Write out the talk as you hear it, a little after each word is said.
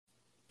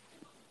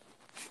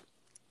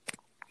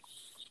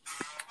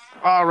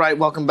All right,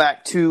 welcome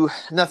back to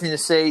Nothing to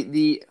Say,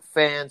 the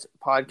Fans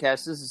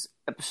Podcast. This is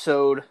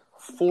episode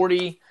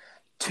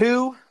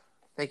 42.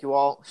 Thank you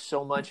all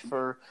so much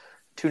for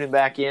tuning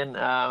back in.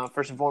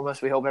 First and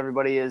foremost, we hope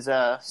everybody is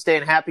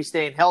staying happy,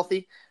 staying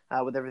healthy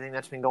with everything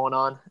that's been going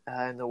on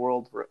in the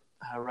world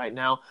right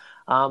now.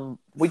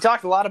 We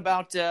talked a lot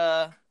about,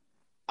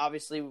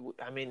 obviously,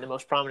 the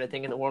most prominent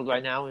thing in the world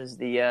right now is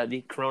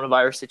the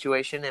coronavirus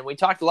situation, and we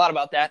talked a lot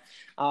about that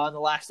in the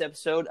last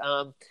episode.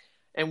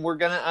 And we're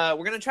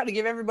gonna try to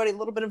give everybody a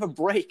little bit of a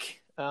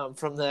break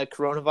from the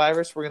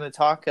coronavirus. We're gonna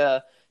talk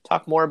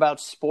more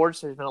about sports.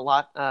 There's been a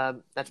lot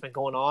that's been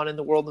going on in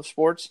the world of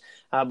sports,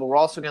 but we're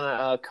also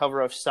gonna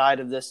cover a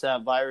side of this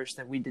virus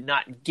that we did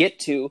not get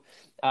to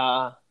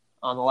on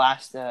the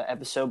last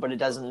episode. But it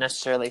doesn't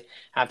necessarily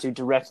have to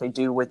directly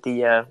do with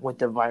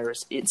the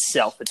virus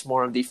itself. It's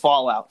more of the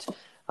fallout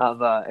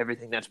of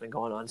everything that's been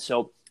going on.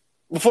 So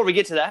before we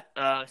get to that,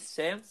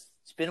 Sam,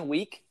 it's been a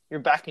week.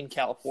 You're back in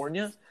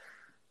California.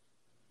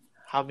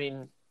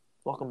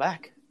 Welcome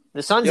back.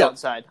 The sun's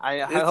outside. I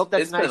hope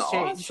that's a nice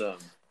change. Awesome.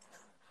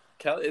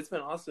 It's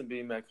been awesome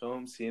being back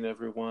home, seeing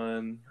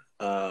everyone.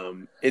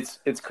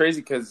 It's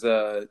crazy because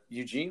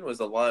Eugene was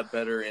a lot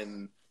better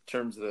in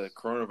terms of the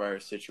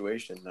coronavirus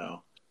situation,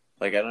 though.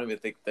 Like, I don't even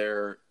think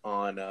they're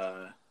on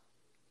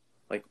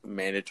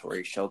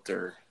mandatory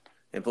shelter.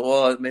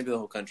 Well, maybe the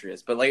whole country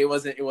is, but it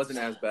wasn't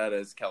as bad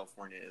as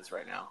California is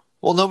right now.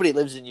 Well, nobody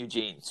lives in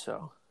Eugene,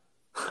 so.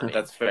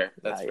 That's fair.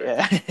 That's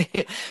fair.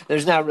 Yeah.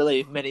 There's not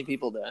really many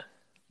people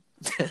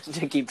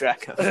to keep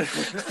track of.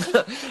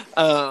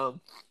 I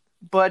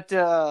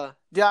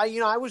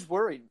was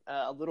worried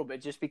a little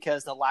bit just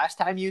because the last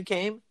time you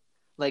came,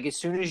 as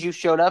soon as you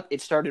showed up,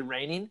 it started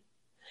raining.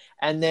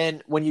 And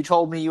then when you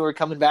told me you were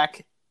coming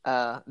back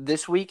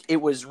this week, it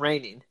was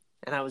raining.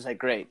 And I was like,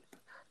 great.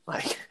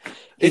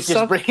 He's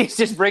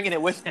just bringing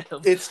it with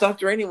him. It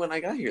stopped raining when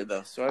I got here,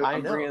 though. So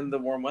I'm bringing the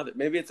warm weather.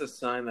 Maybe it's a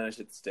sign that I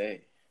should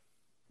stay.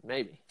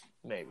 Maybe.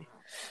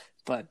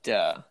 But,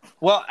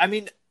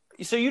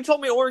 so you told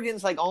me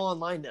Oregon's all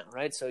online now,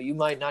 right? So you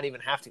might not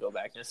even have to go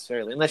back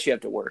necessarily, unless you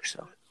have to work,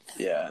 so.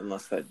 Yeah,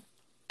 unless that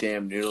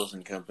damn Noodles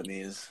and Company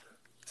is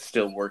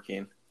still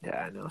working.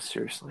 Yeah, I know,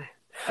 seriously.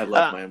 I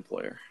love my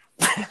employer.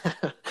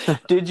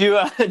 Did you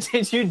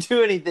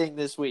do anything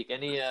this week?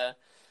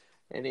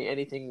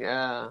 Anything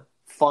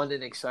fun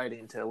and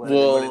exciting to let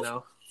everybody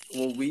know?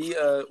 Well,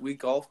 we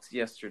golfed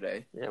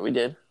yesterday. Yeah, we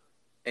did.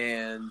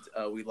 And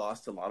we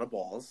lost a lot of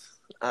balls.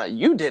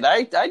 You did.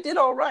 I did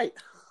all right.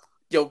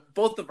 Yo,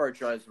 both of our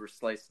drives were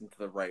sliced into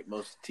the right,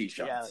 most tee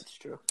shots. Yeah, that's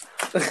true.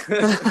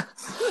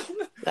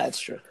 That's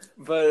true.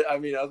 But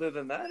other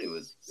than that, it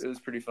was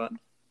pretty fun.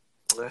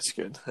 That's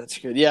good.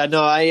 Yeah,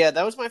 no,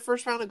 that was my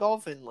first round of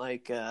golf in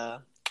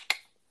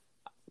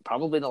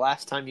probably the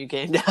last time you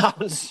came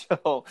down.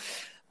 So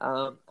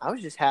I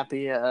was just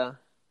happy. I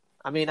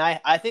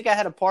think I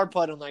had a par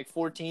putt on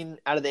 14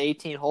 out of the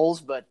 18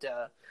 holes, but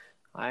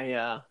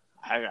I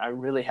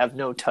really have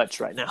no touch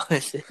right now.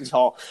 It's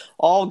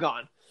all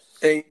gone.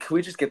 Hey, can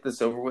we just get this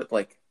over with?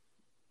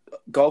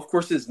 Golf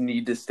courses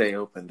need to stay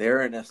open. They're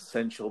an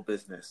essential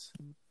business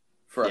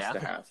for us to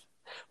have.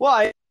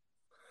 Well,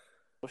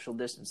 social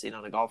distancing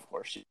on a golf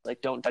course.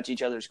 Don't touch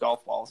each other's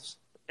golf balls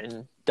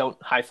and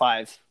don't high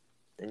five,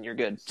 and you're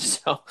good.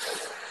 So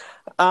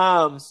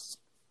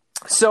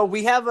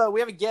we have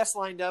a guest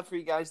lined up for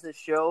you guys this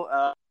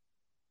show.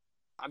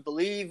 I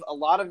believe a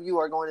lot of you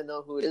are going to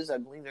know who it is. I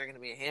believe there are going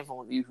to be a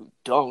handful of you who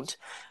don't,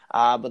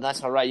 but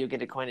that's all right. You'll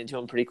get acquainted to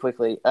him pretty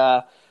quickly.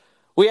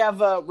 We have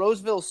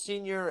Roseville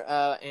Senior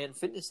and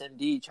Fitness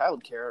MD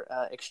childcare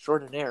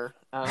extraordinaire,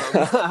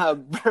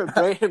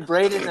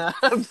 Braden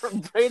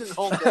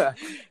Holden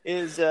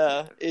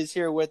is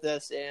here with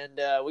us, and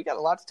we got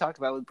a lot to talk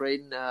about with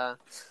Braden.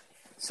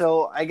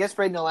 So I guess,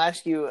 Braden, I'll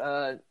ask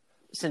you,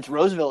 since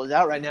Roseville is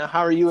out right now,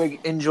 how are you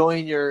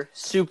enjoying your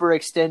super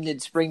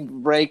extended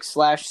spring break /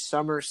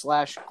 summer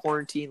 /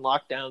 quarantine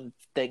lockdown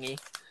thingy?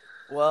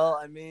 Well,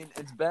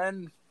 it's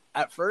been,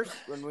 at first,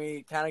 when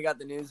we kind of got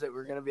the news that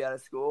we're going to be out of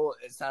school,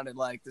 it sounded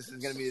like this is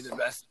going to be the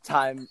best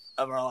time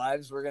of our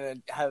lives. We're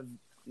going to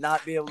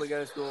not be able to go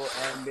to school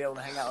and be able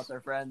to hang out with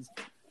our friends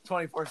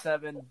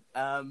 24/7.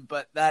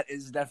 But that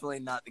is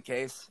definitely not the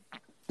case.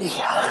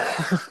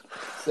 Yeah.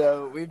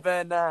 So we've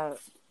been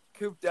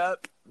cooped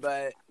up,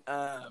 but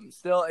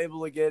still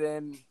able to get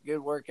in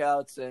good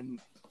workouts and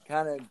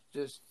kind of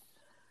just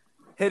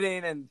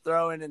hitting and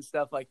throwing and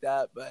stuff like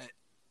that. But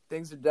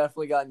things have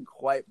definitely gotten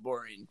quite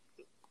boring.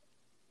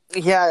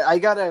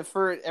 Yeah,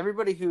 for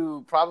everybody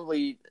who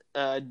probably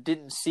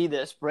didn't see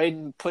this,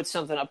 Braden put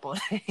something up on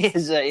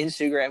his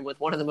Instagram with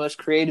one of the most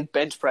creative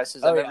bench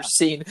presses I've ever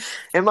seen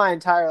in my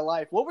entire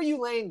life. What were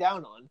you laying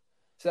down on?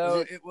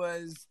 So it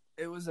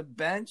was a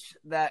bench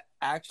that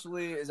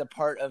actually is a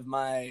part of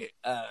my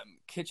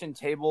kitchen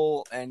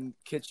table and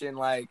kitchen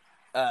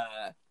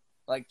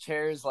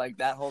chairs,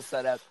 that whole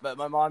setup. But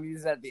my mom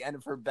used it at the end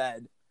of her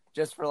bed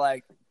just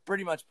for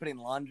pretty much putting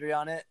laundry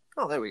on it.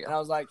 Oh, there we go. And I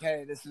was like,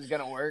 hey, this is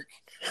going to work.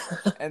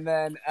 And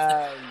then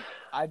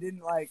I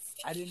didn't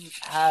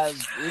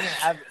have, we didn't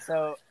have,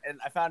 so, and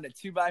I found a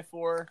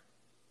 2x4,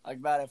 like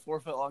about a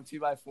 4-foot long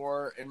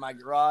 2x4 in my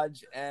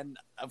garage. And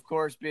of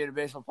course, being a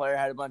baseball player,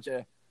 I had a bunch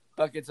of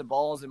buckets of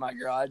balls in my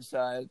garage. So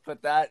I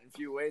put that and a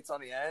few weights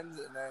on the ends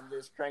and then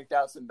just cranked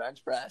out some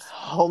bench press.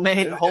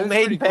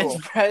 Homemade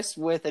bench press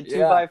with a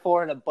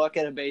 2x4 and a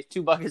bucket of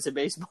 2 buckets of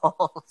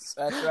baseballs.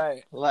 That's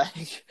right.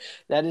 Like,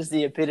 that is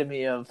the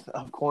epitome of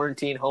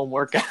quarantine home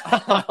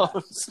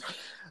workouts.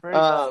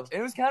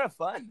 It was kind of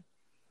fun.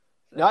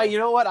 No, you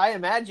know what? I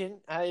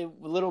imagine a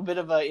little bit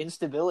of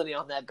instability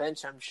on that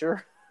bench, I'm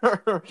sure.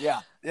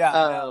 Yeah.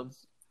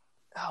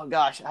 Oh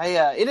gosh,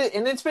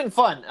 it's been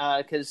fun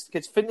because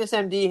Fitness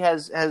MD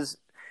has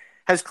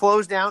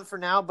closed down for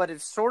now, but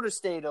it's sort of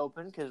stayed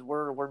open because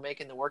we're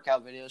making the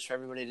workout videos for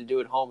everybody to do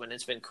at home, and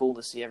it's been cool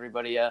to see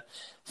everybody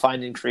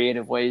finding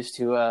creative ways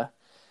to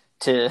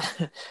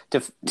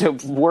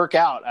work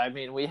out. I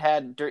mean, we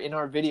had in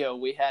our video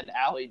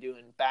Allie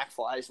doing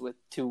backflies with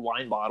 2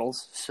 wine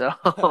bottles,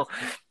 so.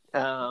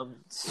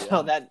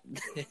 So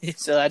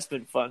that's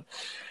been fun.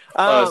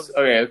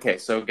 Okay.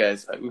 So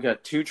guys, we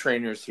got 2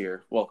 trainers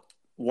here. Well,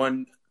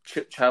 one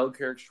child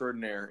care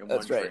extraordinaire and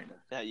one trainer.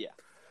 Yeah.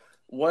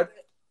 What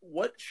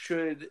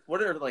are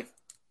like?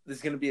 This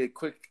is going to be a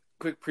quick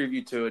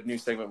preview to a new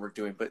segment we're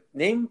doing. But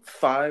name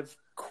 5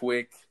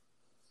 quick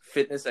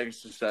fitness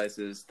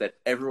exercises that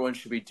everyone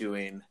should be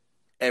doing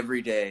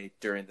every day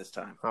during this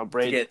time. Oh,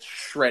 Braden, to get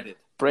shredded.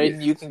 Braden,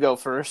 you can go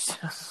first.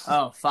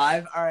 5.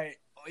 All right.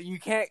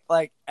 You can't,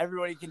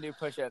 everybody can do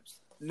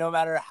push-ups no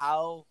matter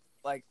how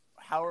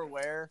or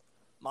where,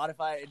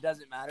 modify it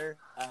doesn't matter.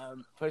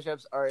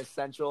 Push-ups are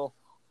essential.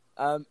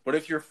 What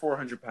if you're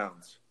 400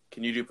 pounds?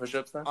 Can you do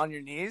push-ups then? On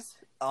your knees?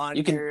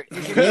 You can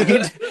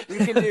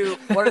do,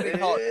 what are they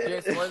called?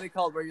 Jason, what are they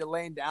called? Where you're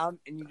laying down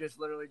and you just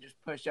literally just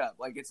push up.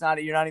 Like,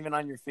 you're not even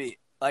on your feet.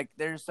 Like,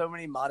 there's so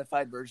many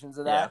modified versions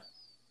of that.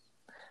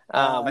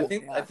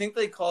 I think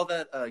they call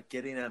that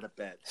getting out of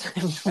bed.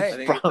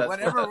 Hey,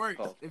 whatever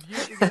works. If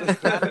you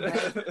get out of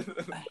bed,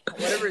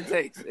 whatever it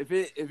takes.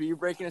 If you're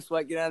breaking a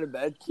sweat, get out of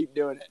bed. Keep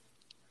doing it.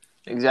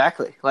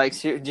 Exactly. Like,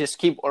 just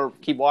keep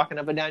walking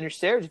up and down your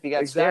stairs if you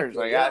got stairs.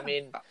 Like, yeah. I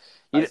mean,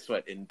 I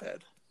sweat in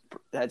bed.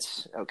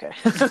 That's okay.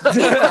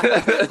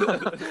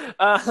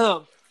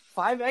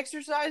 5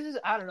 exercises.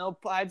 I don't know.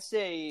 I'd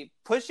say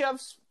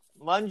push-ups,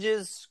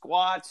 lunges,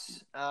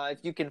 squats. If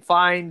you can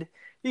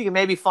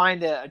maybe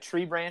find a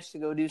tree branch to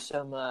go do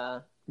some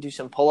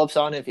pull-ups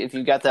on if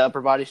you've got the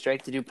upper body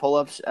strength to do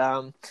pull-ups.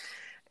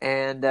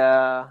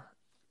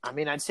 I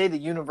mean, I'd say the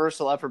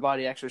universal upper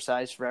body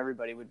exercise for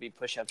everybody would be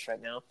push-ups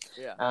right now.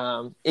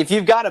 Yeah. If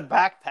you've got a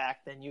backpack,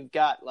 then you've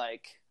got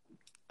like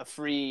a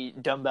free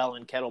dumbbell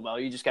and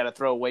kettlebell. You just got to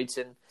throw weights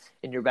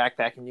in your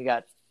backpack, and you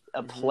got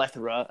a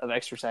plethora of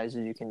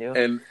exercises you can do.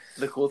 And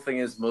the cool thing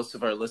is most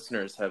of our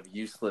listeners have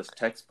useless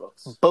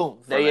textbooks. Boom.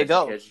 There you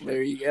go.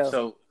 There you go.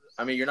 So,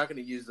 I mean, you're not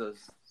going to use those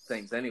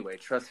things anyway.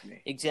 Trust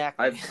me.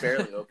 Exactly. I've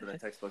barely opened the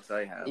textbooks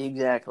I have.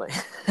 Exactly.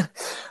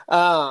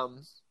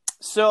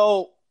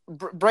 So,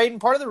 Braden,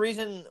 part of the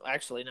reason,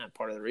 actually not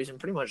part of the reason,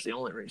 pretty much the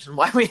only reason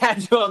why we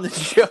had you on the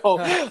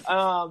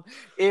show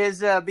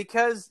is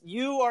because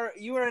you are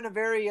in a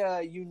very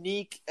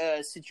unique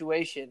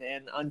situation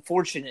and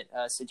unfortunate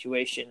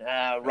situation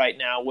right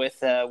now with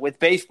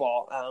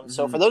baseball.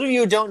 So for those of you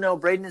who don't know,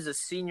 Braden is a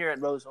senior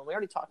at Roseville. We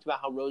already talked about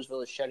how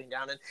Roseville is shutting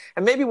down,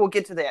 and maybe we'll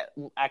get to the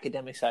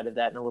academic side of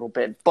that in a little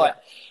bit.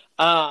 But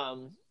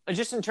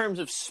just in terms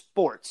of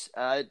sports,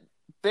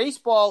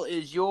 baseball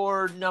is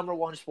your number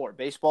one sport.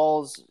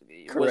 Was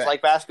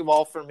like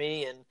basketball for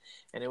me, and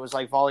it was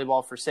like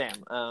volleyball for Sam.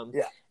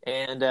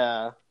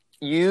 And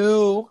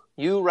you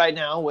right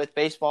now, with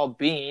baseball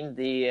being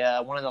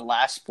the one of the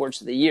last sports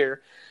of the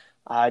year,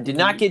 did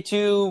not get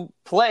to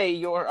play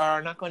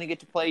not going to get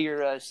to play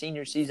your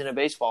senior season of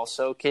baseball.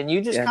 So can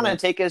you just kind of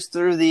take us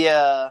through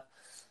the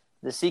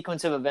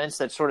sequence of events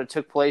that sort of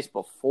took place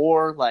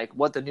before, like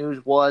what the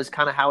news was,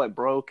 kind of how it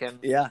broke, and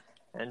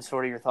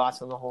sort of your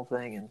thoughts on the whole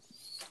thing? And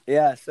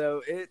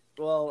so it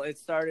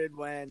started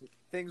when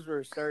things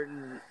were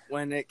starting,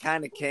 when it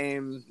kind of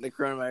the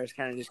coronavirus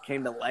kind of just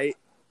came to light,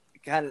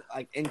 kind of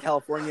like in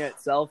California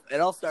itself. It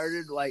all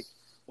started like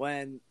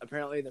when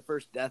apparently the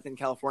first death in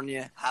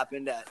California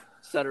happened at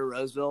Sutter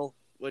Roseville,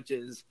 which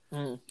is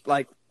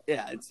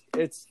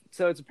it's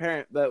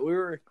apparent. But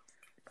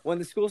when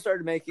the school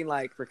started making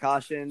like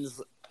precautions,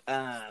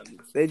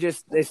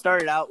 they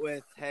started out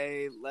with,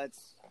 hey,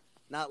 let's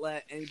not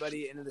let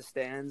anybody into the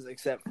stands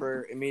except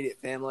for immediate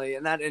family.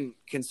 And that didn't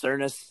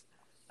concern us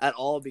at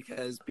all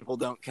because people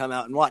don't come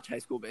out and watch high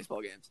school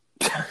baseball games.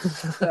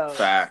 So,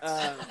 facts.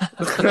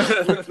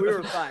 We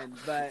were fine,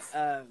 but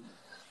and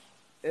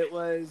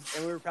we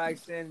were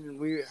practicing, and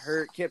we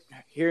kept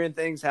hearing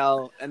things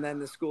and then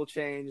the school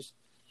changed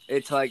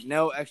it to like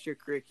no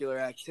extracurricular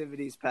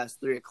activities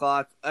past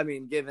 3:00. I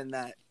mean, given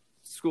that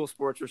school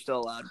sports were still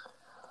allowed.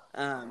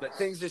 But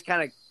things just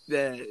kind of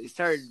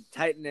started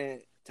tightening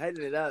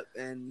it up,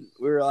 and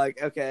we were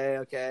like, okay.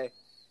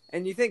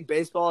 And you think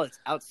baseball, it's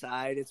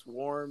outside, it's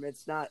warm,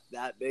 it's not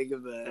that big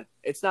of a.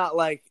 It's not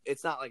like a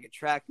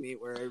track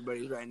meet where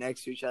everybody's right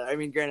next to each other. I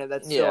mean, granted,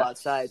 that's still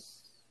outside,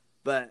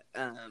 but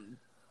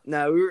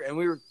no,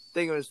 we were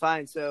thinking it was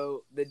fine.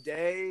 So the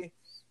day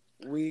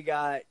we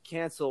got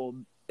canceled,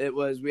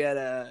 we had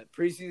a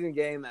preseason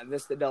game at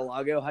Vista Del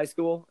Lago High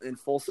School in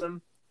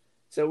Folsom.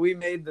 So we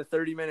made the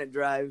 30-minute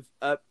drive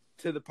up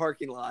to the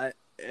parking lot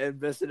at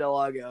Vista Del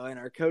Lago, and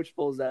our coach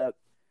pulls up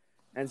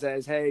and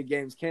says, "Hey,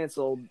 game's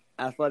canceled.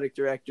 Athletic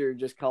director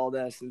just called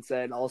us and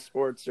said all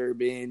sports are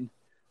being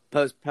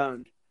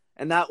postponed."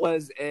 And that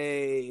was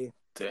a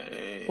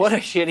Dang. What a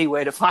shitty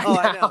way to find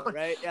out. I know,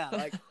 right? Yeah,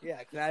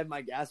 can I have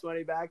my gas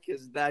money back?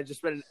 Because I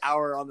just spent an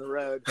hour on the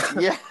road.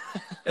 Yeah.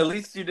 At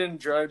least you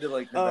didn't drive to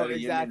Nevada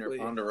exactly.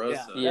 Union or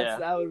Ponderosa. Yeah.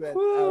 That would have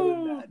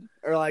been bad.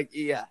 Or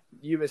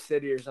Yuba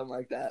City or something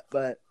like that.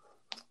 But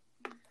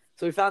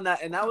so we found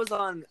that, and that was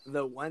on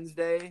the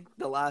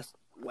last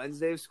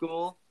Wednesday of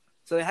school.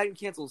 So they hadn't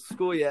canceled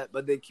school yet,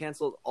 but they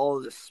canceled all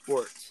of the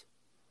sports.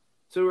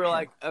 So we were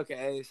like,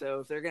 okay, so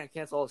if they're going to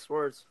cancel all the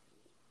sports,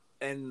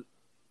 and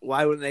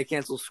why wouldn't they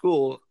cancel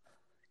school?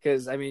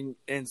 Because, I mean,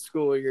 in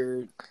school,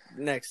 you're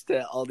next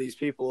to all these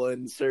people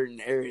in certain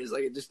areas.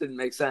 Like, it just didn't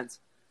make sense.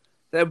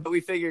 But we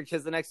figured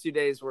because the next 2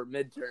 days were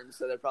midterms,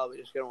 so they're probably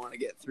just going to want to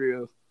get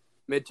through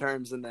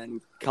midterms and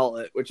then call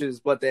it, which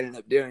is what they ended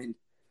up doing.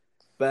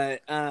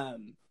 But,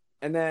 and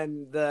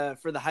then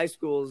for the high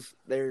schools,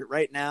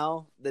 right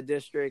now, the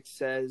district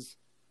says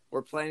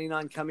we're planning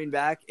on coming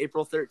back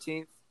April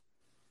 13th.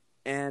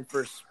 And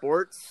for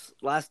sports,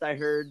 last I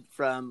heard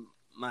from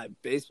my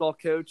baseball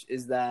coach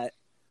is that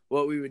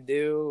what we would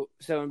do,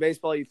 so in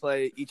baseball you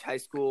play each high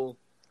school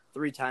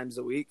 3 times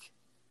a week,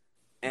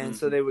 and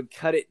so they would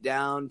cut it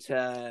down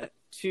to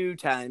 2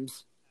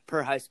 times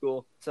per high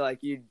school. So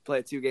you'd play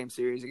a 2-game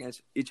series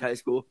against each high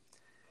school,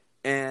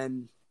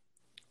 and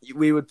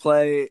we would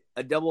play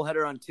a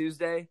doubleheader on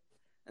Tuesday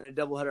and a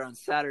doubleheader on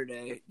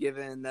Saturday,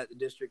 given that the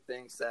district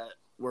thinks that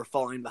we're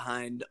falling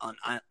behind on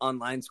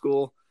online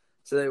school.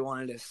 So they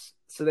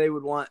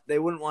wouldn't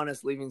want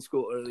us leaving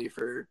school early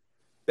for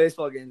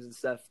baseball games and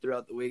stuff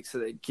throughout the week, so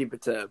they'd keep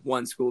it to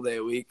 1 school day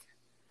a week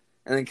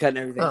and then cutting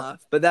everything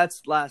off. But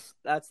that's last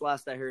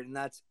I heard, and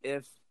that's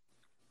if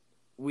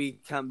we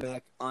come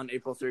back on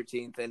April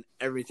 13th and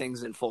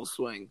everything's in full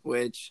swing,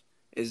 which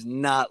is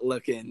not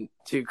looking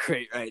too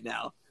great right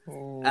now.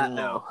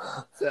 No.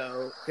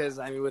 So, because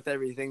I mean, with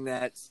everything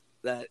that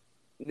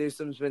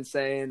Newsom's been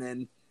saying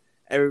and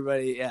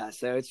everybody,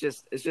 so it's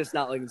just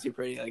not looking too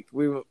pretty.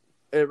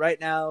 Right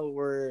now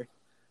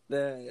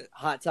the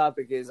hot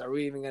topic is, are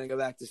we even going to go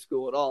back to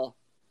school at all?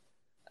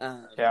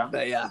 But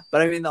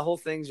I mean, the whole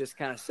thing's just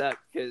kind of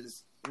sucked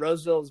because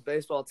Roseville's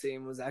baseball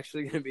team was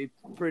actually going to be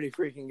pretty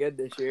freaking good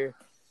this year,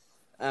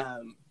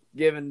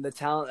 given the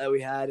talent that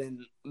we had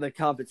in the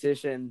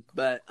competition.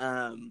 But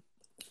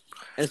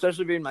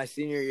especially being my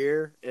senior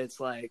year, it's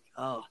like,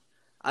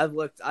 I've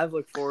looked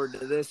forward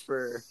to this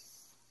for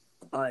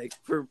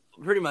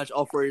pretty much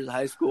all 4 years of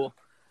high school.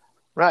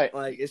 Right.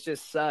 It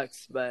just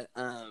sucks, but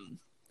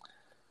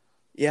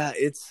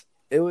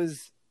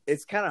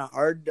it's kind of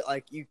hard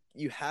to,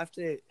 you have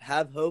to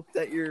have hope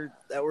that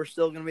we're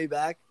still going to be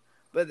back,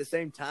 but at the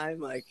same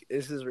time,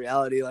 this is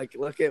reality.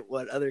 Look at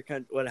what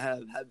what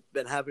have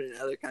been happening in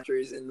other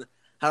countries and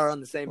how we're on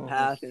the same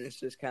path, and it's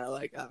just kind of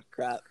oh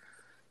crap.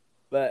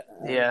 But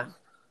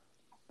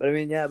but I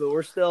mean, but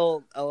we're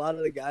still, a lot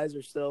of the guys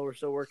we're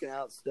still working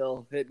out,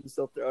 still hitting,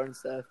 still throwing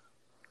stuff,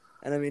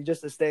 and I mean,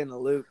 just to stay in the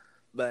loop.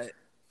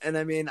 And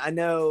I mean, I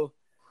know.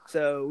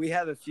 So we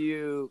have a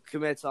few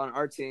commits on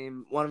our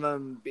team, one of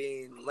them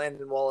being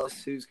Landon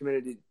Wallace, who's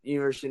committed to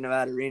University of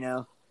Nevada,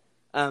 Reno,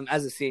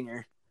 as a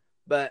senior.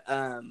 But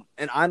and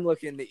I'm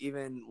looking to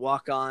even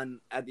walk on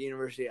at the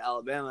University of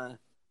Alabama.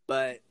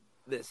 But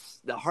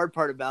the hard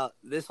part about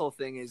this whole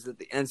thing is that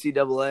the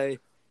NCAA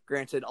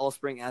granted all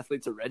spring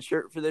athletes a red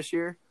shirt for this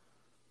year.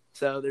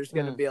 So there's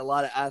going to be a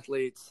lot of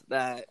athletes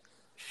that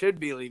should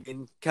be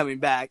leaving, coming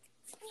back,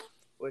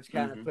 which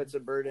kind of puts a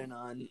burden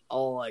on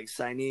all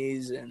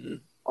signees and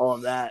all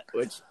of that,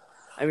 which,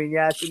 I mean,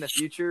 it's in the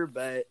future,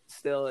 but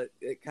still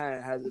it kind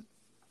of has a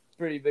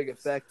pretty big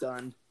effect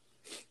on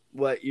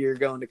what you're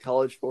going to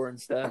college for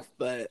and stuff.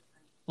 But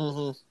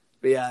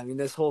yeah, I mean,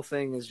 this whole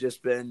thing has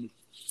just been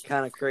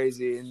kind of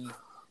crazy and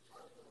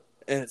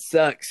it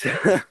sucks.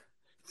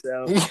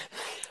 So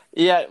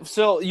yeah.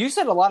 So you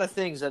said a lot of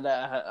things that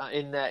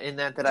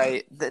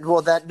I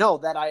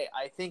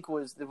think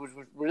was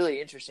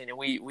really interesting, and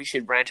we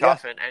should branch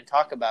off and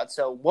talk about.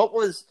 So what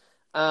was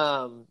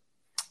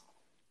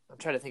I'm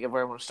trying to think of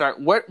where I want to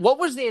start. What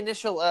was the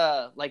initial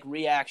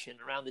reaction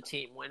around the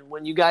team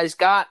when you guys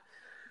got,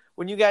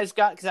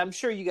 because I'm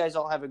sure you guys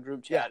all have a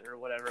group chat or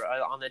whatever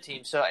on the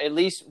team. So at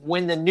least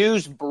when the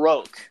news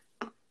broke,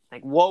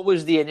 what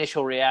was the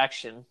initial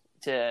reaction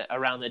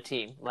around the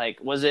team?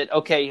 Was it,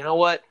 okay, you know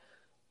what?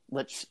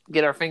 Let's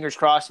get our fingers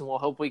crossed and we'll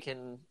hope we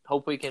can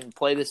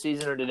play this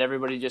season, or did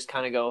everybody just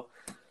kind of go,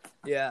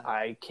 Yeah.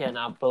 I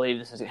cannot believe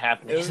this is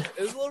happening. It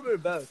was a little bit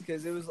of both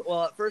because it was,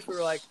 well, at first we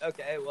were like,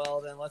 okay,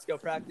 well, then let's go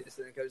practice.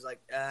 And the coach was like,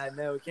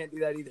 no, we can't do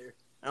that either.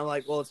 And I'm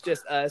like, well, it's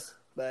just us,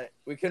 but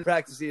we couldn't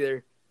practice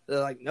either. They're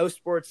like, no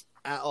sports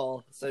at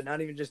all. So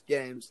not even just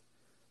games.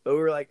 But we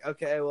were like,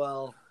 okay,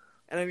 well,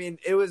 and I mean,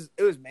 it was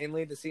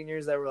mainly the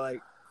seniors that were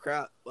like,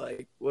 crap,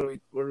 like, what are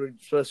we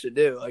supposed to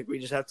do? Like, we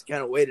just have to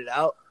kind of wait it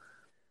out.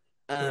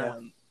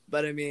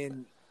 But I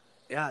mean,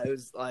 yeah, it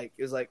was like,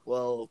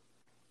 well,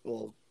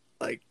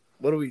 like,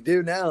 what do we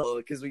do now?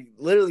 Because we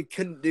literally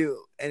couldn't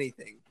do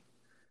anything.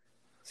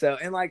 So,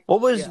 and like,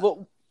 what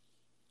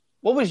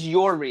was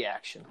your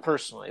reaction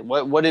personally?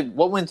 What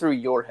went through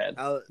your head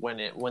when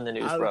the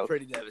news broke? I was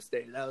pretty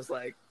devastated. I was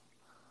like,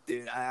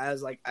 dude, I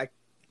was like, I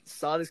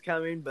saw this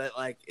coming, but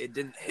like, it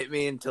didn't hit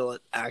me until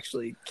it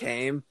actually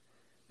came,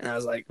 and I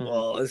was like,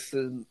 well,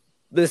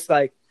 this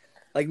like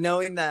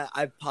knowing that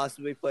I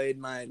possibly played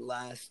my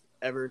last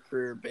ever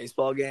career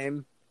baseball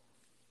game,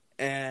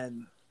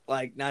 and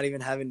like not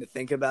even having to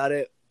think about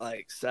it,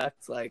 like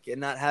sucked. Like,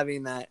 and not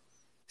having that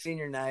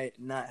senior night,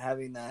 not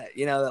having that,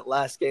 that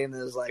last game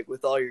that was like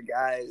with all your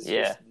guys,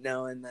 just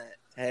knowing that,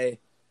 hey,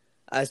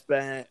 I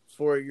spent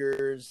 4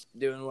 years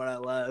doing what I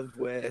love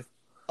with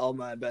all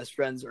my best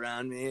friends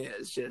around me.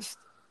 It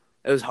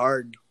was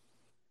hard,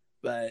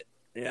 but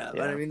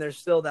but I mean,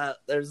 there's a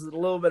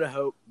little bit of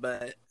hope,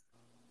 but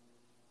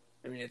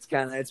I mean,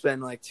 it's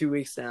been like 2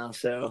 weeks now,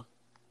 so.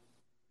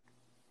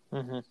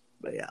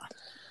 But yeah.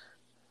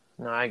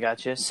 No, I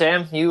got you,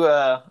 Sam. You,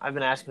 I've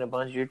been asking a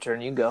bunch. Your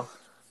turn. You go.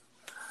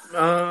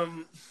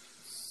 Man,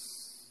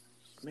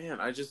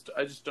 I just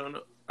don't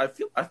know. I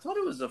thought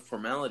it was a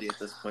formality at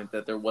this point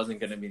that there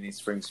wasn't going to be any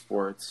spring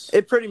sports.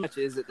 It pretty much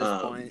is at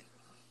this point.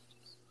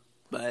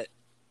 But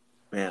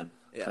man,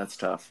 that's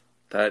tough.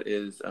 That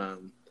is.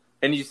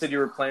 And you said you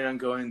were planning on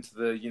going to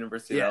the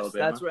University of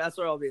Alabama. That's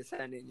where I'll be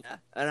attending. Yeah,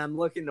 and I'm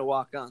looking to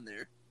walk on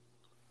there.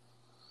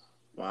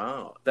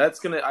 Wow,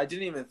 I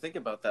didn't even think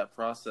about that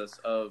process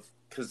of,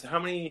 because how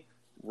many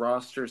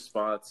roster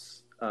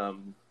spots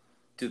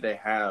do they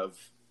have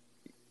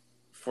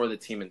for the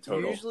team in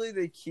total? Usually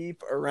they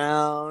keep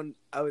around,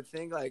 I would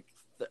think, like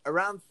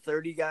around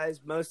 30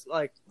 guys, most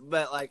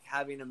but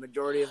having a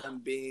majority of them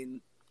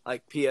being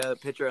like pitcher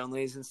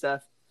onlys and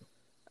stuff.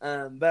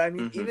 But I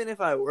mean, even if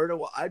I were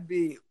to, I'd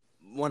be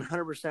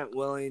 100%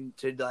 willing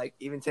to like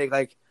even take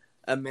like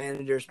a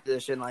manager's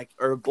position, like,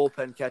 or a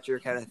bullpen catcher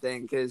kind of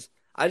thing, because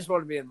I just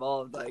want to be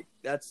involved. Like,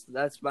 that's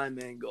my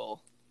main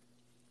goal.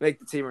 Make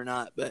the team or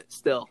not, but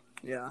still,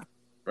 yeah.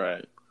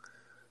 Right.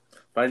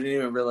 But I didn't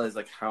even realize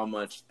like how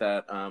much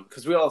that,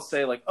 because we all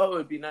say like, oh,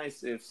 it'd be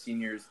nice if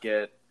seniors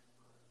get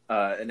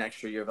an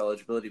extra year of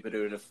eligibility, but it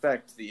would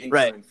affect the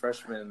incoming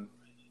freshmen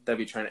that'd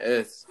be trying to.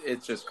 It's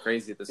just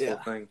crazy, this whole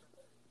thing.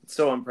 It's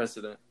so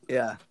unprecedented.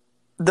 Yeah.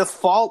 The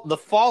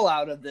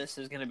fallout of this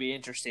is going to be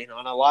interesting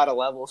on a lot of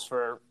levels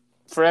for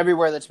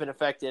everywhere that's been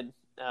affected.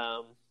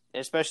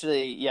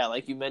 Especially,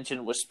 like you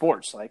mentioned, with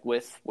sports, like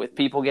with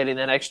people getting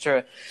that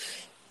extra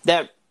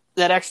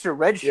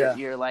redshirt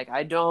year. Like,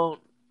 I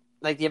don't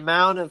like the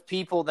amount of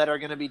people that are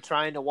going to be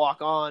trying to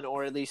walk on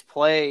or at least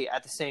play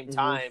at the same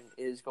time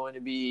is going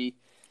to be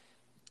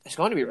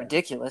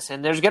ridiculous.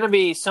 And there's going to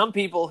be some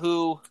people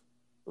who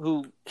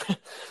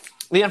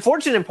the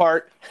unfortunate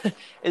part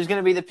is going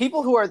to be the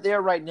people who are there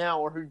right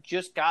now or who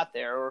just got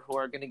there or who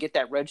are going to get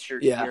that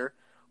redshirt year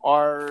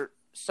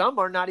some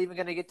are not even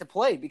going to get to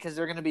play because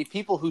they're going to be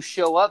people who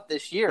show up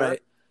this year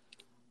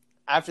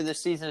after this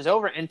season is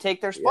over and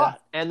take their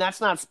spot. Yeah. And that's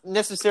not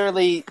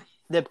necessarily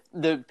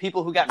the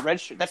people who got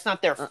redshirt. That's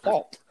not their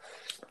fault.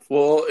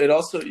 Well, you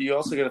also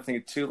got to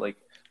think too, like,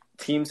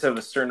 teams have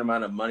a certain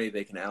amount of money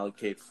they can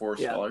allocate for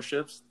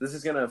scholarships. This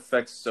is going to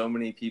affect so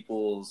many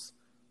people's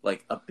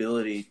like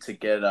ability to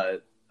get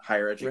a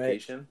higher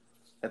education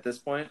at this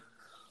point.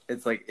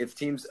 It's like if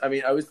teams, I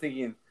mean, I was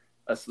thinking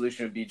a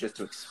solution would be just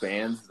to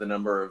expand the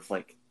number of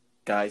like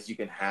guys you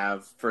can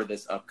have for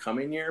this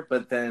upcoming year,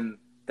 but then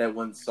that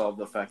wouldn't solve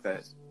the fact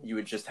that you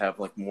would just have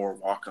like more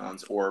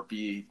walk-ons or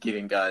be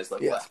giving guys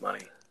like less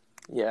money.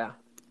 Yeah.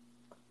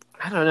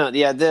 I don't know.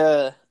 Yeah.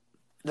 The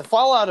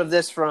fallout of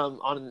this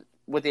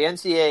with the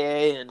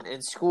NCAA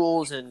and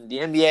schools and the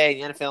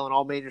NBA and the NFL and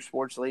all major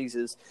sports leagues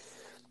is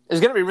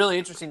going to be really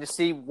interesting to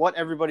see what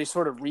everybody's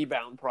sort of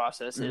rebound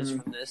process is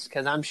from this.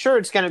 Cause I'm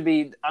sure they're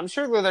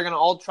going to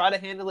all try to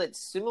handle it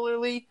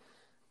similarly.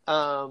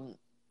 However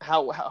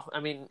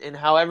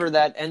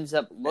that ends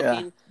up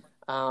looking.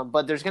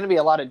 But there's going to be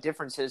a lot of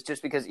differences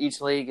just because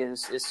each league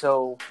is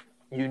so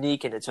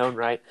unique in its own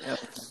right. Yep.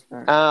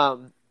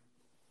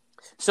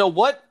 So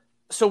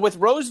with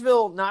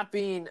Roseville not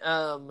being,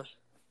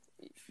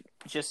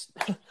 just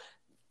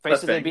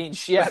basically being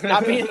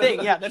not being a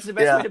thing. Yeah, that's the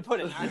best way to put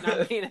it.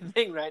 Not being a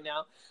thing right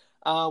now.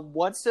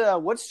 What's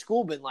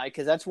school been like?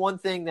 Because that's one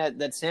thing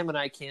that Sam and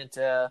I can't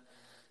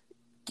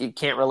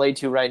relate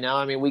to right now.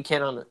 I mean, we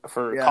can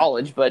for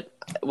college, but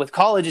with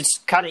college it's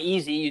kind of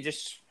easy.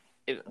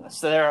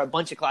 So there are a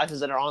bunch of classes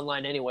that are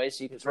online anyway,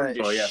 so you can sort of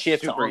Right. just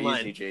shift to super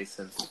online. easy,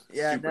 Jason.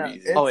 Yeah, super no,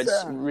 easy.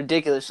 It's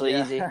ridiculously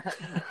yeah. easy.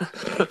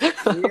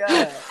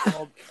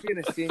 Well, being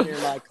a senior,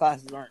 my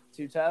classes aren't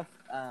too tough.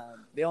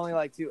 The only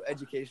like 2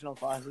 educational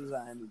classes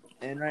I'm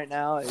in right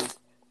now is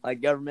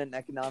like government and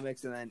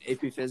economics, and then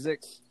AP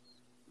Physics.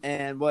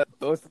 And what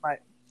both of my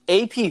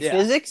AP Yeah.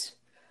 Physics?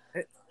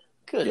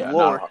 Good Yeah,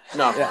 Lord.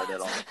 not Yeah. hard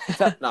at all.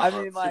 So, Not I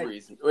hard. mean, like, Super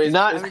easy. Wait, is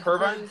not-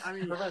 Pervines? I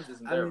mean, Pervines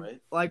isn't there, right?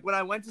 like when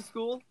I went to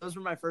school, those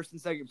were my first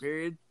and second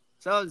period.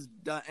 So I was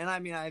done. And I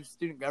mean, I have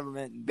student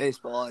government and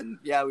baseball, and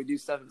yeah, we do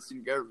stuff in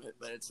student government,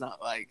 but it's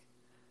not like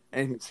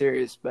anything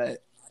serious.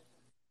 But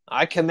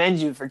I commend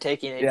you for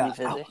taking AP Yeah.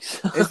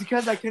 Physics. it's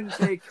because I couldn't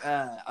take.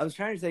 I was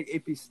trying to take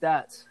AP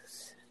Stats,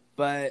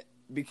 but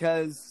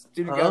because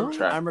student government,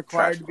 Trash- I'm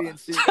required trash to be in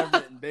class. student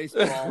government and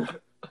baseball.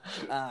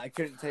 I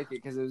couldn't take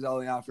it because it was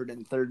only offered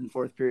in third and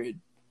fourth period.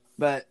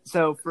 But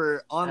so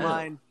for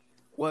online,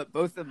 what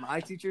both of my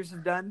teachers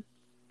have done,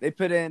 they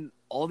put in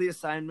all the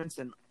assignments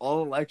and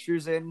all the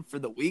lectures in for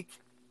the week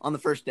on the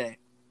first day.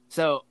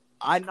 So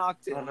I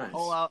knocked it nice.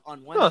 all out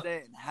on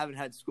Wednesday and haven't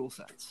had school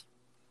since.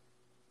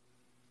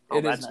 Oh,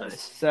 It is that's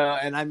nice. So,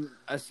 and I'm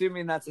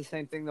assuming that's the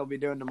same thing they'll be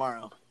doing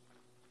tomorrow.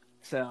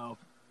 So,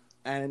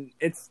 and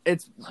it's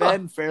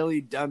been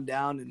fairly dumbed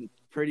down and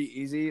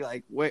pretty easy,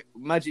 like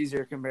much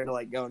easier compared to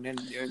like going in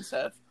and doing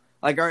stuff.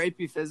 Like our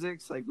AP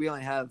Physics, like we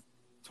only have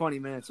 20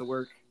 minutes of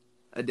work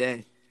a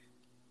day,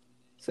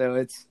 so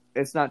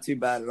it's not too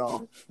bad at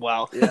all.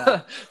 Wow.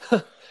 Yeah.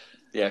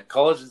 Yeah,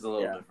 college is a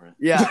little different.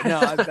 Yeah, no,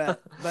 I bet.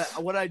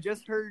 But what I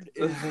just heard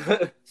is,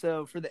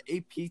 so for the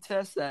AP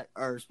tests that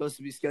are supposed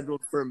to be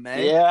scheduled for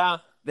May, Yeah.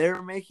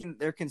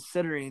 they're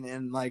considering,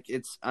 and like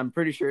I'm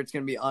pretty sure it's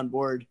going to be on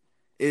board,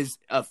 is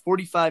a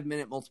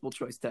 45-minute multiple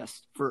choice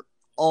test for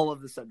all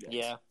of the subjects.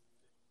 Yeah.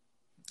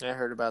 I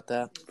heard about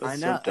that. I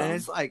know, and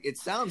it's like it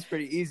sounds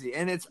pretty easy,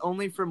 and it's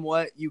only from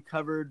what you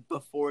covered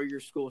before your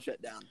school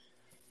shut down.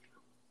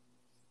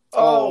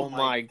 Oh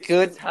my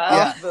goodness.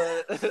 Yeah.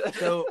 The...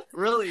 So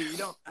really, you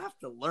don't have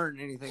to learn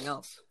anything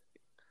else.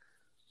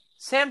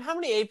 Sam, how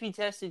many AP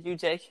tests did you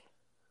take?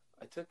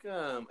 I took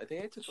I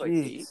think I took like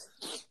 8.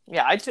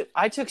 Yeah,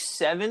 I took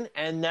 7,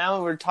 and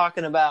now we're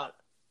talking about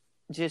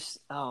just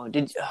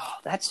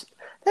that's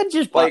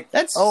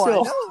I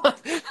so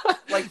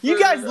Like you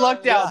for, guys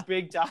lucked yeah. out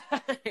big time.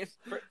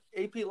 For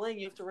AP Lang,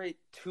 you have to write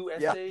 2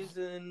 Yeah. essays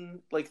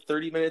in like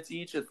 30 minutes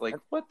each. It's like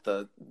what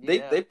the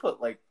Yeah. they put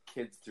like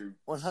kids through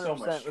 100% so much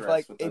stress with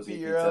like with those AP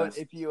Euro and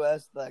tests. AP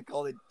US, like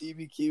all the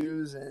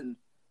DBQs and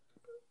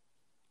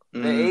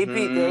The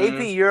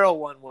AP Euro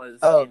one was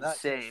that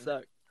insane.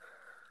 sucked.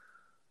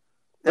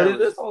 But That it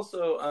was- is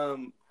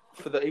also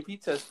for the AP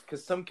test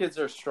because some kids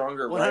are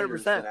stronger 100%.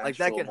 writers than Like,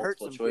 that actual can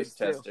hurt multiple some choice kids,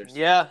 too. testers.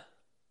 Yeah.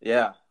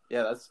 Yeah.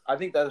 I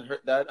think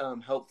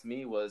that helped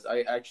me was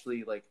I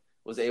actually like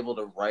was able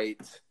to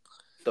write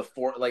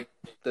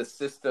the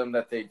system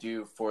that they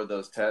do for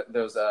those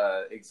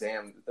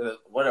exam.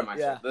 What am I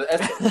saying? The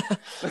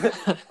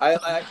essays.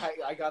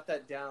 I got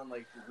that down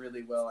like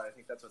really well. And I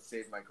think that's what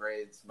saved my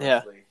grades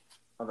mostly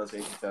on those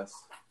AP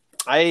tests.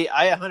 I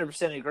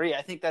 100% agree.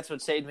 I think that's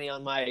what saved me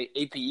on my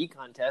AP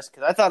Econ test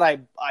because I thought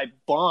I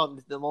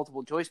bombed the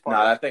multiple choice part.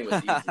 No, that thing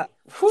was easy.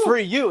 For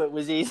you, it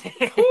was easy.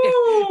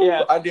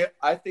 Yeah, I did.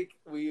 I think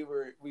we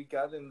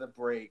got in the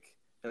break,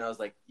 and I was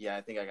like, "Yeah,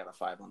 I think I got a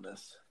 5 on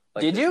this."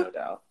 Like, Did there's you? No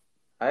doubt.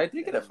 I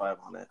did get a 5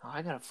 on it. Oh,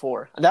 I got a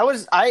 4. That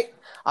was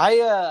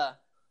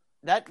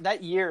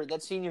that year,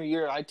 that senior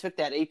year, I took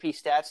that AP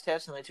Stats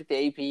test and I took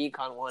the AP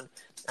Econ one,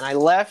 and I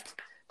left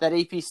that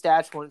AP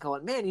Stats one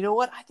going, man, you know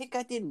what? I think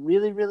I did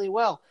really, really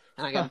well,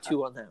 and I got a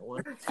 2 on that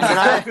one.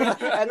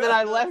 And then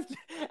I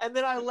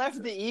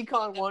left the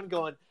Econ one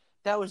going,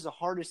 that was the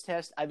hardest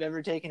test I've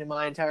ever taken in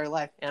my entire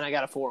life, and I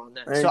got a 4 on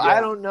that. There you So go.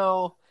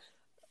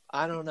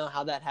 I don't know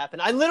how that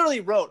happened. I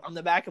literally wrote on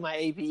the back of my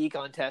AP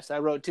Econ test, I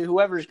wrote to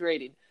whoever's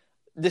grading,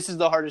 this is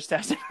the hardest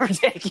test I've ever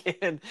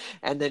taken,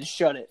 and then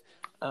shut it.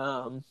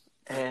 On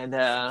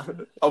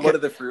one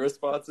of the free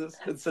responses,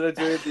 instead of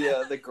doing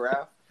the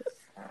graph,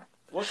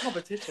 what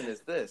competition is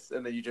this?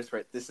 And then you just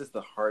write, this is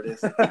the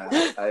hardest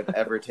test I've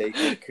ever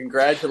taken.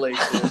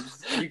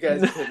 Congratulations. You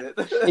guys did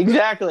it.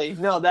 Exactly.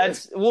 No,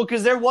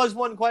 because there was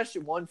one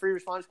free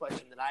response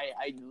question that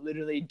I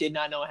literally did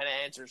not know how to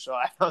answer. So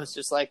I was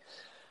just like,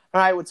 all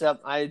right, what's up?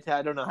 I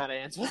don't know how to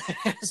answer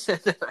this. And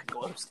then I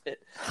closed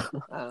it.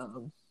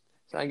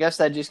 So I guess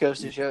that just goes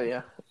to show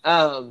you.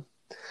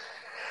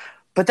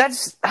 But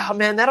that's, oh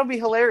man, that'll be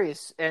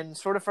hilarious and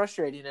sort of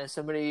frustrating as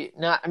somebody,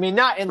 not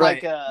in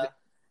like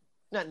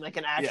not in like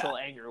an actual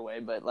anger way,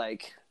 but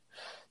like,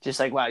 just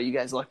like, wow, you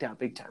guys lucked out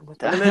big time with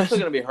that. I mean, it's still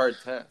going to be a hard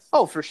test.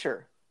 Oh, for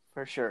sure.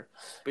 For sure.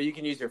 But you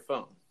can use your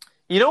phone.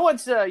 You know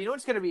what's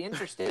going to be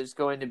interesting is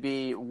going to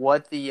be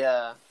what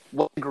the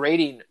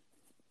grading,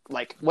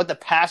 like what the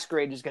pass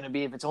grade is going to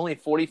be. If it's only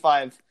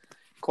 45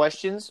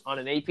 questions on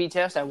an AP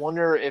test, I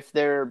wonder if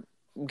they're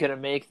going to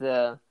make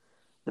the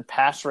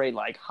pass rate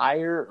like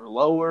higher or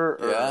lower,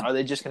 or are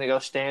they just going to go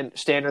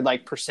standard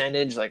like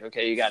percentage? Like,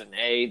 okay, you got an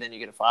A, then you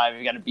get a 5.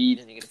 You got a B,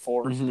 then you get a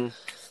 4.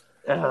 Mm-hmm.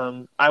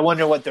 I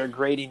wonder what their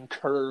grading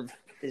curve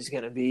is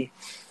going to be.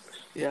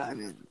 Yeah, I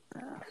mean,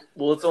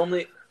 Well, it's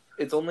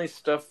only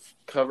stuff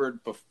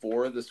covered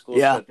before the school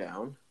Yeah. shut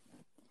down.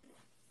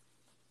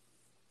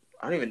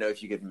 I don't even know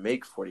if you could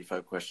make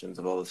 45 questions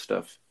of all the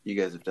stuff you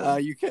guys have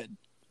done. you could.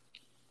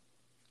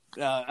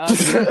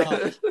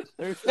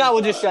 There's No,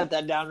 we'll just shut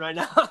that down right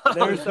now.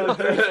 there's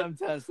some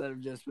tests that have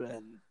just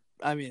been,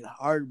 I mean,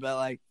 hard, but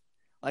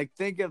like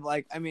think of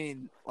I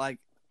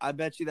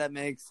bet you that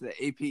makes the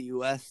AP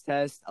US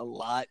test a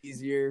lot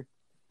easier.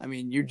 I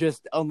mean, you're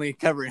just only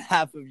covering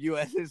half of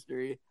US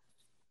history,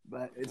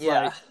 but it's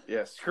Yeah.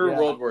 Yeah, screw Yeah.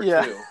 World War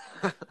Yeah.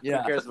 II.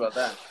 yeah. Who cares about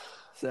that?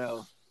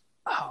 So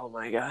Oh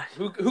my god.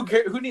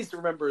 Who needs to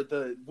remember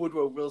the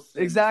Woodrow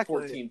Wilson Exactly.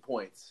 14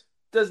 points?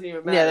 Doesn't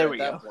even matter Yeah, there at we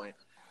that go. point.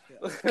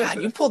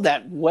 God, you pulled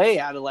that way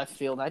out of left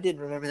field. I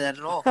didn't remember that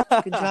at all.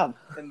 Good job.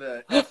 And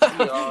the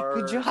FDR,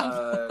 Good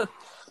job.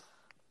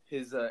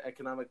 His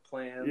economic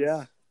plans,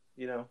 Yeah.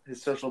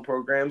 his social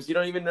programs. You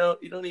don't even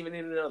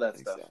need to know that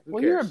stuff. Exactly. Who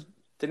Well, cares?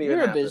 Didn't even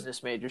You're a happen.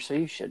 business major, so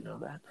you should know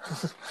that.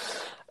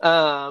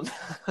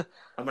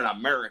 I'm an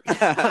American.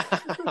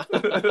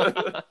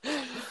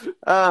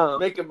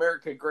 Make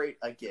America great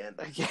again.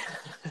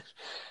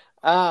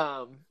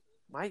 I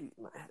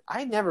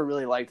never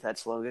really liked that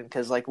slogan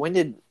because, like, when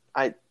did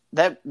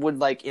that would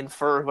like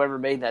infer whoever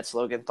made that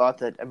slogan thought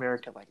that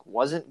America like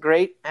wasn't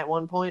great at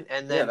one point,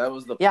 and then That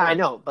was the yeah, I point.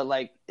 know, but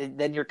like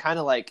then you're kind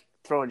of like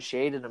throwing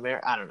shade in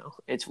America. I don't know.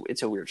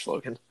 It's a weird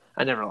slogan.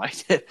 I never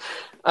liked it.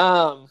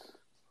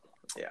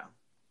 Yeah.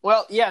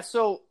 Well, yeah.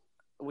 So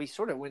we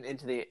sort of went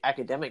into the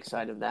academic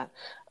side of that.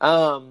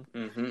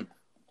 Mm-hmm.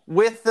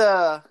 With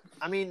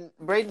I mean,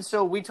 Braden.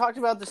 So we talked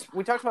about this.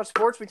 We talked about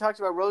sports. We talked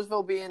about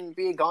Roseville being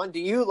gone. Do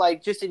you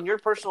like, just in your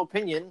personal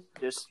opinion,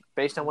 just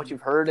based on what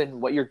you've heard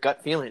and what your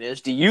gut feeling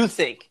is, do you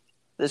think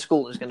this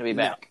school is going to be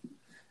back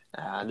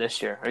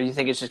this year, or do you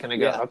think it's just going to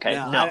go? Yeah, Okay,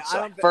 no, no. I So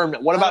don't thi- firm.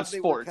 What I about don't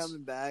think we're sports?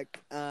 coming back.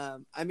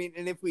 I mean,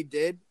 and if we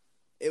did,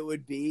 it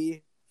would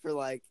be for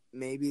like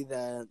maybe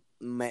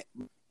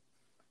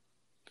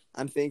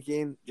I'm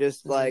thinking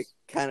just like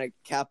kind of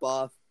cap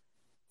off,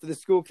 so the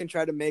school can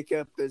try to make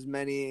up as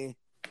many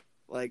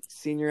like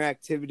senior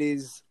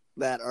activities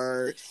that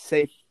are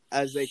safe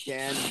as they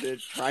can to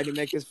try to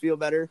make us feel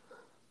better.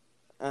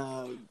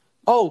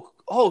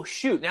 Oh,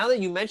 shoot! Now that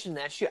you mentioned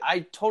that, I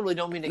totally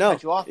don't mean to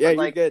cut you off. Yeah, but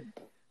you're like, good.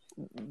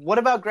 what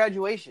about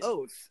graduation?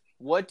 Oh,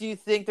 What do you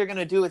think they're going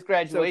to do with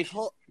graduation?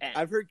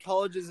 I've heard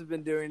colleges have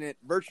been doing it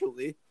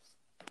virtually,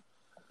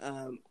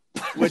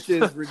 which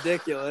is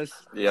ridiculous.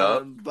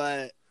 Yep.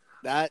 But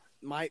that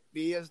might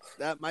be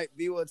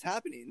what's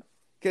happening,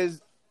 because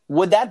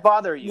Would that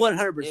bother you?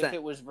 100%. If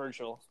it was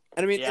virtual.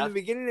 And I mean, Yeah. in the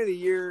beginning of the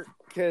year,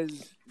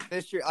 because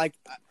this year, like,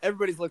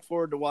 everybody's looked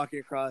forward to walking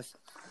across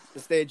the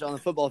stage on the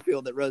football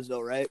field at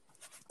Roseville, right?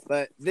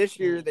 But this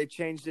year, they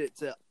changed it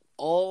to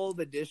all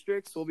the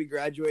districts will be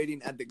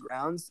graduating at the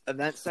grounds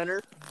event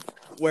center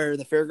where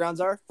the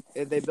fairgrounds are.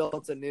 They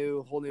built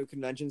a whole new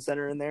convention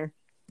center in there.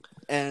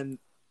 And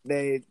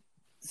they're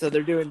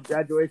doing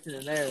graduation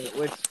in there,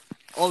 which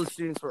all the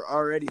students were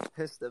already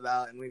pissed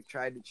about, and we've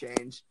tried to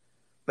change.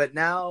 But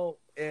now,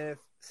 if,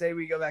 say,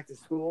 we go back to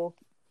school,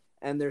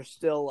 and there's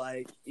still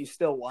like, you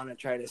still want to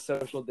try to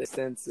social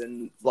distance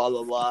and blah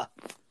blah blah.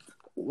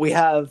 We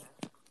have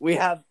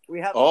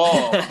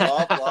Oh,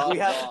 blah, blah, we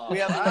have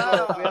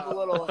a blah.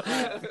 little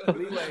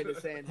leeway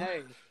to saying,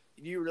 hey,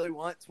 do you really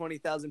want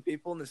 20,000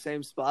 people in the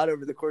same spot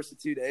over the course of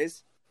 2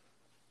 days?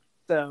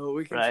 So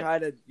we can Right. try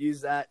to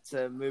use that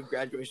to move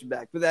graduation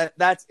back. But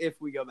that's if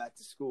we go back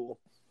to school,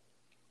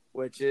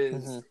 which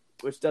doesn't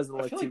I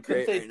look feel too like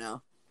great couldn't they- right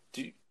now.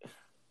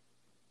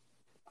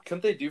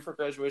 Couldn't they do for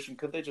graduation?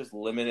 Couldn't they just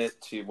limit it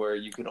to where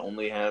you can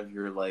only have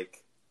your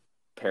like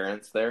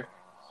parents there,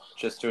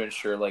 just to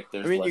ensure like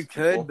there's? I mean, less you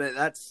could, people? but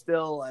that's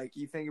still like,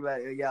 you think about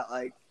it. We got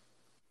like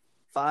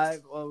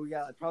we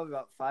got probably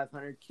about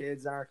 500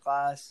 kids in our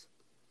class.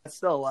 That's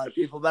still a lot of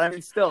people, but I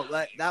mean, still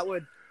that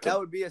would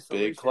be a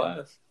solution. big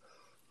class.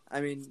 I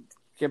mean,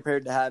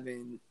 compared to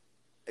having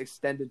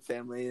extended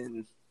family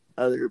and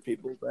other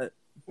people, but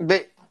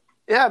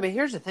yeah, I mean,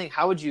 here's the thing: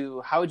 how would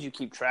you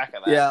keep track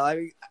of that? yeah,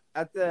 like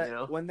at the You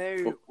know? when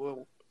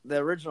the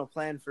original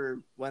plan for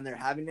when they're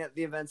having it at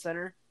the event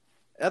center,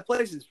 that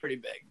place is pretty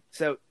big.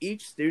 So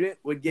each student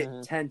would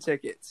get 10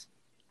 tickets.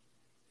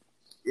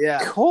 Yeah.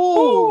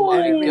 Cool.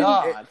 And I mean,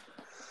 God.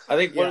 I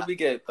think what Yeah. did we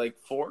get? Like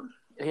 4?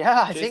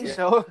 Yeah, I think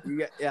so.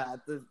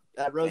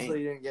 At Roseville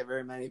you didn't get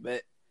very many,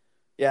 but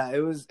yeah,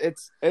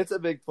 it's a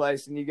big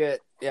place, and you get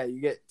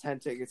 10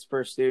 tickets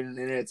per student,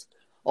 and it's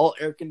all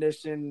air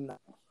conditioned.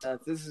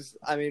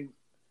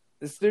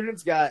 The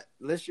students got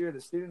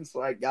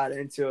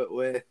into it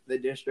with the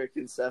district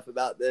and stuff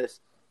about this,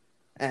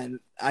 and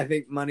I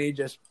think money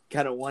just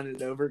kind of won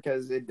it over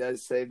because it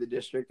does save the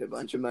district a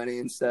bunch of money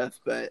and stuff.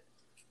 But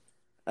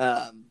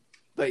yeah,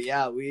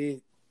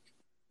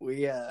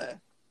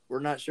 we're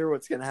not sure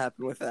what's going to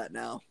happen with that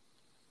now.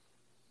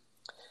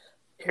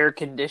 air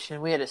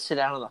conditioned. We had to sit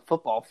out on the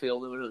football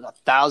field. It was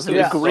 1,000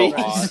 Yeah, degrees.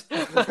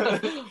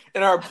 so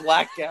in our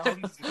black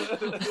gowns.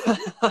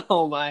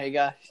 Oh my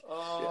gosh,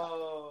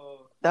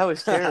 Oh, that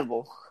was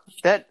terrible.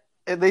 That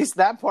at least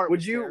that part. Would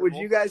was you terrible. would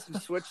you guys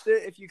have switched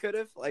it if you could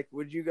have? Like,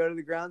 would you go to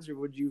the grounds or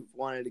would you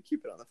wanted to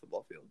keep it on the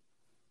football field?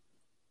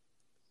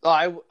 Oh,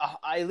 I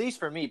at least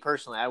for me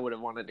personally, I would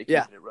have wanted to keep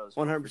it at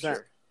Roosevelt. 100%.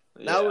 Sure.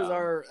 That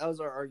was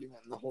our argument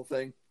in the whole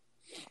thing.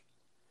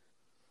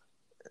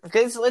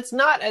 Okay, so it's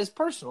not as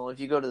personal if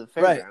you go to the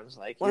fairgrounds.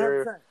 Like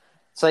 100%.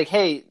 it's like,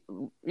 hey,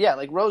 yeah,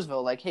 like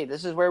Roseville, like, hey,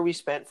 this is where we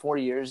spent 4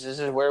 years. This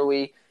is where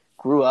we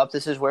grew up.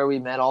 This is where we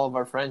met all of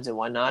our friends and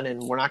whatnot.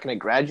 And we're not going to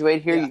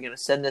graduate here. Yeah. You're going to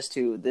send us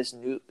to this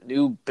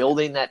new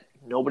building that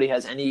nobody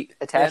has any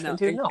attachment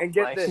to. No, and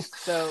get like, this.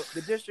 So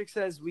the district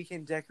says we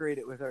can decorate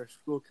it with our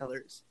school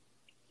colors.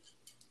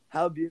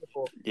 How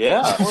beautiful.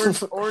 yeah.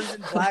 Orange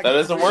and black. That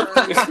doesn't work.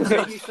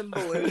 Maybe some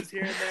balloons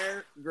here and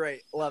there.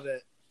 Great. Love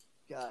it.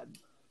 God.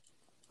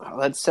 oh,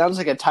 that sounds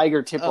like a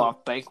Tiger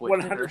tip-off banquet.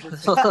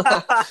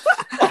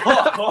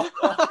 100%.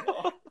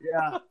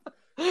 Yeah.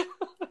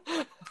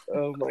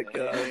 Oh my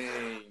god.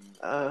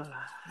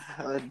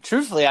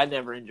 Truthfully, I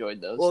never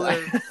enjoyed those. Well,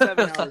 they're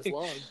 7 hours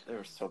long. They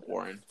were so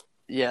boring.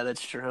 Yeah,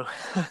 that's true.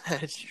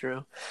 That's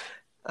true.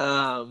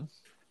 There's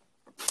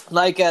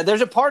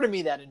a part of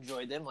me that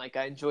enjoyed them. Like,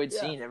 I enjoyed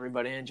seeing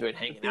everybody. I enjoyed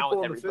hanging out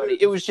with everybody.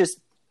 It was just,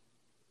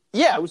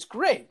 yeah, it was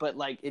great. But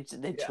like,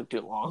 they took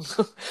too long.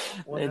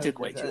 They took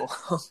way too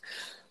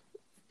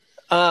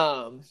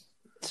long.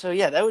 So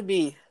yeah, that would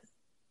be,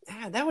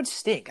 that would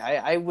stink.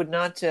 I would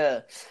not.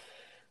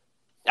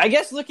 I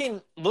guess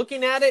looking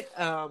at it,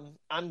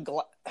 I'm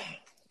glad.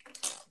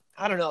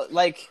 I don't know.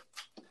 Like,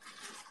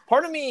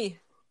 part of me,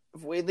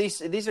 at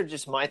least these are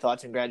just my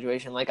thoughts on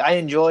graduation. Like, I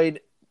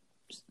enjoyed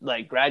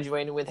like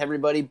graduating with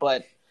everybody,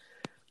 but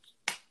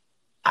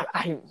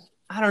I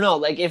don't know.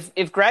 Like,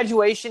 if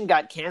graduation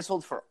got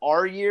canceled for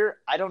our year,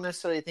 I don't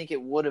necessarily think it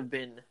would have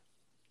been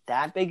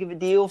that big of a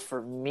deal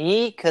for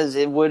me, because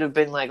it would have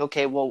been like,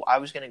 okay, well, I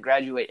was going to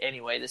graduate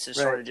anyway. This is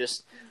sort of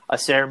just a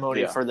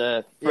ceremony for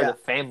the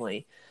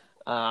family.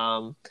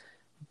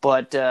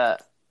 But I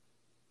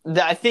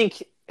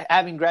think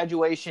having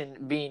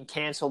graduation being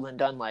canceled and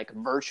done like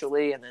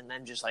virtually, and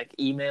then just like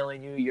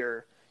emailing you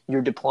your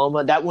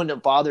diploma, that wouldn't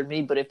have bothered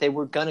me. But if they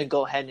were gonna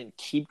go ahead and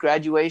keep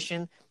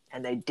graduation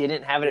and they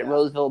didn't have it at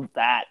Roseville,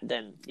 that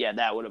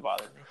would have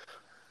bothered me.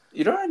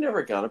 You know what I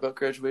never got about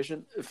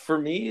graduation? For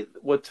me,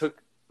 what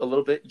took a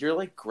little bit, you're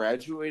like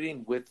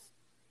graduating with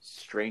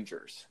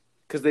strangers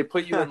because they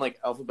put you in like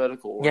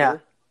alphabetical order. Yeah.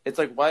 It's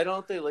like, why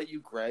don't they let you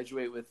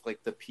graduate with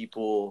like the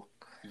people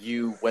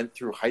you went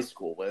through high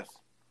school with?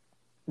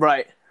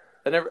 Right.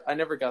 I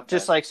never got that.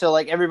 Just like, so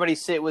like everybody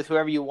sit with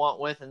whoever you want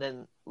with, and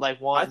then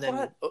like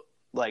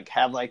like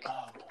have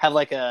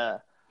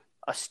a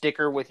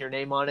sticker with your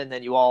name on it, and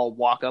then you all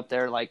walk up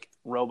there like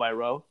row by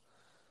row.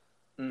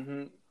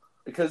 Mm-hmm.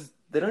 Because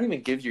they don't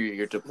even give you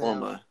your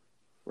diploma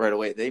right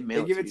away. They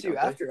give it to you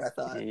after, I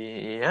thought.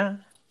 Yeah.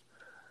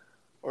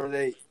 Or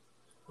I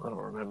don't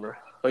remember.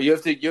 Oh, you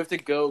have to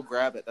go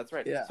grab it. That's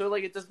right. Yeah. So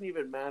like, it doesn't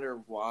even matter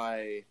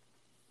why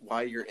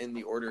you're in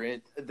the order.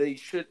 They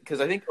should,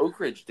 because I think Oak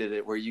Ridge did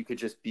it where you could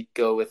just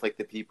go with like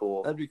the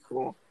people. That'd be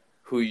cool.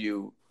 Who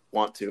you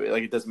want to.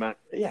 Like, it doesn't matter.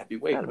 Yeah, it'd be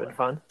way That'd have been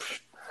fun.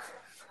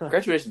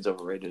 Graduation's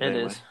overrated. It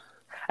anyway. is.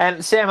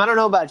 And Sam, I don't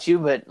know about you,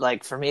 but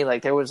like for me,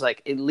 like there was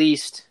like at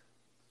least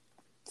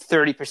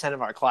 30%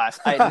 of our class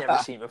I had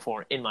never seen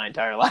before in my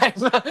entire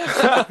life.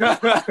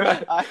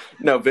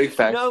 No, big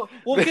fact. No,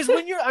 well, because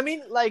when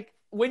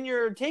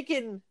you're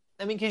taking,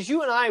 because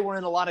you and I were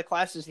in a lot of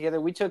classes together.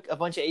 We took a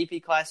bunch of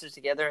AP classes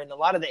together, and a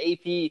lot of the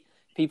AP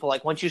people,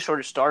 like once you sort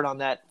of start on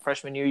that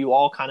freshman year, you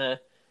all kind of,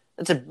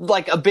 it's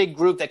a big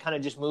group that kind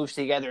of just moves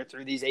together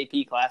through these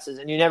AP classes,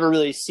 and you never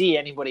really see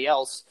anybody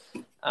else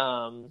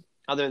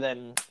other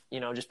than,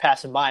 just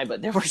passing by.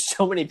 But there were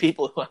so many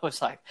people who I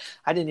was like,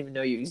 I didn't even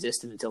know you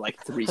existed until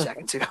like 3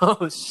 seconds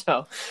ago.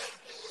 So,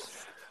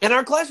 and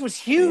our class was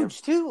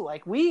huge too.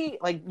 Like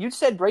you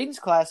said, Braden's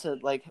class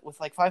with like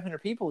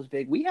 500 people was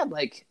big. We had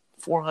like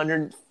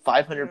 400,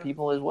 500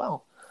 people as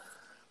well.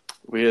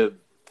 We had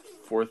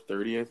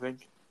 430, I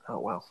think. Oh,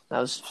 wow. That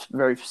was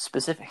very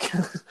specific.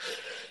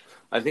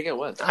 I think it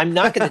was. I'm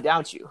not going to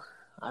doubt you.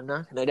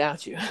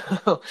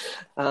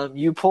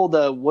 You pulled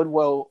the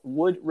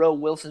Woodrow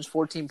Wilson's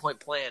 14-point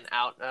plan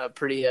out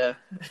pretty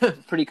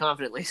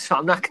confidently, so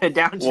I'm not going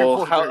to doubt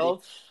your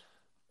 430.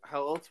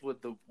 How else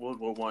would the World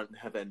War I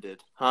have ended?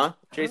 Huh,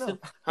 Jason?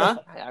 Huh?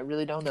 I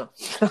really don't know.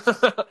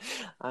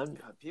 God,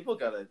 people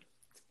got to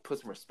put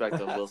some respect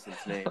on Wilson's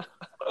name.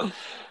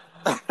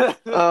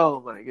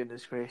 Oh, my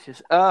goodness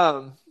gracious.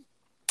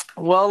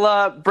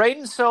 Well,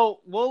 Braden,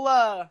 so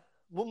we'll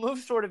move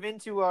sort of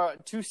into our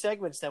two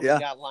segments that we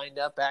got lined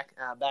up back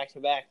to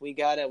back. We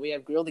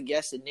have Grill the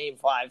Guest and Name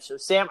 5. So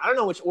Sam, I don't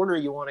know which order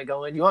you want to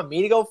go in. Do you want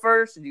me to go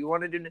first, or do you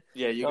want to do?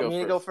 Yeah, you go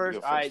first. To go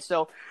first. All right.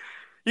 So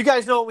you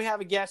guys know when we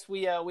have a guest,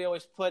 we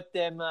always put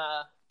them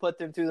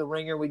through the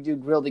ringer. We do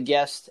Grill the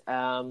Guest.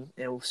 And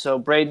so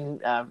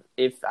Braden,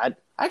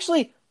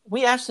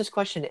 we asked this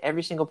question to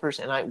every single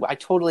person, and I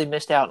totally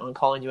missed out on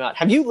calling you out.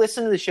 Have you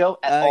listened to the show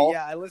at all?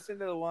 Yeah, I listened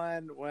to the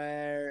one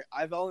where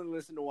I've only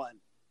listened to one,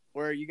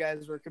 where you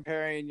guys were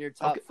comparing your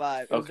top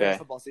five. It was during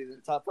football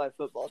season, top 5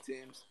 football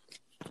teams.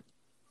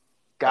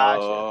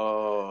 Gotcha.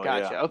 Oh,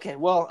 Gotcha. Yeah. Okay.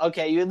 Well,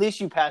 okay. At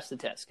least you passed the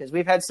test, because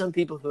we've had some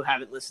people who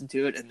haven't listened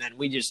to it, and then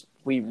we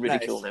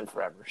ridicule them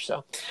forever.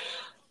 So,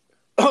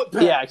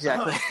 yeah,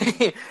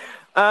 exactly.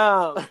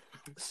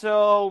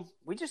 So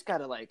we just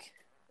gotta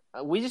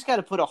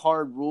put a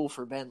hard rule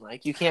for Ben.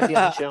 Like, you can't be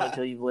on the show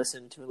until you've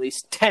listened to at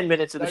least 10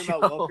 minutes of the show.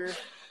 About Wilker?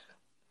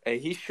 Hey,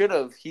 he should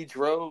have. He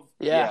drove.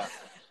 Yeah.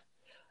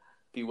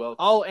 Be well.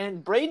 Oh,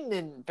 and Braden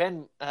and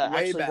Ben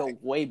actually go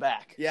way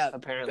back. Yeah,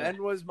 apparently.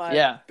 Ben was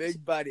my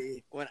big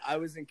buddy when I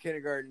was in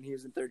kindergarten. He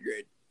was in 3rd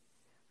grade.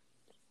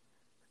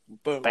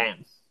 Boom.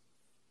 Bam.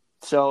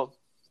 So,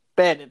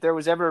 Ben, if there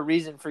was ever a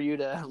reason for you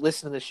to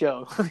listen to the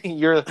show,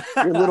 your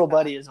little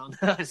buddy is on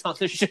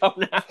the show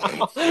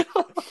now.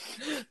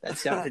 That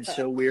sounded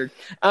so weird.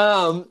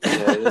 Yeah,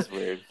 it is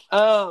weird.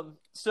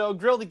 So,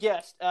 Grill the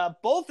Guest.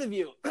 Both of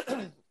you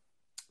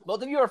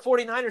are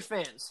 49ers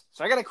fans.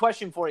 So I got a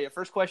question for you.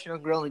 First question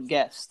on Grill the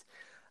Guest.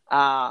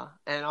 And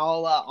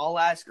I'll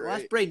ask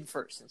Braden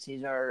first, since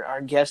he's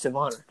our guest of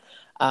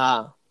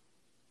honor.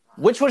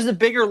 Which was the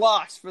bigger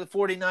loss for the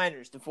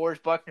 49ers,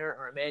 DeForest Buckner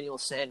or Emmanuel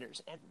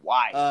Sanders, and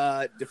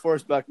why?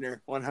 DeForest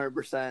Buckner,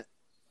 100%.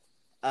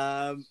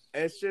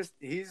 It's just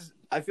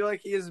I feel like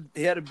he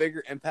had a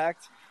bigger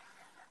impact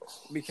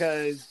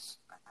because,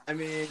 I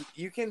mean,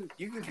 you can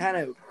kind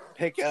of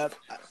pick up.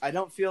 I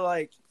don't feel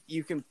like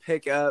you can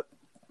pick up.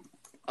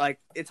 Like,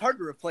 it's hard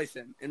to replace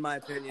him, in my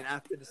opinion,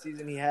 after the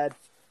season he had.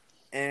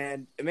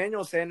 And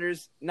Emmanuel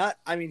Sanders,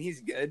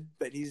 he's good,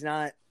 but he's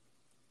not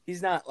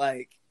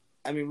like,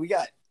 we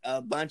got a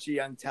bunch of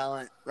young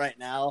talent right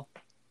now.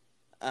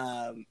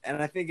 And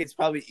I think it's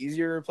probably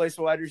easier to replace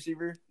a wide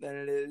receiver than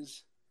it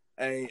is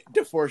a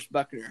DeForest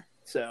Buckner.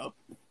 So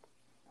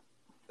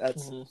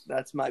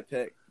that's my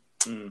pick.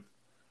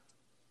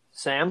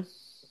 Sam?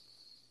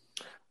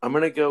 I'm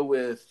going to go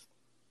with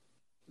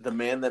the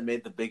man that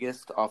made the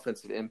biggest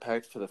offensive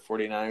impact for the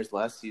 49ers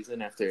last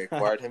season after they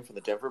acquired him from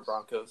the Denver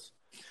Broncos,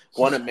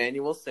 one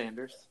Emmanuel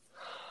Sanders.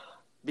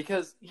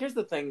 Because here's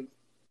the thing.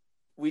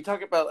 We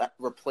talk about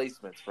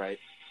replacements, right?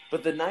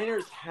 But the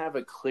Niners have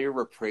a clear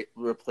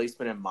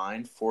replacement in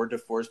mind for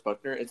DeForest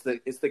Buckner. It's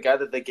the guy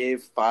that they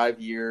gave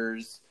 5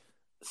 years,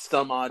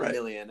 some odd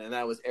million, and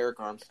that was Eric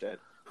Armstead,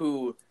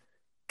 who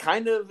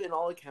kind of, in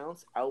all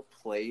accounts,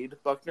 outplayed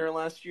Buckner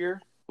last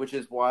year, which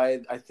is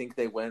why I think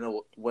they went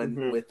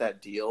with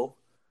that deal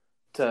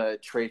to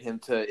trade him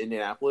to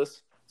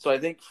Indianapolis. So I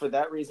think for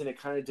that reason, it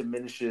kind of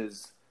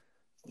diminishes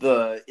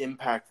the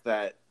impact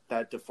that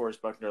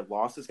DeForest Buckner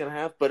loss is going to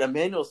have. But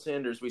Emmanuel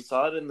Sanders, we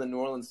saw it in the New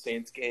Orleans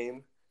Saints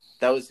game.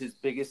 That was his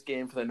biggest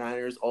game for the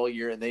Niners all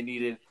year, and they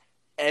needed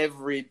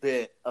every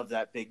bit of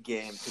that big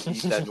game to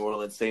beat that New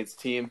Orleans Saints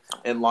team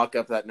and lock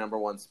up that number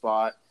 1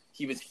 spot.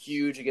 He was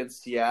huge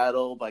against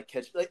Seattle by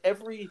catching, like,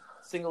 every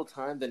single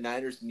time the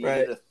Niners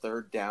needed a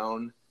 3rd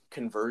down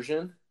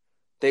conversion,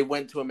 they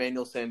went to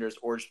Emmanuel Sanders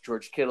or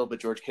George Kittle, but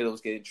George Kittle was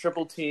getting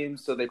triple teamed,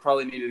 so they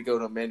probably needed to go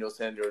to Emmanuel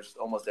Sanders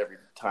almost every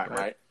time,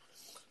 right?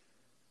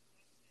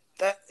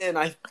 And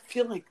I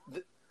feel like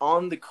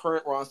on the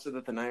current roster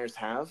that the Niners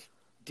have,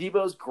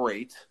 Debo's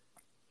great,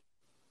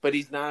 but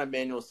he's not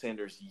Emmanuel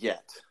Sanders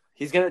yet.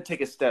 He's going to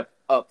take a step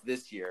up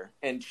this year.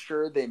 And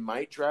sure, they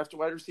might draft a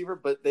wide receiver,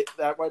 but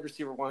that wide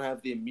receiver won't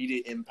have the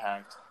immediate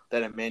impact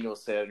that Emmanuel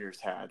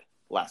Sanders had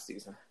last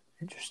season.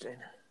 Interesting.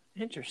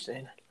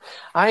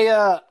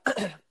 I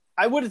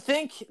would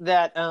think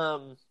that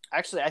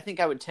actually I think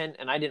I would tend,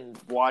 and I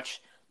didn't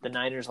watch the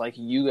Niners like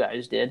you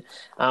guys did,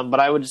 but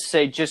I would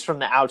say just from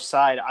the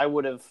outside, I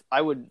would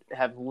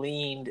have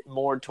leaned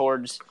more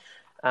towards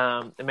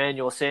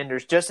Emmanuel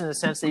Sanders, just in the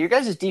sense that your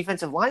guys'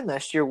 defensive line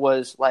last year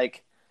was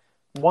like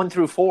 1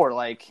 through 4,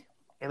 like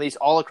at least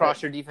all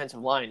across your defensive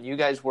line. You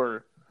guys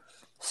were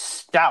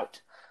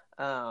stout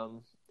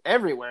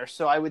everywhere.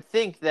 So I would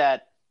think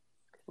that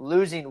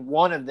losing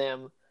one of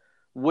them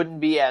wouldn't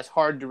be as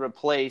hard to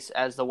replace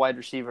as the wide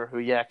receiver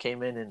who,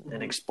 came in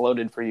and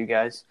exploded for you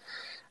guys.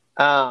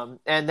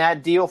 And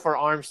that deal for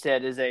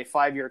Armstead is a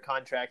 5-year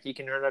contract. He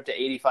can earn up to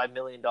 $85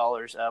 million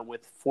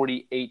with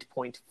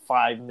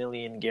 $48.5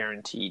 million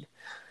guaranteed.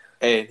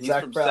 Hey, he's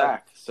from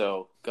Sac,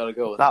 so gotta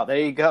go with him. Oh, there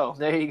you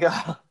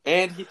go.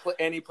 And he played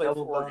for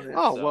Oregon.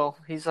 Oh, so. Well,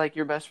 he's like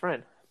your best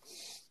friend.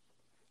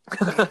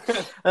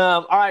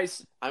 All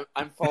right.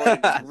 I'm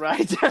following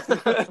right.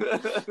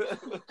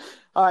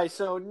 All right,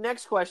 so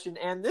next question,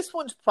 and this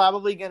one's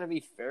probably going to be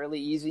fairly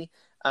easy.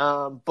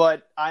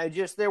 But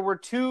there were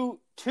two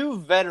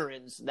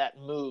veterans that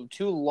moved,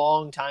 2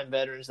 longtime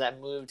veterans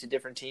that moved to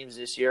different teams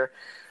this year.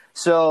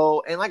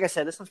 So, and like I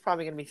said, this one's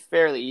probably going to be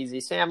fairly easy.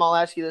 Sam, I'll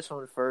ask you this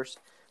one first.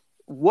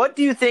 What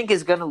do you think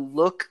is going to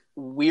look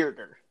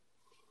weirder?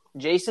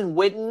 Jason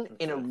Witten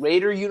in a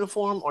Raider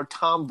uniform or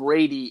Tom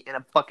Brady in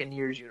a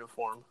Buccaneers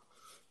uniform?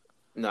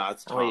 No,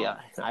 it's Tom. Oh yeah,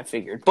 I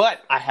figured, but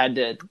I had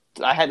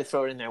to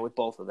throw it in there with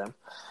both of them.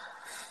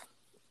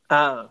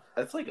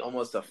 That's like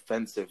almost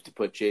offensive to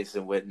put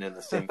Jason Witten in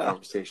the same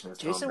conversation as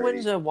Tom Jason Brady.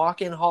 Witten's a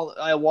walk-in Hall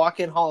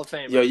of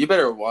Fame. Yo, you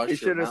better watch He your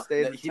should have mouth.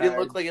 stayed He didn't retired.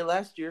 look like it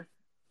last year.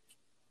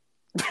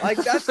 Like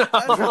that's No.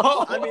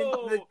 I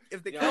mean,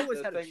 if the Yeah, Cowboys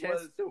the had a thing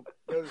chance was- to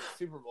go to the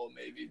Super Bowl,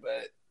 maybe,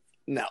 but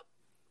no.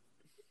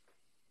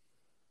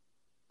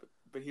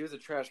 But he was a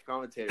trash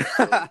commentator,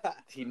 so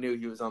he knew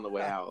he was on the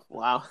way out.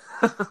 Wow.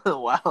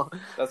 Wow.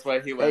 That's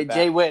why he went Hey, back.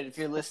 Jay Witt, if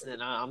you're listening,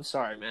 I'm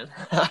sorry, man.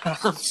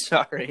 I'm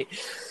sorry.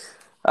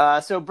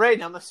 So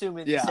Braden, I'm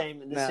assuming the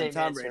same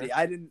Tom answer. Brady.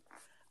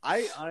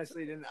 I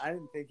honestly didn't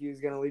think he was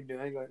going to leave New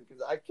England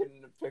because I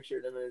couldn't have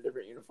pictured him in a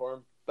different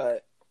uniform.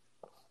 But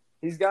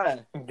he's got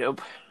to.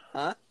 Nope.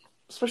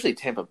 Especially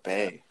Tampa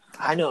Bay.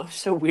 I know, it's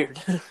so weird.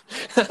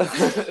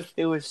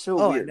 It was so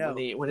Oh, I weird know.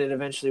 when it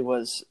eventually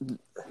was.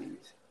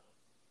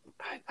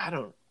 I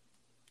don't.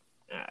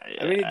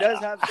 I mean, he does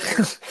have.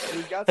 He's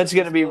got That's some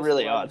gonna be explosive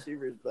really wide odd.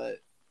 receivers,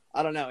 but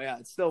I don't know. Yeah,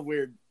 it's still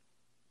weird.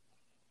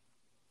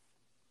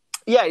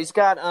 Yeah, he's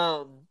got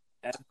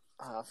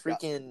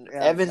Freaking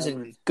Evans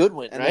and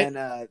Goodwin, And right?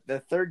 then the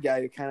third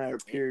guy who kind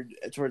of appeared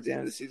towards the end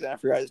of the season, I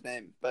forgot his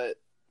name, but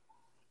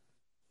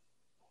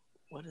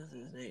What is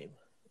his name?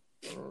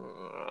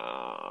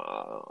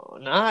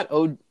 Not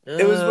oh.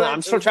 it was.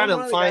 I'm still trying to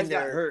one of the find guys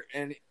got their. hurt,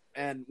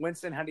 and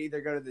Winston had to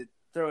either go to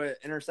throw an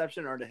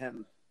interception or to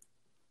him.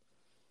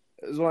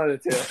 It was one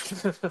of the two.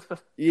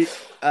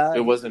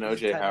 It wasn't he's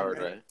OJ tight end, Howard,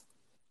 right?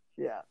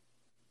 Yeah,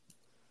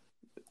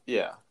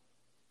 Yeah.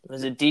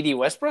 Was it D.D.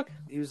 Westbrook?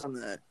 he was on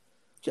the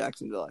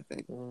Jacksonville, I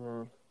think. Oh,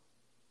 You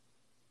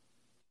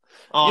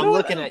I'm know what?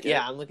 looking I don't at get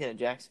it. I'm looking at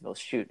Jacksonville.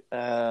 Shoot.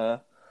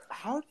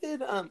 How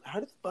did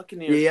the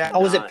Buccaneers? Yeah. Oh,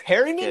 was it not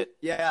Perryman? get-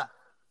 Yeah,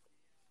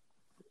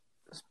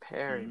 It's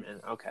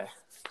Perryman. Okay.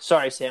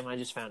 Sorry, Sam. I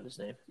just found his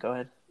name. Go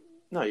ahead.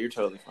 No, you're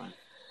totally fine.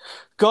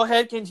 Go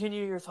ahead.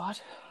 Continue your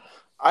thought.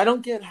 I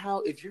don't get how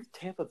if you're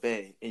Tampa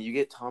Bay and you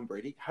get Tom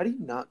Brady, how do you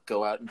not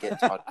go out and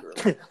get Todd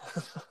Gurley?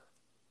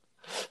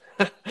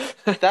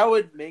 That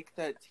would make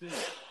that team.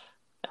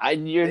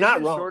 You're They've not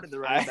been wrong. short of the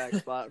running back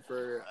spot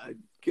for a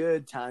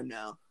good time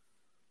now.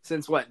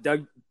 Since what?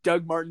 Doug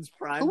Martin's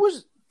prime. Who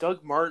was?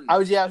 Doug Martin. I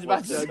was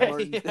about to Doug say.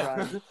 Martin's yeah.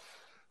 prime.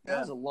 That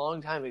was a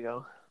long time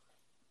ago.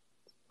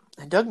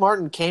 And Doug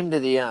Martin came to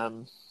the I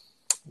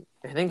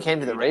think came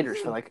to the Raiders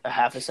for like a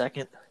half a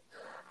second.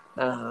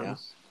 Yeah.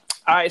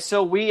 All right,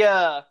 so we've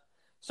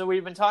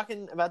been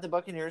talking about the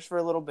Buccaneers for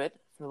a little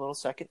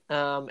second,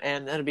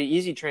 and that'll be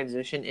easy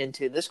transition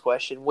into this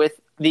question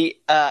with the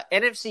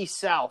NFC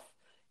South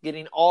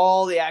getting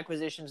all the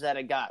acquisitions that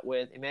it got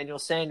with Emmanuel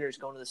Sanders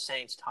going to the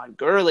Saints, Todd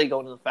Gurley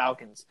going to the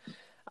Falcons,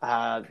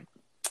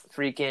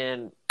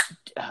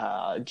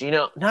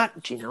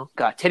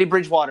 Teddy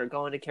Bridgewater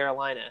going to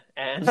Carolina,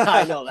 and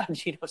I know that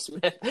Geno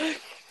Smith,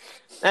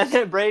 and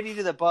then Brady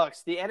to the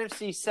Bucs. The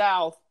NFC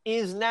South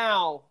is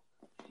now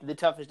the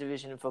toughest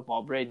division in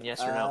football. Braden,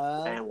 yes or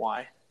no, and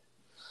why?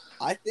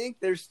 I think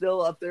they're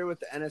still up there with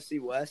the NFC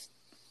West,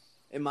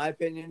 in my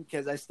opinion,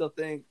 because I still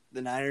think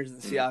the Niners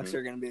and the Seahawks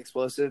are going to be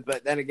explosive.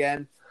 But then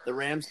again, the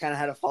Rams kind of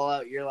had a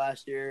fallout year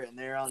last year, and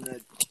they're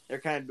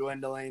kind of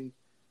dwindling.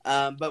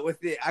 But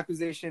with the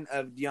acquisition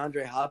of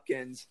DeAndre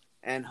Hopkins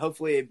and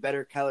hopefully a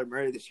better Kyler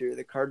Murray this year,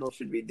 the Cardinals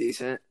should be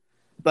decent.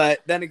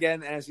 But then again,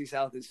 the NFC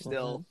South is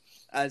still,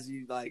 as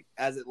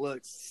it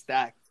looks,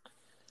 stacked.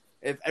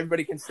 If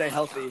everybody can stay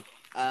healthy,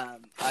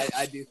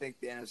 I do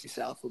think the NFC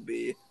South will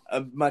be a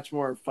much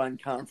more fun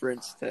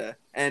conference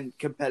and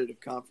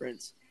competitive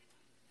conference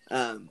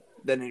than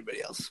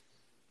anybody else.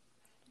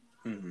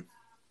 Mm-hmm.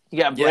 You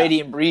got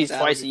Brady and Breeze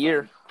that'll twice a be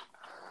year.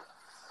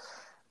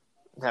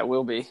 That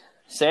will be.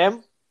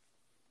 Sam?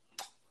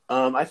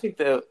 I think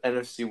the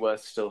NFC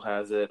West still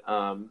has it.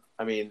 I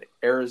mean,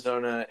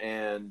 Arizona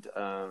and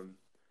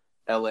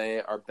LA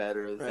are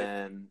better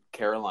than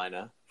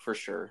Carolina for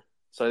sure.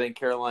 So I think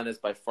Carolina is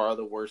by far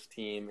the worst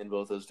team in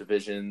both those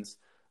divisions.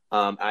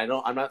 I'm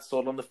not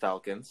sold on the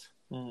Falcons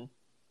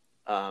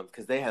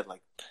because they had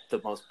like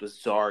the most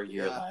bizarre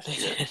year last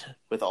year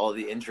with all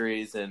the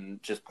injuries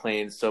and just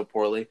playing so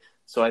poorly.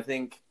 So I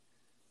think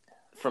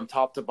from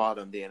top to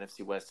bottom, the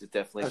NFC West is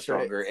definitely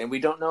stronger, and we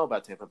don't know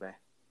about Tampa Bay.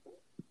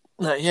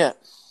 Not yet.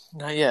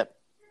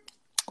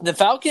 The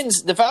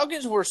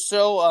Falcons were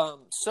so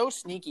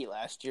sneaky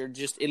last year,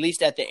 just at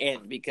least at the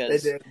end,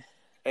 because They did.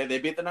 And they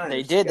beat the Niners.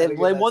 They did. They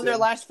won their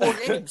last 4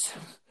 games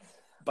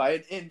by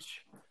an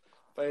inch.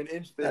 They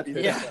beat the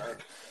Niners.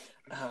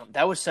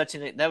 That was such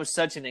an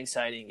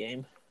exciting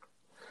game.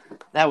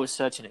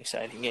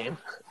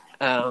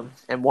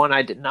 And one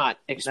I did not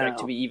expect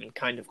to be even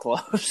kind of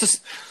close.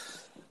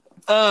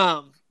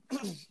 I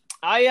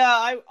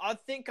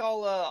think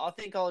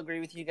I'll agree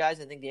with you guys.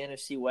 I think the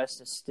NFC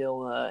West is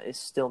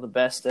still the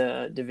best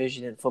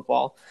division in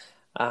football,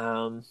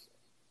 and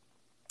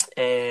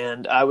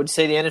I would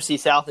say the NFC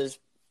South is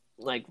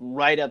like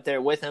right up there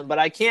with them. But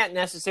I can't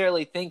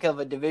necessarily think of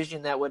a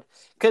division that would,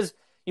 because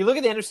you look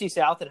at the NFC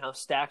South and how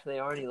stacked they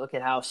are, and you look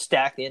at how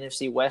stacked the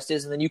NFC West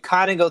is, and then you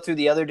kind of go through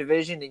the other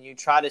division and you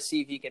try to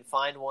see if you can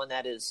find one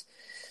that is,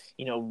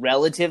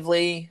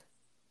 relatively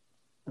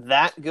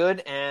that good.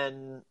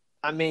 And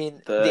I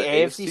mean, The the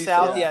AFC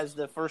South, South. is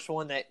the first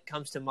one that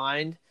comes to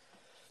mind,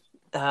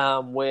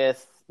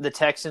 with the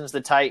Texans,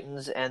 the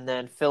Titans, and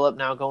then Phillip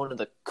now going to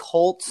the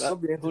Colts. That'll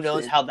be Who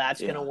knows interesting. how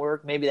that's going to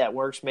work? Maybe that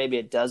works. Maybe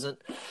it doesn't.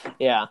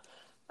 Yeah.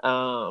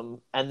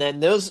 And then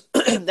those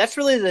that's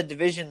really the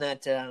division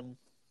that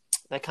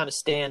that kind of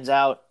stands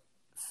out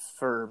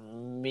for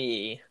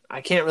me.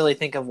 I can't really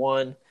think of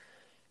one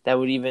that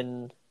would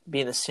even be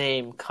in the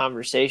same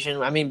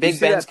conversation. I mean, Big see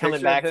Ben's that coming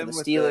picture back of for the him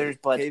with Steelers, the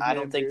but I caveman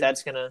don't think beard?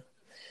 that's gonna.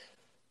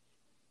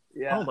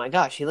 Yeah. Oh my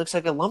gosh, he looks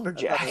like a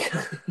lumberjack.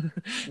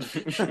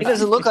 He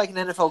doesn't look like an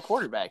NFL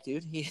quarterback,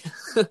 dude.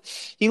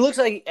 He looks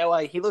like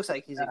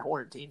he's in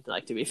quarantine.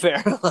 Like, to be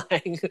fair,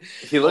 like,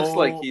 He looks Oh,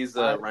 like he's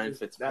I- Ryan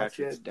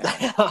Fitzpatrick's that's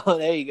dad. oh,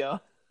 there you go.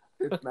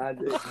 It's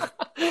magic.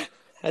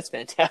 That's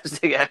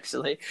fantastic,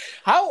 actually.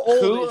 How old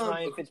Who, is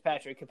Ryan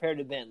Fitzpatrick compared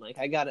to Ben? Like,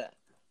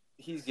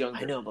 He's younger.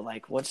 I know, but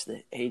like, what's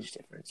the age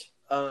difference?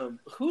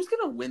 Who's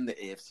gonna win the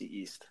AFC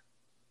East?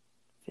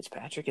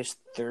 Fitzpatrick is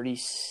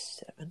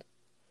 37.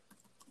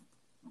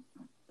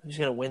 Who's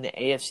gonna win the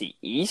AFC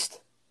East?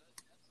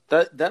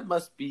 That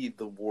must be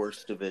the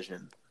worst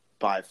division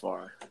by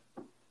far.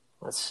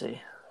 Let's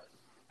see.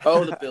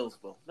 Oh, the Bills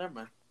will. Never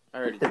mind. I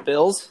already The did.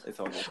 Bills. It's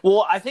all good.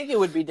 Well, I think it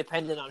would be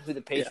dependent on who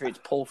the Patriots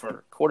pull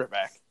for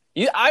quarterback.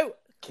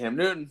 Cam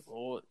Newton.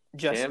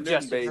 Justin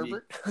baby.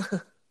 Herbert.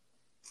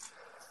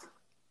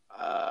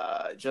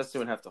 Justin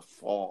would have to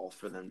fall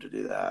for them to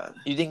do that.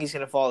 You think he's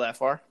gonna fall that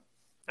far?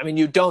 I mean,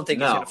 you don't think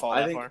he's gonna fall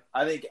that far.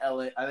 I think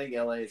LA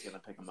is gonna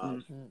pick him up.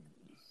 Mm-hmm.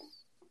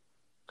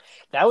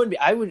 That would be.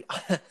 I would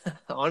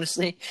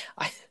honestly.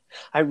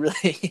 I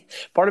really.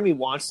 Part of me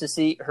wants to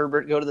see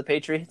Herbert go to the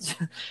Patriots,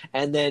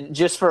 and then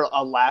just for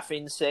a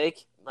laughing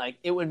sake, like,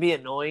 it would be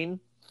annoying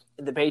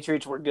if the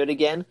Patriots were good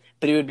again,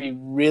 but it would be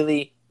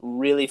really,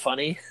 really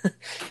funny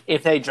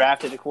if they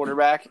drafted a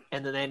quarterback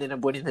and then they ended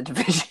up winning the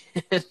division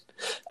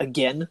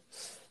again.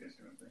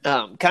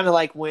 Kind of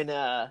like when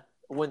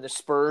the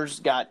Spurs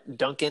got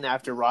Duncan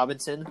after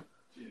Robinson.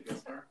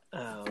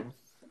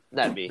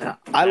 That'd be.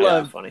 I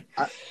love funny.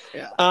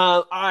 Yeah.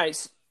 All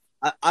right.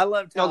 I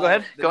loved how go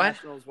ahead. the Go ahead.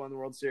 Nationals won the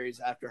World Series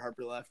after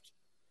Harper left.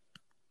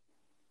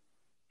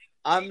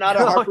 I'm not a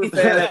Oh, Harper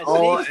fan yeah. at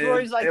all. See,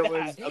 stories and like it that.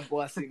 was a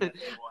blessing that they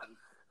won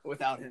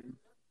without him.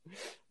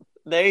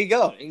 There you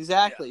go.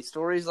 Exactly.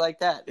 Stories like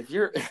that. If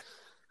you're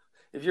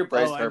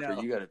Bryce I Harper,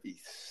 know. you gotta be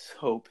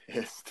so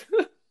pissed.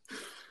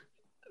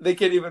 They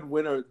can't even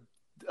win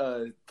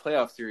a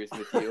playoff series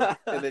with you,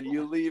 and then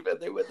you leave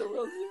and they win the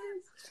World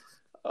Series.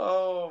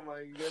 Oh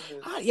my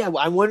goodness! Yeah,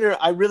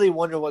 I really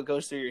wonder what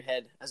goes through your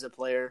head as a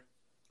player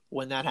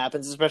when that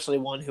happens, especially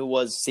one who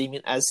was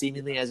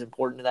seemingly as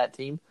important to that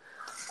team.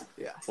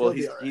 Yeah. Well,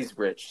 he'll be all right. he's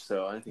rich,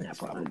 so I think Yeah, he's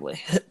fine.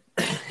 probably.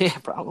 Yeah,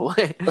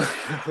 probably.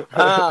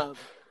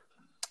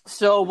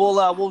 So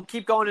we'll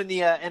keep going in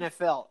the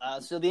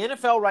NFL. So the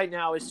NFL right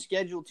now is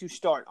scheduled to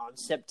start on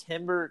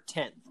September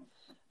 10th.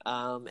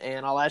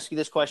 And I'll ask you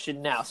this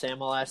question now,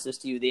 Sam. I'll ask this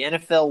to you. The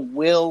NFL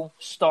will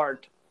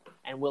start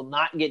and will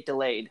not get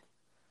delayed,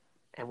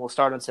 and will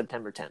start on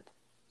September 10th.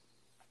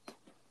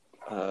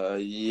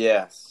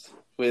 Yes,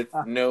 with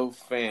no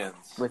fans.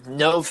 With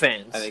no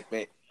fans. I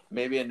think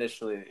maybe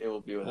initially it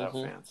will be without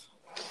fans.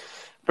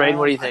 Braden,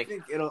 what do you think? I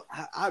think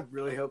I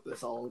really hope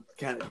this all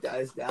kind of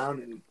dies down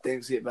and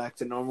things get back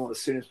to normal as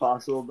soon as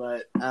possible.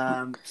 But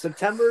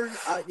September,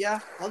 yeah,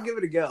 I'll give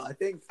it a go. I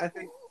think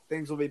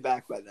things will be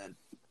back by then.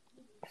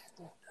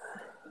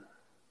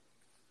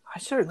 I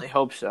certainly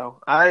hope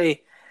so.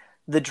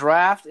 The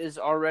draft is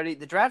already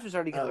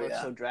going to look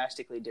so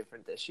drastically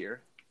different this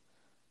year.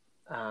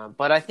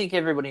 But I think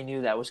everybody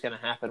knew that was going to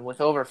happen.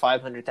 With over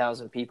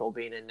 500,000 people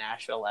being in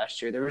Nashville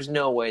last year, there was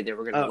no way they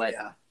were going to let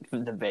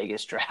the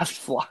Vegas draft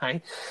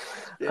fly.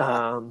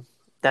 Yeah.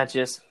 That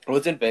just Oh,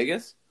 it's in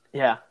Vegas?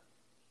 yeah.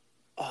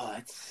 Oh,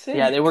 that's sick.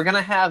 Yeah, they were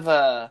gonna have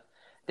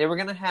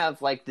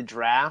like the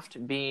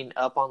draft being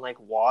up on like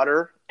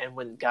water, and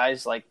when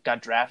guys like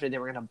got drafted, they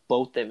were gonna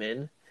boat them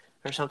in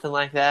or something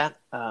like that.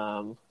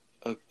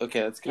 Okay,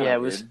 that's kind Yeah,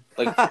 of it was-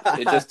 weird. Like,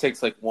 it just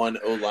takes like one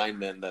O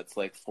lineman that's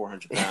like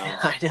 400 pounds.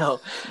 I know.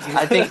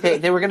 I think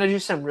they were gonna do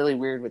something really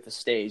weird with the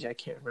stage. I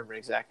can't remember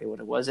exactly what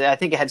it was. I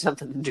think it had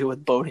something to do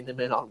with boating them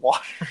in on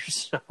water.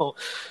 So,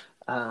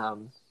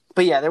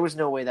 but yeah, there was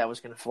no way that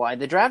was gonna fly.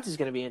 The draft is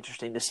gonna be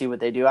interesting to see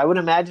what they do. I would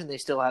imagine they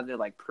still have their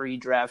like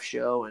pre-draft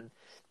show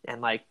and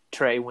like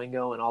Trey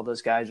Wingo and all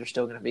those guys are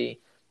still gonna be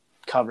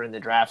covering the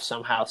draft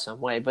somehow,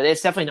 some way. But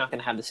it's definitely not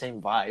gonna have the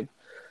same vibe.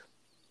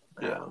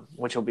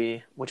 Which will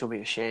be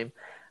a shame.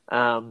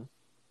 I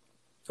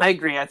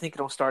agree. I think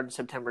it'll start on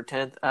September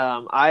 10th.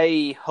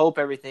 I hope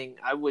everything.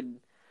 I would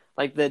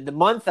like the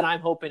month that I'm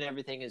hoping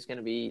everything is going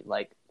to be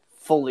like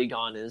fully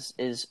gone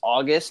is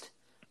August.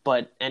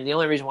 And the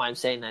only reason why I'm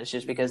saying that is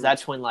just because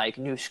that's when like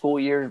new school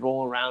years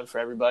roll around for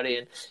everybody,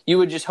 and you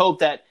would just hope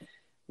that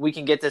we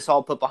can get this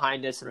all put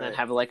behind us and then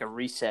have like a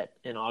reset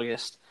in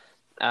August.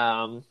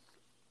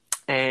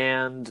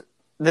 And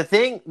the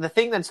thing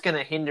that's going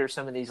to hinder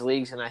some of these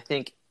leagues, and I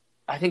think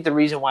the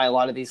reason why a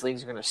lot of these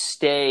leagues are going to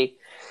stay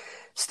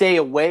stay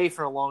away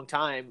for a long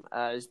time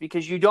is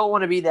because you don't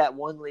want to be the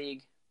one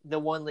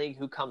league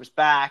who comes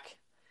back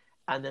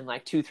and then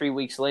like 2-3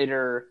 weeks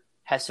later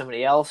has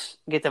somebody else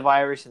get the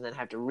virus and then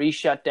have to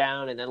re-shut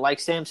down. And then like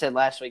Sam said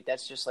last week,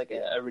 that's just like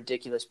a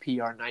ridiculous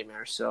PR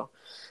nightmare. So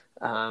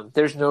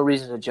there's no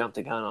reason to jump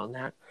the gun on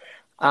that.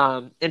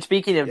 And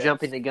speaking of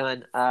jumping the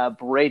gun,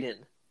 Braden,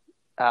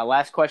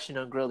 last question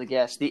on Grill the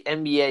Guest. The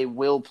NBA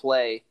will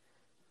play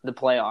the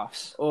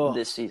playoffs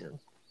this season.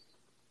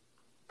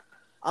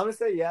 I'm going to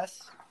say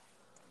yes,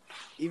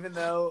 even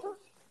though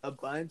a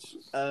bunch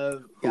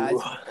of guys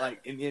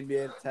like in the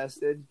NBA have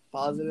tested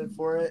positive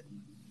for it.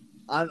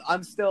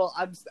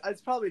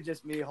 It's probably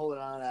just me holding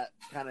on to that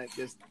kind of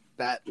just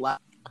that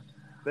last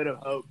bit of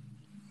hope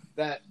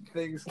that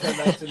things come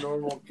back to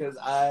normal because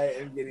I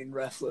am getting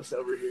restless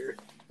over here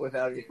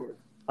without any sports.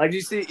 Like,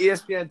 you see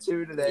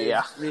ESPN2 today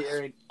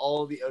re-airing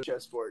all the Ocho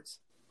sports.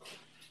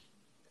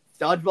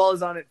 Dodgeball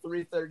is on at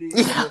 3:30, and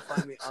you'll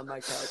find me on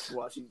my couch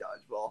watching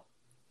dodgeball.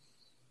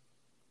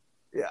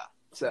 Yeah,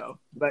 so.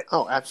 But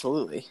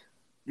absolutely.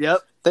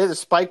 Yep. There's the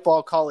Spike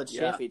Ball College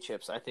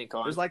Championships, I think,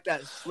 on. There's like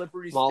that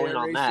slippery Mauling stair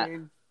on that.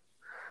 racing.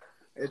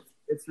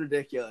 It's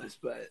ridiculous,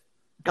 but.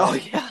 Oh,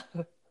 yeah.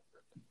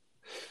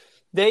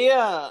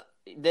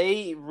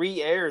 They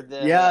re-aired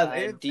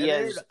the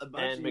Diaz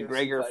and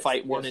McGregor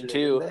fight 1 and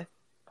 2.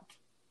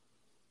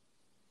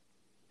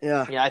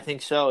 Yeah. Yeah, I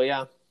think so,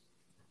 yeah.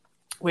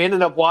 We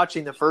ended up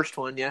watching the first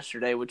one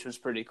yesterday, which was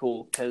pretty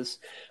cool because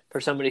for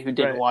somebody who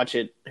didn't watch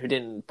it, who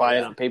didn't buy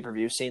it on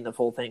pay-per-view, seeing the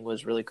full thing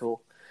was really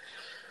cool.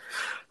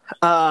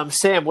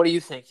 Sam, what do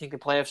you think? Think the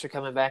playoffs are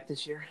coming back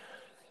this year?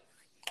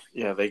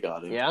 Yeah, they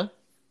got it. Yeah?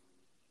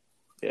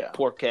 Yeah.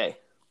 Poor K.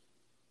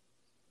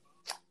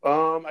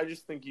 I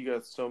just think you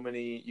got so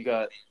many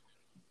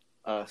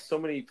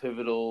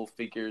pivotal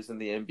figures in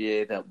the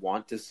NBA that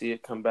want to see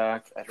it come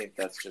back. I think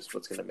that's just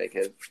what's going to make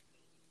it.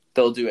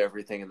 They'll do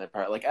everything in their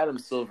power. Like Adam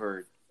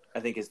Silver, I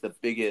think, is the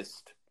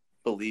biggest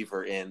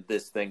believer in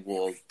this thing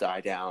will die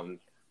down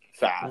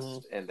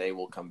fast and they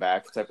will come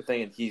back type of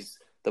thing. And he's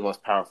the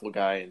most powerful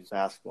guy in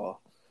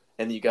basketball.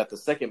 And you got the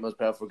second most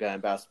powerful guy in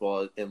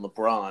basketball in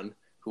LeBron,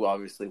 who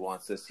obviously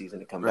wants this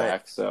season to come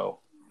back. So,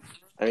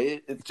 I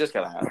mean, it's just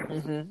got to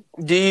happen.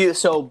 Mm-hmm.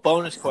 So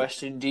bonus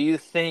question, do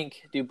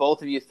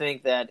both of you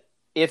think that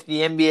if the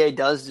NBA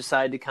does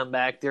decide to come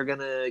back, they're going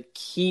to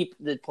keep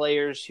the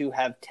players who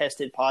have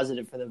tested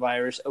positive for the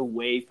virus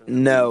away from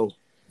the league?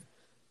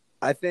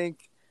 I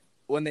think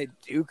when they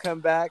do come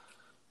back,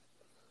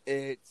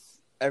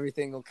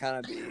 everything will kind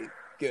of be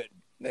good.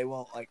 They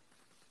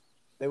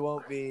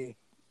won't be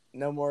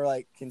no more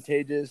like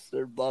contagious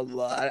or blah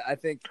blah blah. I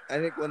think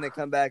when they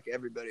come back,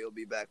 everybody will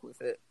be back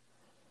with it.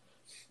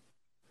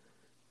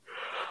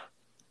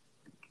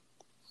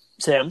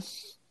 Sam?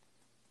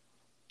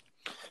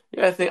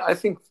 Yeah, I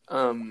think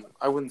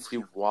I wouldn't see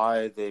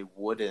why they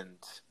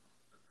wouldn't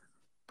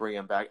bring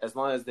them back as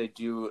long as they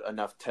do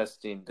enough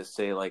testing to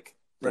say like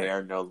they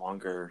are no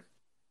longer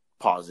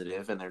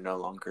positive and they're no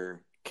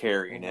longer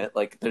carrying it.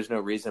 Like, there's no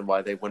reason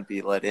why they wouldn't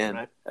be let in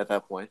at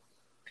that point.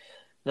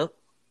 Nope.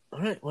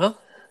 All right.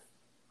 Well,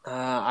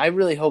 I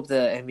really hope the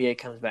NBA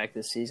comes back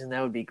this season.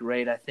 That would be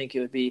great. I think it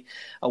would be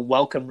a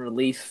welcome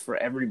relief for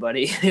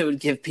everybody. It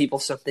would give people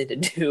something to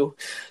do.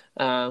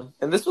 And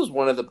this was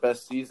one of the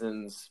best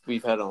seasons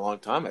we've had in a long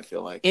time, I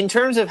feel like. In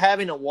terms of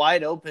having a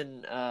wide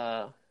open,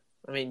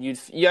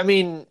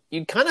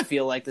 you'd kind of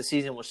feel like the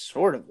season was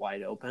sort of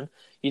wide open.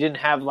 You didn't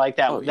have like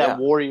that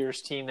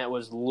Warriors team that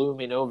was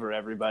looming over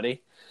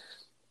everybody.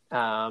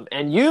 And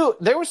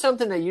there was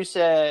something that you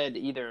said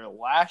either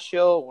last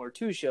show or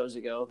 2 shows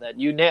ago that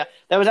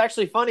that was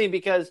actually funny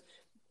because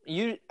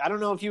you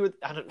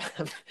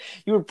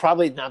were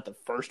probably not the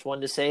first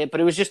one to say it,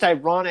 but it was just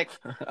ironic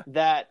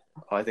that.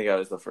 I think I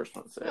was the first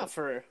one to say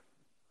it.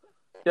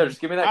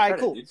 Just give me that all credit,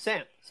 right, cool. dude.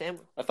 Sam.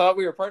 I thought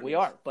we were partners. We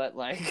are, but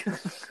like,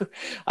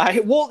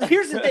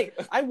 here's the thing.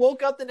 I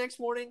woke up the next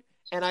morning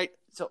and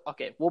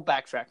we'll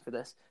backtrack for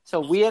this. So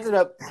we ended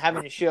up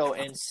having a show,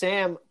 and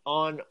Sam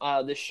on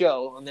the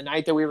show on the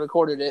night that we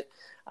recorded it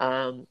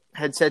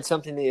had said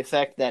something to the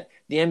effect that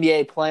the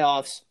NBA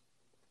playoffs,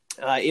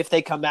 if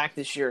they come back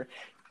this year,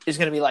 is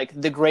going to be like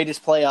the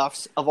greatest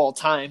playoffs of all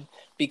time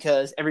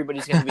because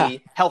everybody's going to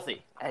be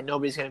healthy and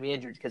nobody's going to be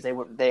injured because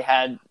they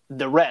had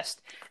the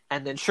rest.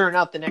 And then sure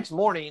enough, the next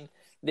morning,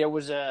 there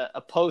was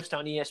a post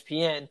on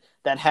ESPN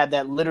that had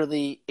that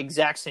literally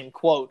exact same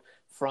quote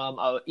from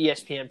a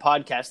ESPN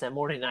podcast that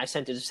morning. And I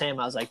sent it to Sam.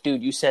 I was like,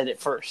 dude, you said it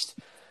first.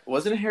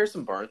 Wasn't it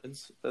Harrison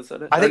Barnes that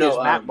said it? I think it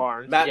was Matt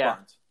Barnes. Matt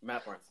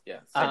Barnes. Yeah.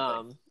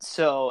 Same thing.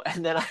 So,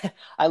 and then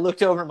I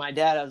looked over at my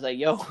dad. I was like,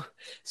 yo,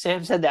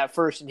 Sam said that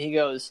first. And he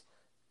goes,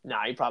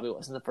 nah, he probably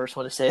wasn't the first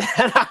one to say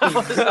that. I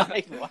was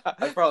like, wow.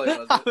 I probably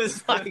wasn't.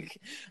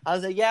 I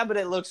was like, yeah, but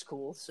it looks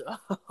cool.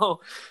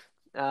 So,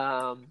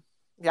 I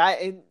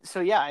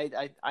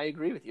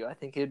agree with you. I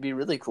think it'd be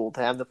really cool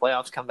to have the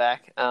playoffs come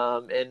back.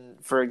 And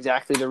for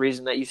exactly the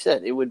reason that you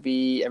said, it would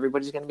be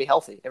everybody's going to be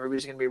healthy.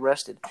 Everybody's going to be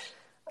rested.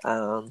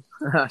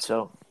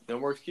 So no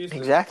more excuses.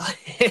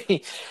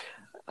 Exactly.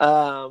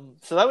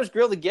 So that was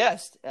Grill the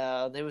Guest.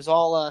 It was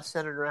all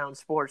centered around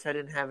sports. I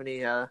didn't have any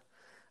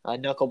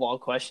knuckleball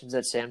questions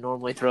that Sam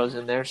normally throws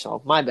in there,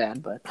 so my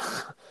bad. But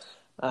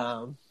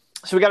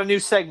so we got a new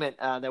segment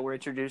that we're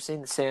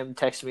introducing. Sam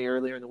texted me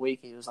earlier in the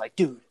week, and he was like,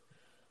 "Dude,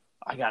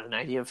 I got an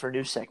idea for a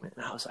new segment."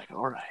 And I was like,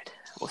 "All right,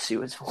 we'll see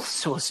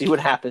what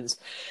happens."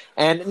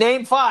 And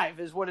name 5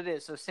 is what it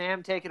is. So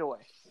Sam, take it away.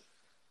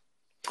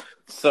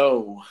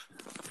 So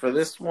for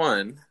this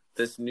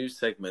new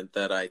segment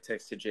that I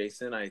texted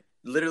Jason, I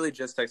literally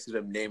just texted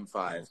him name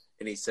 5,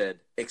 and he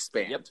said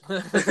expand.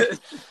 Yep.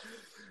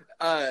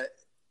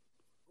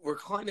 We're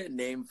calling it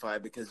name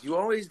 5 because you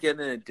always get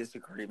in a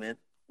disagreement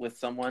with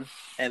someone,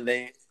 and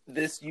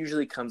this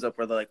usually comes up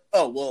where they're like,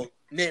 "Oh, well,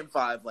 name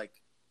 5 like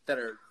that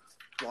are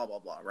blah blah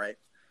blah," right?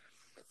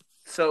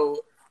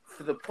 So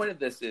for the point of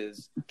this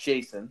is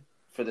Jason,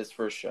 for this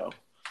first show,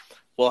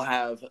 will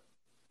have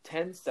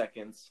 10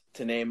 seconds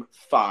to name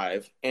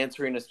 5,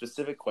 answering a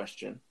specific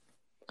question,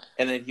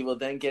 and then he will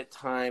then get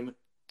time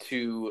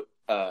to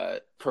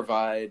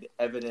provide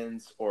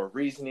evidence or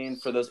reasoning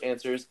for those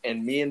answers,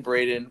 and me and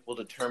Braden will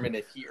determine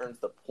if he earns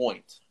the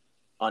point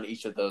on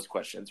each of those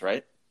questions,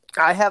 right?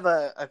 I have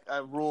a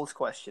rules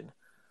question.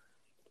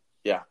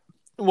 Yeah.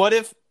 What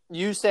if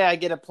you say I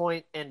get a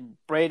point and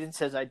Braden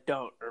says I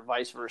don't, or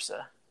vice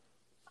versa?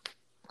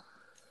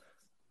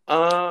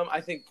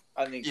 I think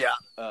yeah.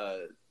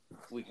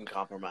 We can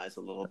compromise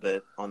a little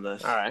bit on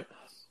this. All right.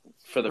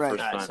 For the first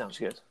time. Sounds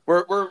good.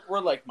 We're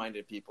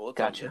like-minded people. It's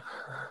gotcha.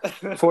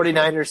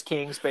 49ers,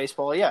 Kings,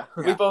 baseball, yeah.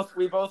 We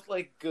both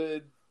like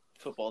good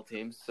football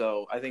teams,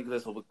 so I think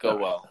this will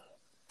go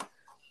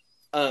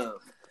well.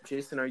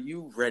 Jason, are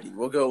you ready?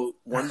 We'll go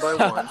one by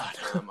one.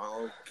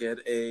 I'll get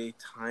a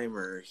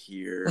timer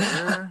here.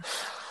 I'm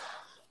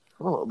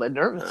a little bit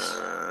nervous.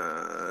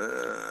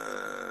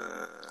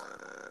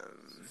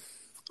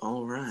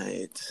 All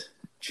right.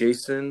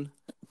 Jason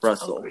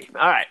Russell.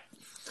 All right.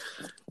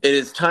 It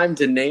is time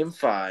to name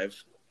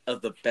 5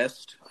 of the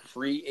best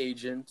free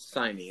agent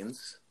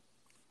signings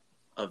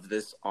of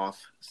this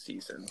off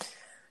season.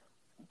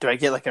 Do I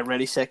get like a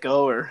ready, set,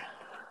 go, or?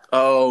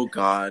 Oh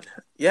God,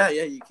 yeah,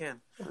 you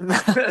can.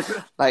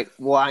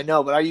 Well, I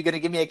know, but are you going to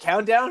give me a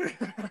countdown?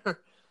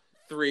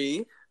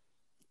 3,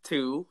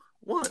 2,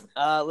 1.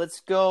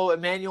 Let's go.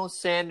 Emmanuel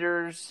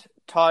Sanders,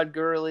 Todd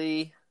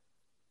Gurley,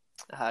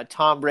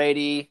 Tom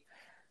Brady,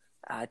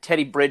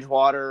 Teddy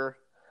Bridgewater.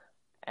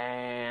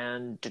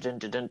 And Drew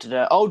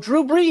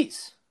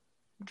Brees.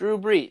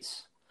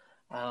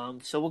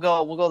 So we'll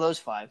go those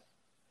 5.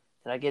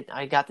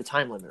 I got the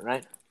time limit,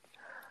 right?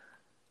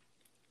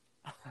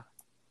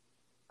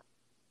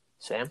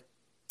 Sam?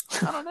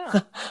 I don't know.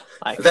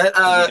 Is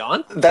he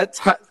gone?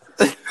 That's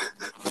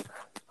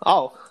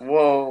Oh.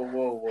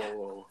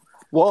 Whoa.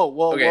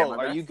 Okay,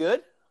 Are you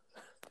good?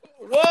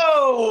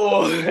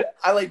 Whoa!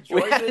 I like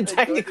joined we had a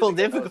technical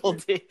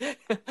difficulty.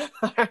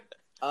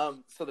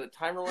 So the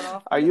timer went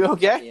off. Are you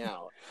okay?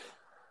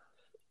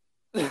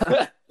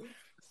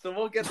 So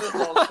we'll get this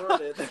all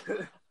sorted.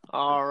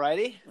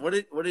 Alrighty. What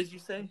did you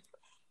say?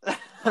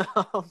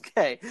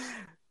 Okay.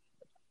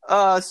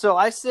 So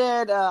I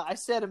said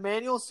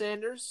Emmanuel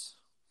Sanders.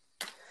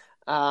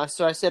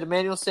 So I said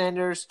Emmanuel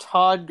Sanders,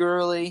 Todd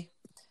Gurley.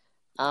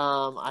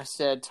 I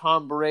said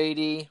Tom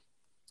Brady,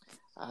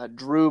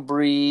 Drew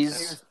Brees. I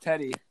think it was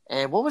Teddy.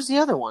 And what was the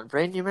other one?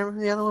 Brandon, do you remember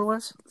who the other one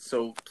was?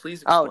 So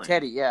please explain. Oh,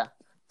 Teddy, yeah.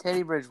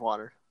 Teddy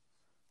Bridgewater.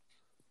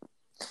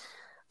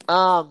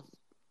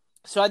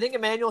 So I think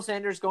Emmanuel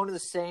Sanders going to the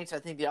Saints. I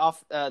think the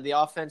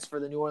offense for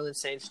the New Orleans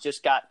Saints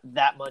just got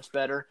that much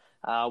better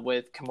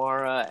with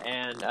Kamara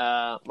and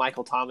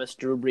Michael Thomas,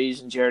 Drew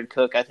Brees, and Jared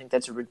Cook. I think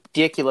that's a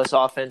ridiculous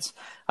offense.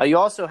 You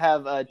also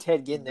have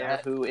Ted Ginn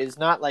there, who is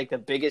not like the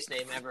biggest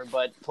name ever,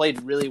 but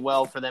played really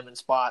well for them in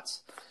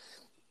spots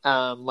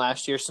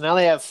last year. So now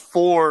they have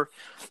 4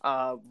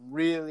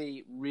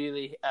 really,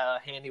 really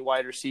handy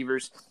wide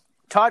receivers.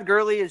 Todd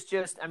Gurley is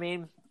just,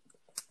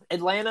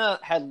 Atlanta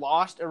had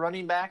lost a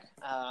running back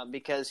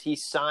because he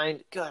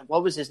signed. God,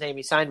 what was his name?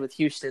 He signed with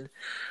Houston.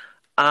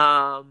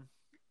 Was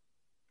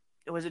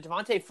it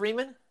Devontae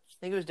Freeman? I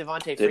think it was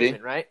Devontae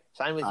Freeman, right?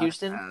 Signed with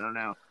Houston. I don't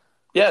know.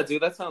 Yeah,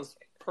 dude, that sounds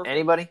perfect.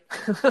 Anybody?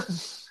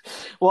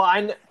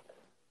 Well,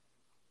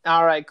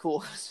 all right,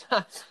 cool.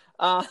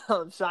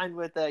 Signed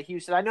with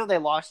Houston. I know they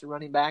lost a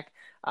running back,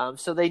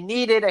 so they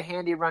needed a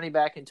handy running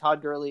back, and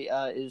Todd Gurley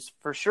is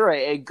for sure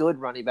a good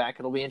running back.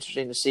 It'll be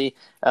interesting to see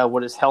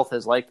what his health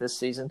is like this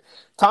season.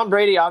 Tom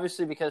Brady,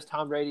 obviously, because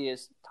Tom Brady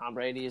is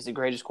the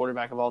greatest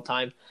quarterback of all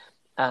time.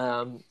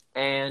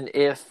 And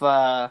if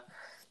I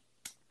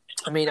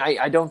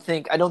don't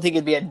think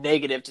it'd be a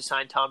negative to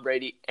sign Tom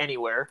Brady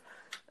anywhere.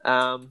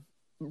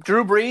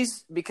 Drew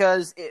Brees,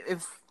 because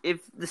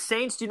if the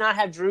Saints do not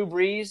have Drew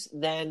Brees,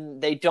 then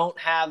they don't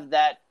have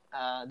that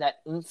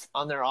oomph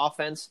on their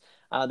offense.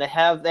 They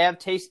have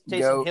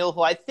Taysom Hill,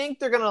 who I think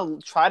they're going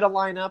to try to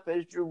line up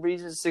as Drew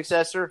Brees'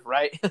 successor,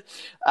 right?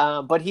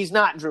 But he's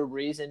not Drew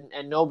Brees,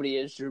 and nobody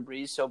is Drew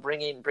Brees. So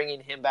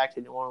bringing him back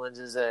to New Orleans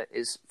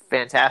is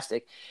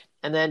fantastic.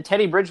 and then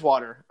Teddy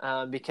Bridgewater,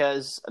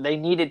 because they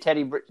needed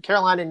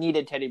Carolina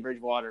needed Teddy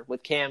Bridgewater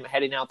with Cam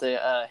heading out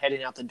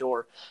the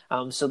door.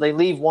 So they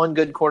leave one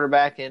good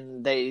quarterback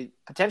and they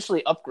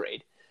potentially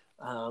upgrade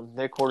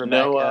their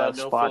quarterback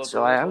spot.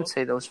 So I would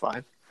say those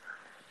 5.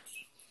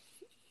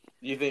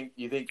 You think?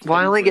 Well,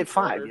 I only get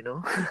 5.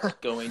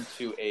 Going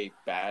to a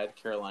bad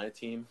Carolina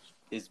team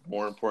is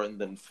more important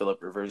than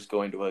Phillip Rivers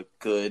going to a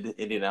good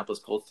Indianapolis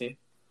Colts team.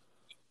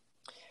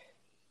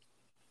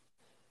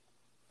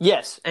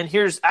 Yes, and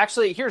here's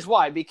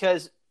why,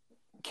 because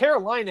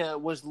Carolina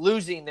was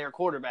losing their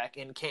quarterback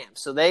in Cam,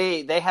 so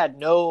they had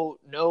no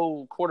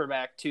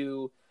quarterback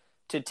to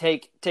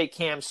take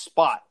Cam's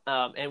spot.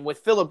 And with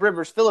Phillip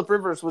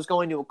Rivers was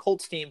going to a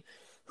Colts team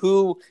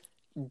who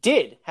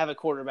did have a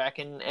quarterback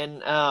and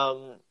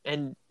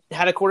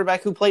had a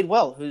quarterback who played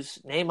well, whose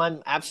name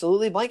I'm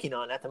absolutely blanking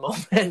on at the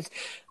moment.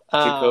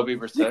 Jacoby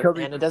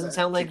Brissett. And it doesn't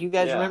sound like you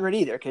guys remember it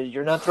either, because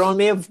you're not throwing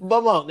me a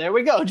bone. There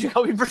we go,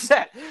 Jacoby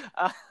Brissett.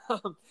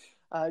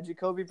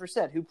 Jacoby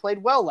Brissett, who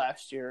played well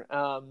last year.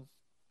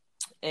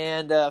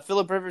 And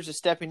Phillip Rivers is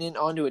stepping in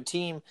onto a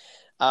team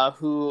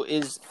who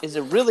is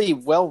a really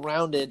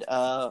well-rounded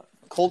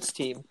Colts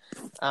team,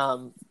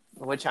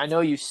 which I know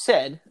you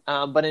said.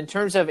 But in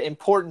terms of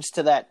importance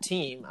to that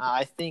team,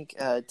 I think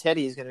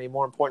Teddy is going to be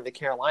more important to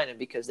Carolina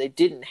because they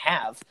didn't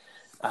have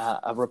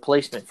a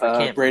replacement for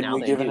Cam. Braden,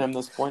 we giving him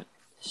this point?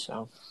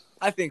 So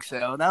I think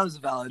so. That was a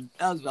valid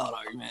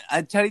argument.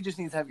 Teddy just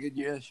needs to have a good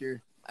year this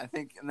year, I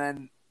think. And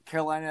then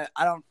Carolina,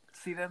 I don't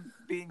see them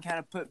being kind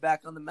of put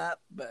back on the map,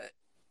 but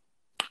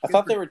I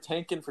thought they were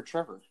tanking for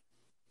Trevor.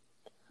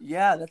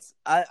 Yeah,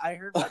 I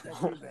heard about that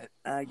too, but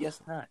I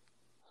guess not.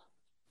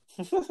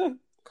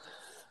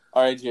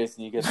 All right,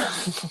 Jason, you get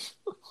that.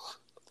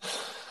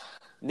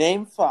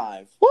 Name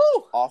 5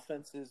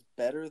 offenses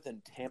better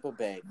than Tampa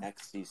Bay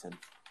next season.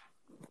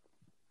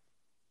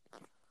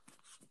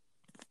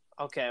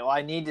 Okay, well,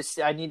 I need to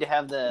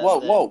have the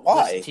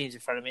why? the teams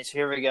in front of me. So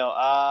here we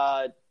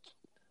go.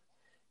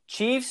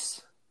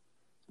 Chiefs,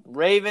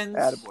 Ravens,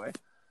 attaboy.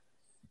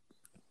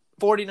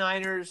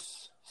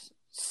 49ers,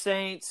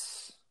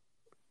 Saints.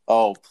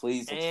 Oh,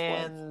 please explain.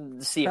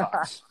 And the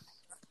Seahawks.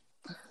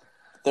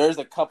 There's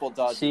a couple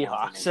dodgy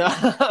Seahawks.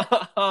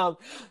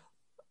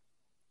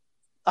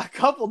 A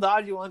couple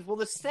dodgy ones. Well,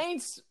 the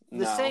Saints.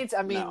 The Saints.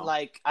 I mean,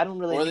 I don't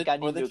really think I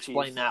need to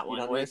explain that one.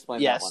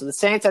 So the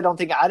Saints. I don't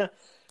need to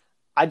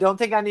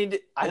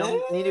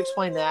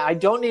explain that. I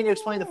don't need to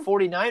explain the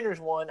 49ers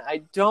one.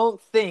 I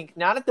don't think,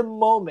 not at the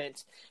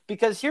moment,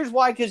 because here's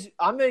why. Because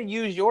I'm going to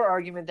use your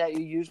argument that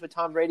you used with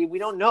Tom Brady. We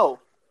don't know.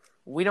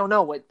 We don't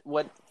know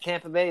what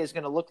Tampa Bay is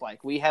going to look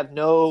like. We have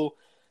no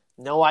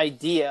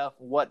idea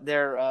what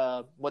their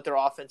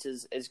offense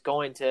is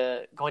going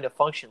to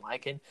function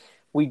like. And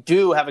we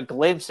do have a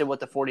glimpse at what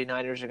the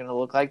 49ers are going to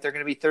look like. They're going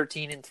to be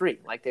 13-3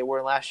 like they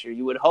were last year,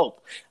 you would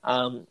hope,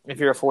 if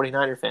you're a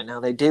 49er fan. Now,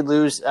 they did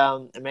lose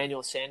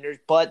Emmanuel Sanders,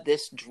 but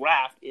this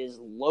draft is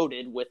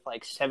loaded with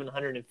like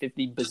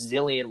 750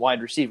 bazillion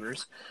wide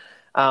receivers.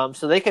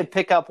 So they could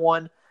pick up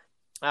one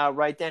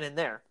right then and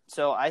there.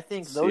 So I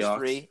think those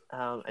Seahawks.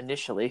 3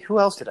 initially. Who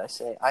else did I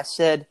say? I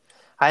said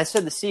the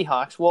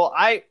Seahawks. Well,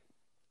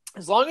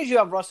 as long as you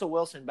have Russell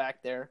Wilson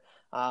back there,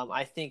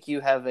 I think you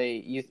have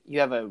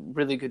a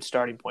really good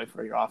starting point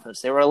for your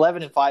offense. They were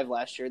 11-5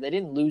 last year. They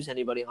didn't lose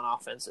anybody on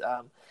offense,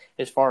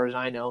 as far as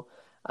I know.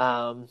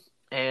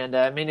 And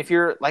I mean, if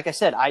you're, like I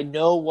said, I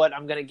know what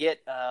I'm going to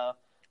get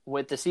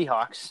with the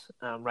Seahawks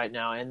right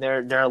now, and they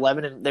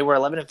were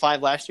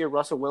 11-5 last year.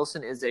 Russell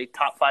Wilson is a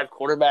top 5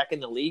 quarterback in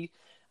the league.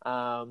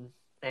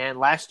 And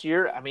last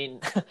year, I mean,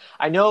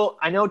 I know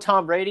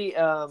Tom Brady.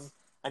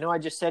 I know I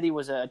just said he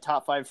was a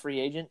top 5 free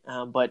agent,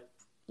 but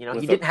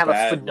he didn't have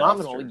a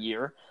phenomenal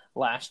year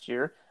last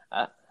year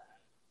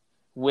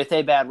with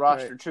a bad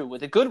roster. Right. True.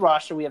 With a good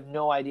roster, we have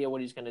no idea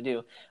what he's going to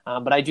do.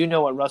 But I do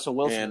know what Russell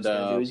Wilson is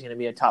going to do. He's going to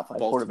be a top 5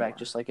 quarterback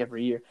just like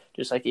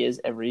he is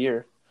every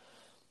year.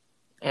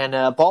 And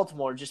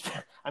Baltimore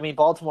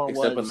Baltimore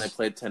except was when they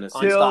played Tennessee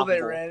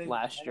unstoppable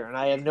last year, and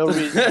I have no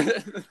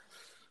reason.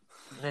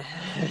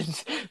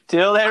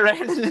 Till they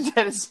ran into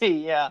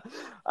Tennessee, yeah.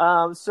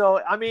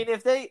 So I mean,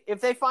 if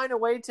they find a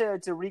way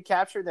to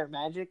recapture their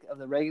magic of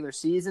the regular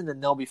season, then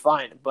they'll be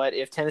fine. But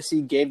if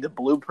Tennessee gave the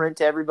blueprint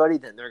to everybody,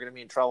 then they're going to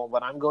be in trouble.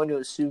 But I'm going to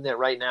assume that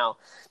right now,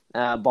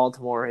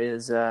 Baltimore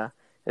is going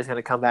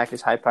to come back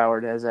as high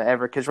powered as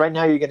ever. Because right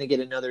now you're going to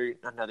get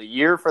another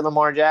year for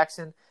Lamar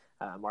Jackson.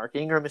 Mark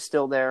Ingram is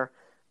still there.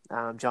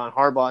 John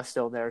Harbaugh is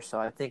still there. So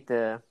I think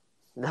the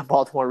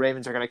Baltimore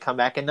Ravens are going to come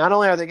back, and not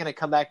only are they going to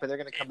come back, but they're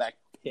going to come back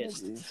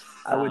pissed.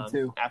 I would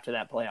too after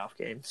that playoff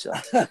game. So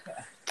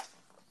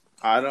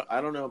I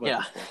don't know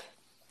about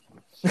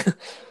this one.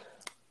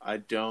 I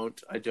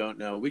don't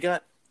know. We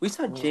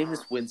saw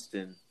Jameis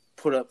Winston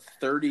put up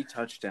 30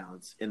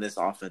 touchdowns in this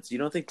offense. You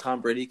don't think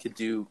Tom Brady could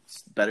do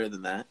better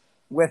than that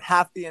with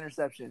half the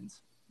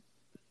interceptions?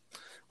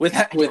 With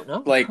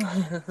like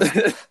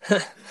a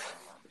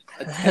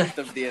tenth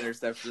of the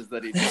interceptions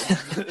that he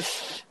did.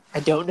 I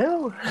don't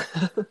know.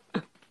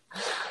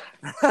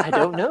 I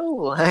don't know.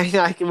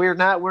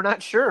 We're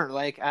not sure.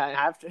 Like I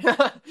have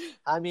to.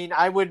 I mean,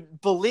 I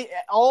would believe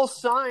all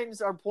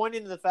signs are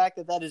pointing to the fact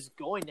that is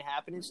going to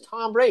happen. It's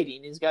Tom Brady,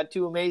 and he's got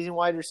two amazing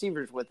wide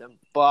receivers with him.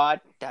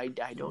 But I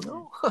don't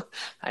know.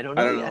 I don't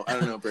know yet. I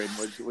don't know, Braden.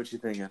 What you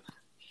thinking?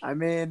 I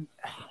mean,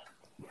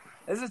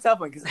 this is a tough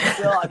one because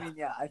still, I mean,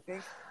 yeah, I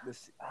think the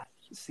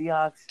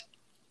Seahawks.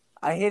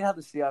 I hate how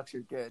the Seahawks are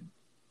good.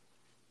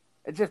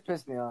 It just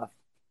pissed me off.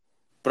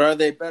 But are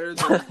they better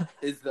than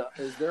is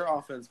their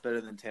offense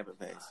better than Tampa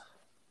Bay's?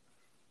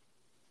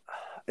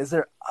 Is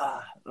there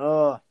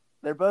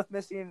they're both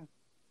missing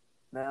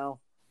no.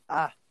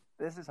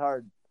 This is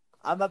hard.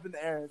 I'm up in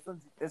the air.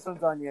 This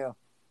one's on you.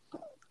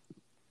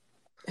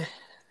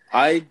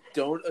 I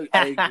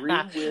agree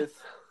with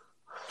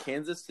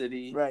Kansas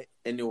City Right.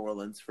 and New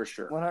Orleans for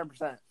sure.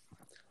 100%.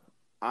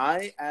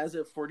 I, as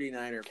a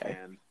 49er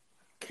fan,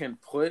 can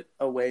put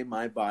away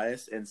my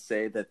bias and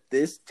say that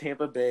this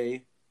Tampa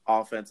Bay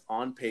offense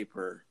on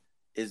paper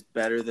is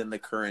better than the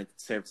current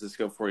San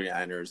Francisco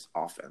 49ers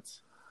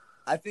offense.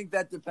 I think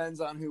that depends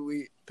on who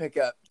we pick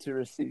up to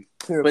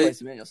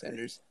replace Emmanuel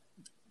Sanders.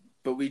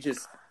 But we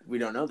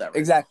don't know that right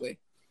Exactly.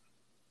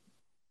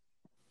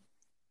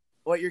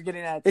 What you're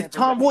getting at? It's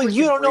Tom. Well,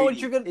 you don't know what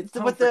Brady. you're gonna. It's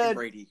Tom But the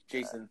Brady,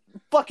 Jason.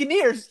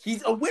 Buccaneers.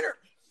 He's a winner.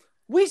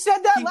 We said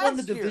that He last won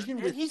the division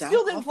year, with and he that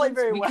still didn't play offense?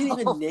 very well. We can't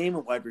even name a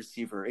wide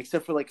receiver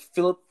except for like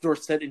Philip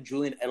Dorsett and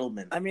Julian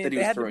Edelman I mean, that he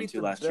they was had to throwing beat to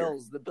the last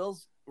Bills. The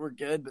Bills were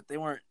good, but they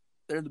weren't.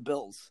 They're the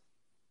Bills.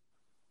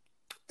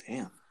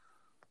 year.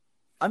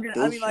 I'm just.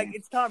 I mean, like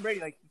it's Tom Brady.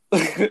 Like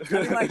I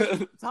mean,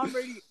 like Tom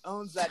Brady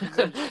owns that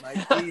division. Like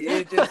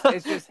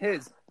it's just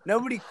his.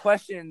 Nobody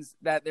questions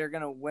that they're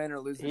gonna win or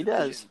lose. The He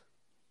division does.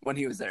 when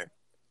he was there.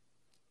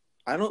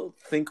 I don't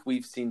think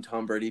we've seen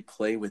Tom Brady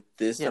play with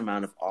this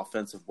amount of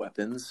offensive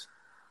weapons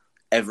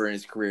ever in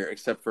his career,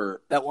 except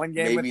for That one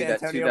game maybe with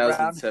that Antonio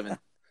 2007.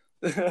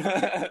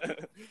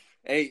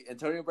 Hey,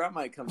 Antonio Brown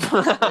might come.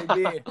 Brown.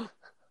 Maybe.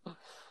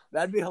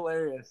 That'd be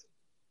hilarious.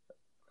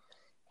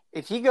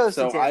 If he goes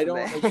to So Tampa I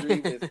don't Bay. agree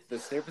with the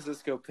San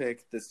Francisco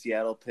pick, the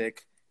Seattle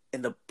pick,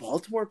 and the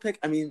Baltimore pick.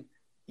 I mean,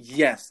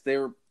 yes, they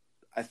were,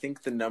 I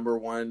think, the number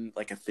one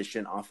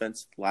efficient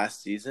offense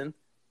last season,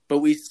 but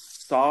we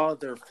saw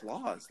their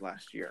flaws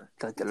last year.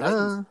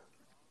 Da-da-da.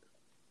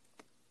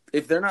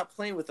 If they're not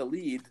playing with a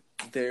lead,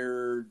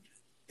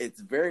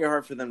 it's very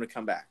hard for them to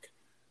come back.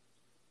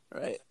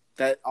 Right.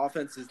 That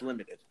offense is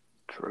limited.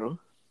 True.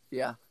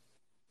 Yeah.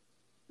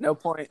 No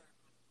point.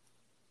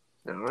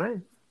 All right.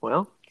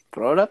 Well,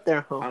 throw it up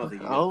there. I don't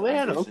think you Oh can do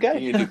man. better, Okay.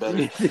 Jason. You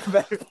can do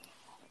better.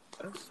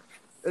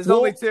 There's Well,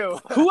 only two.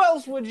 Who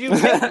else would you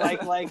pick?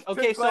 Like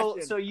okay, Good so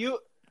question. so you,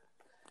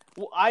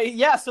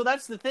 so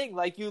that's the thing.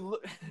 Like you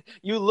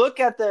look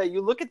at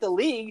the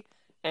league,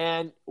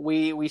 and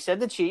we said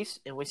the Chiefs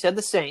and we said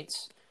the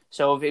Saints.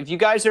 So if you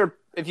guys are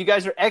I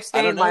don't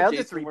extending know, my other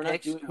Jason. three We're not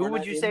picks, doing- who we're would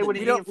not you in say the would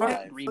Big be in front?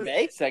 Five Green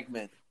Bay?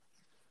 segment.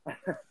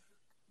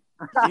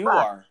 You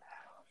are.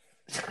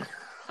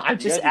 I'm You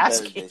just gotta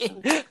do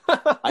asking.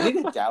 better, I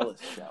need a Dallas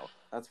show.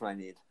 That's what I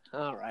need.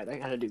 All right, I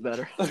gotta do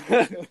better.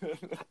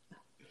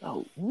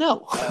 Oh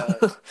no!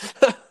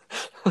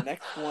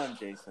 Next one,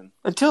 Jason.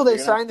 Until they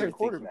You're gonna have sign to their put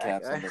thinking quarterback.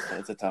 caps on this one.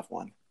 It's a tough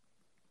one.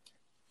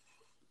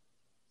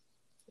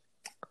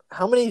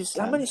 How many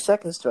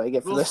seconds do I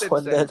get for We'll this sit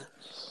one there. then?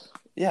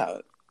 Yeah.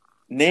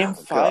 Name Oh,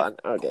 5 God.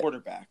 Okay.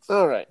 quarterbacks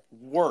All right.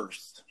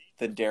 worse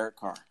than Derek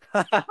Carr.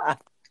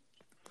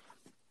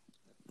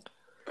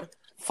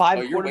 5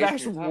 Oh, you're quarterbacks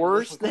wasting your time.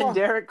 worse Come than on.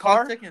 Derek Clock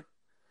Carr? ticking.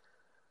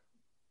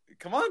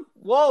 Come on.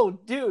 Whoa,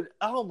 dude!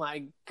 Oh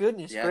my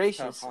goodness Yeah, it's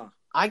gracious! tough, huh?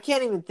 I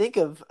can't even think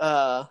of.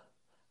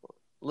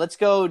 Let's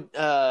go.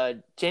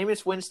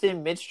 Jameis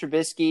Winston, Mitch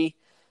Trubisky.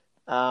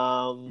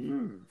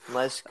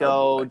 Let's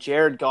go. boy.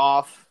 Jared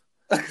Goff.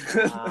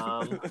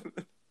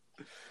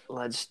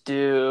 Let's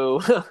do.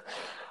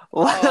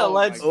 Oh,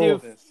 let's my do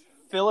goodness.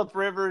 Philip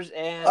Rivers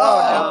and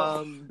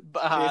Oh, Jason,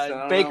 I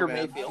don't Baker know,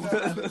 man. Mayfield.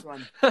 This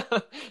one.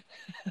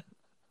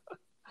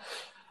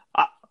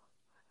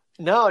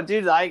 No,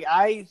 dude,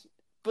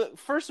 but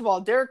first of all,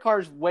 Derek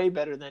Carr's way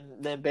better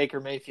than Baker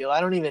Mayfield. I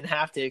don't even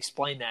have to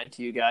explain that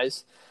to you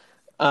guys.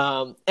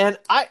 And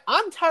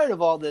I'm tired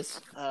of all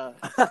this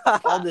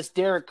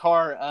Derek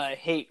Carr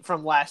hate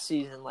from last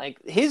season. Like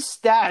his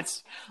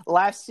stats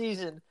last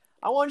season,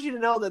 I want you to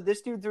know that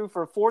this dude threw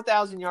for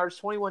 4,000 yards,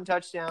 21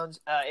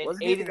 touchdowns, and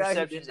Wasn't he 8 the guy who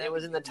interceptions. didn't It have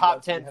was in the to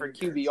top do 10 for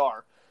 300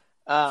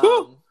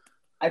 QBR.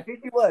 I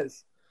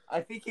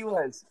think he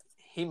was.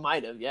 He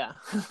might have, yeah.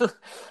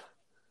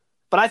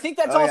 But I think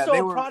that's Oh, yeah, also they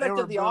a were product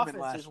of the booming offense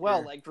last as well.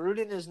 year. Like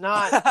Gruden is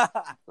not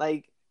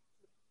like,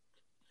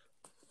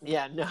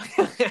 yeah, no,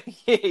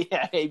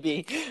 yeah,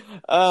 AB.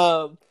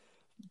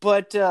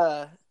 But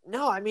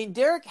no, I mean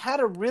Derek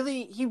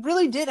he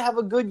really did have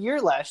a good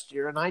year last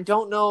year, and I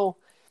don't know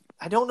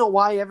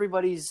why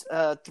everybody's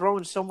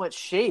throwing so much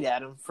shade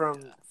at him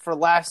for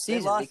last They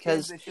season lost because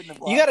games they shouldn't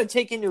have you lost. got to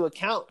take into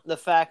account the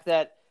fact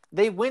that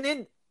they went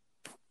in.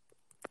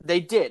 They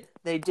did.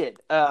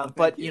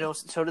 But you. you know,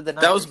 so did the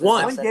That was Niners.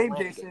 one. That's One game,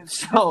 Atlanta Jason.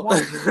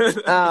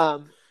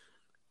 So,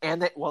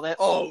 And they my they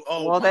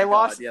God.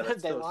 lost. Yeah,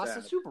 that's they so lost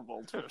sad. the Super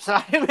Bowl too. So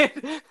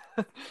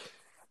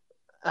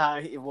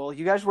I mean, well,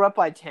 you guys were up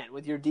by 10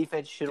 with your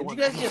defense. Should have Did won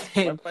you guys that get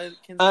game. swept by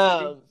Kansas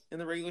City in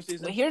the regular Well,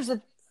 season? here's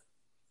the.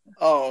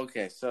 Oh,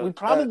 okay. So We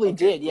probably okay.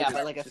 did, We'll yeah, just-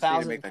 by like just need to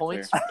 1,000 make that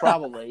points, clear.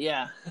 probably,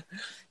 yeah.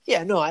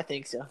 Yeah, no, I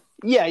think so.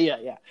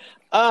 Yeah.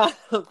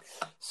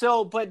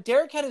 But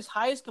Derek had his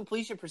highest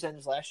completion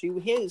percentage last year.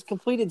 He has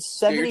completed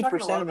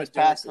 70% of his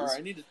passes.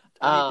 I need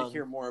to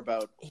hear more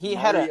about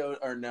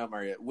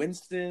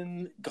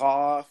Winston,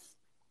 Goff,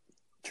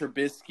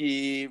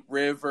 Trubisky,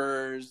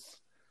 Rivers.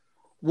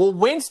 Well,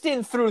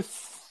 Winston threw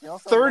He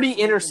also 30 led the league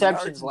in yards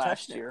interceptions and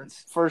last year,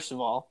 touchdowns. first of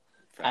all.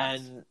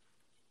 Facts. And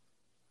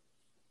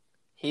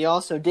he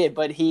also did,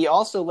 but he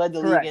also led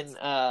the Correct. league in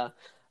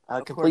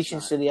Of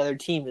completions course to the other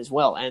team as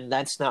well, and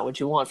that's not what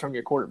you want from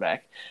your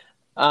quarterback.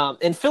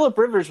 And Phillip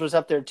Rivers was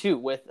up there too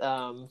with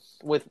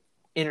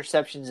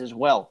interceptions as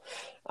well.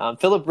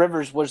 Phillip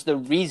Rivers was the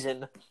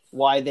reason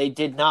why they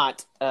did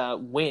not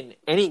win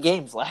any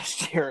games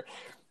last year.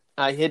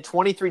 He had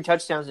 23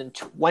 touchdowns and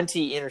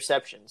 20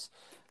 interceptions.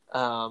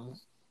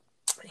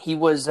 He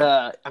was,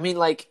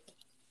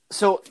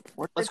 so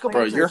let's go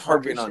Bro, back to you're the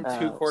harping Chargers, on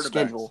two quarterbacks.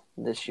 schedule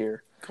this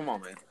year. Come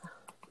on, man.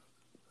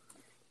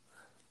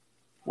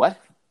 What?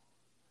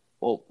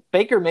 Well,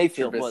 Baker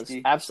Mayfield was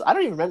Trubisky. absolutely. I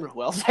don't even remember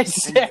who else I And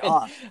said.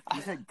 Goff.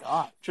 You said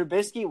Goff.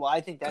 Trubisky. Well,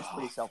 I think that's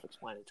pretty Goff.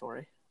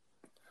 self-explanatory.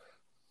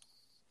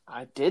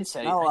 I did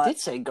say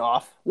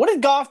Goff. What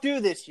did Goff do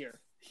this year?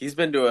 He's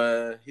been to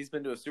a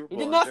Super Bowl. did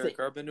Has nothing. Derek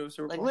Carr been to a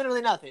Super Like Bowl?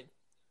 literally nothing.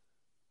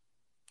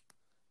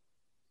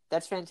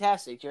 That's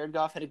fantastic. Jared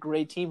Goff had a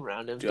great team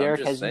around him. Dude, I'm Derek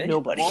just has saying.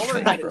 nobody. Waller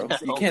right had now.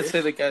 You can't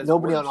say the guy's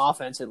Nobody worse. on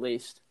offense, at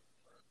least.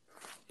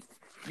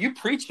 You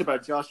preached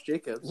about Josh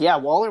Jacobs. Yeah,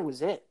 Waller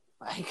was it.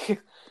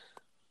 Like,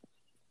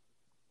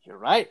 you're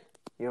right.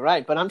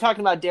 But I'm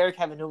talking about Derek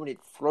having nobody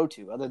to throw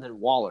to other than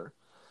Waller.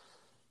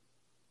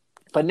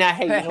 But now,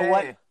 hey, you know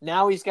what? Hey.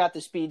 Now he's got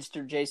the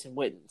speedster Jason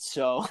Witten.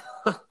 So,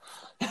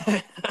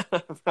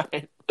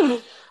 right.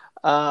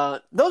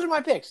 Those are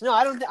my picks. No,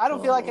 I don't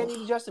feel like I need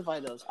to justify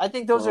those. I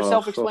think those are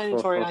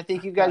self-explanatory, and I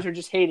think you guys are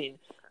just hating,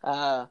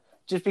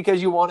 just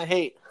because you want to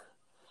hate.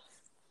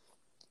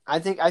 I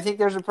think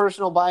there's a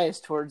personal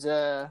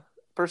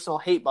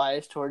hate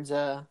bias towards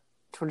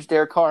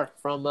Derek Carr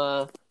from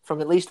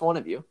at least one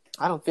of you.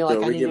 I don't feel like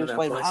So I we need to giving that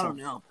explain point? myself. I don't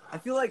know. I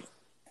feel like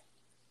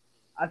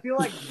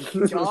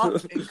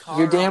Goff and Carr.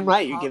 You're damn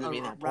right. You're are giving me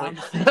that around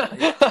point.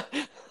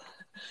 the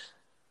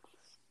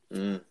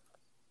same age.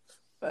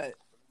 But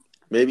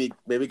Maybe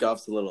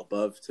Goff's a little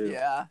above too.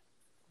 yeah,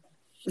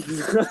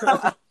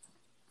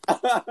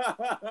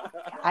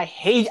 I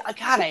hate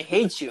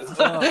you.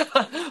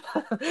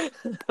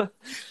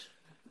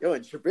 Yo,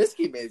 and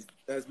Trubisky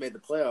has made the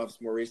playoffs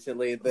more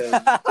recently than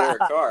Derek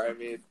Carr. I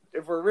mean,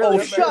 if we're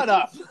really Shut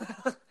up.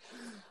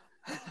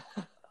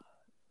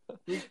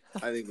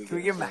 I think can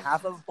we give him a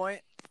half of a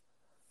point?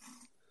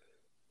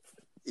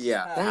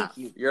 Yeah, Thank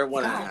you. You're at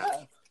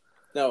 1.5.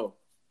 No,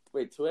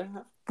 wait,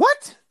 2.5.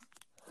 What?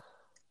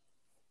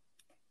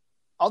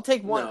 I'll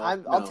take one. No,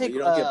 I'll take you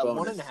don't get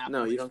bonus. 1.5.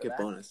 No, you don't get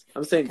bonus.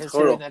 I'm saying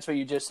Considering total. that's what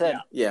you just said.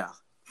 Yeah,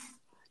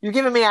 You're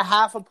giving me a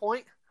half a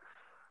point?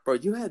 bro,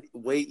 you had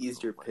way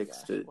easier Oh my picks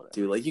gosh, to whatever.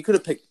 do. Like you could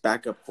have picked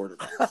backup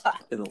quarterbacks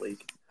in the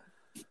league.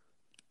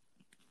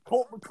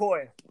 Colt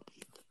McCoy.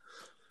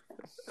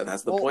 And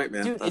that's the Well, point,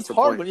 man. Dude, That's it's the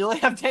hard point. when you only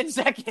have 10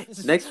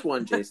 seconds. Next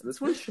one, Jason. This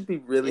one should be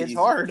really It's easy.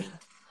 hard.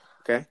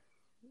 Okay,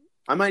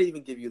 I might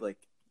even give you like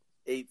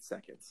 8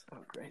 seconds. Oh,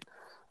 great.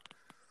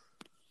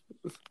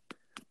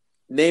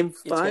 Name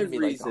gonna 5 be,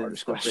 like, the reasons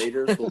hardest the question.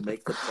 Raiders will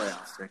make the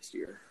playoffs next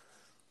year.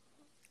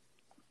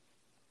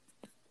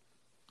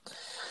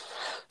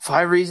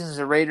 5 reasons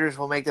the Raiders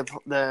will make the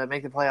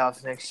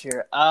playoffs next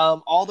year.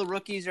 All the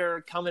rookies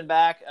are coming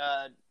back.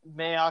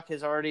 Mayock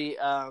has already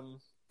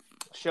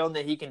shown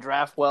that he can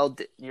draft well.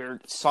 You're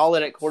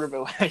solid at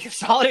quarterback. You're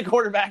solid at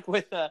quarterback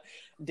with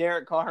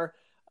Derek Carr.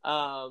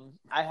 I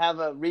have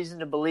a reason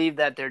to believe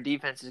that their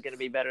defense is going to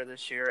be better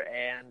this year,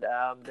 and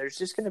there's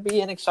just going to be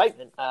an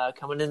excitement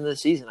coming into the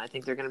season. I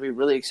think they're going to be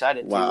really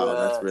excited. Wow, to,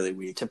 that's really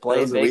weak. to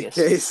play That in was a weak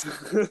case.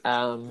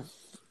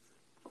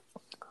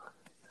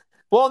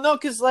 Well, no,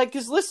 because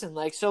listen,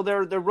 so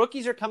their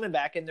rookies are coming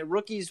back, and the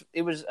rookies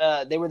they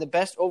were the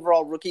best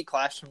overall rookie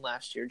class from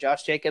last year.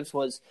 Josh Jacobs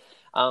was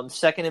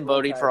second in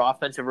voting for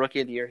offensive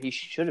rookie of the year. He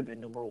should have been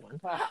number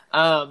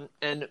 1.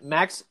 And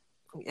Max,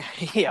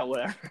 yeah,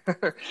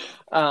 whatever.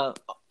 Yeah,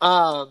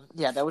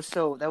 that was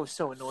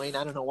so annoying.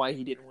 I don't know why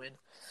he didn't win.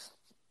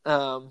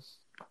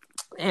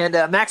 And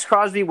Max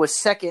Crosby was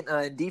second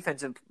in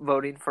defensive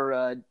voting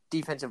for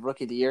defensive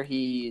rookie of the year.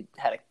 He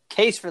had a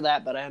case for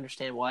that, but I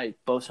understand why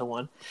Bosa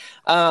won.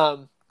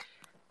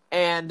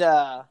 And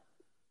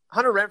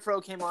Hunter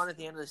Renfrow came on at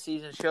the end of the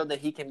season, showed that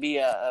he can be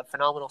a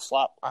phenomenal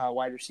slot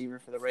wide receiver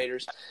for the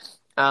Raiders.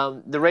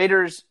 The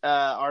Raiders,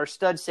 our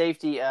stud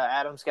safety,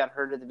 Adams got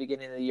hurt at the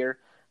beginning of the year.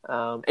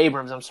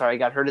 Abrams,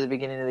 got hurt at the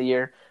beginning of the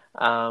year.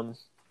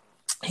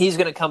 He's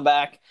going to come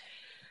back.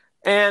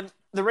 And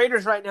the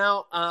Raiders right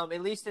now,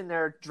 at least in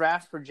their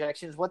draft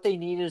projections, what they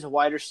need is a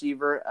wide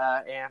receiver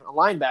and a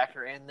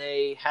linebacker, and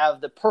they have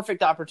the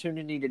perfect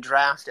opportunity to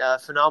draft a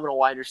phenomenal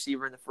wide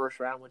receiver in the first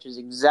round, which is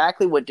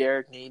exactly what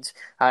Derek needs.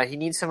 He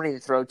needs somebody to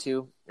throw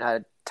to.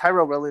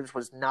 Tyrell Williams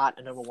was not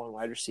a number one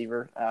wide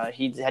receiver.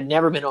 He had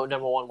never been a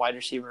number one wide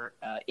receiver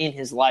in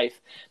his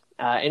life.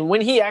 And when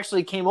he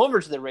actually came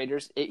over to the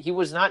Raiders, he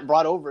was not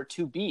brought over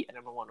to be a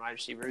number one wide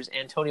receiver.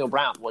 Antonio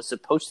Brown was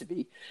supposed to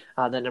be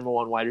the number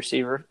one wide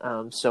receiver.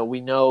 So we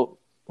know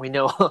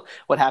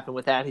what happened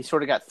with that. He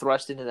sort of got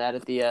thrust into that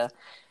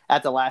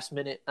at the last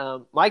minute.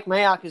 Mike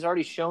Mayock has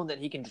already shown that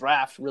he can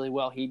draft really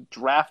well. He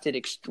drafted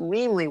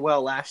extremely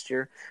well last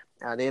year.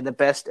 They had the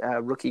best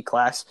rookie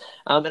class.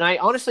 And I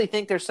honestly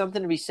think there's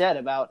something to be said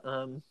about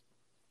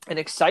an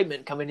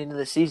excitement coming into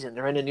the season.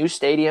 They're in a new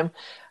stadium.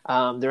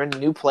 They're in a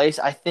new place.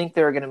 I think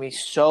there are going to be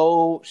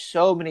so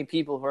many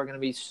people who are going to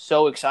be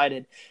so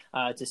excited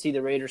to see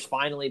the Raiders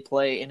finally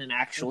play in an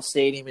actual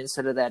stadium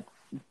instead of that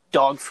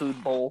dog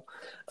food bowl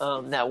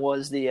that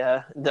was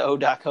the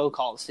Odaco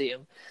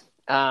Coliseum.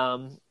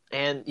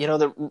 And, you know,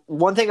 the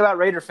one thing about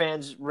Raider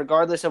fans,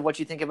 regardless of what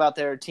you think about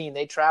their team,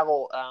 they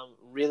travel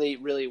really,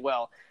 really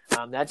well.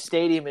 That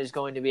stadium is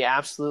going to be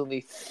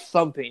absolutely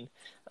thumping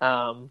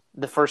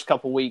the first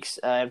couple weeks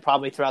and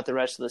probably throughout the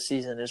rest of the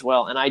season as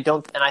well. And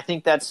I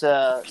think that's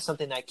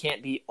something that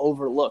can't be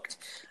overlooked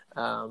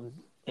in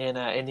the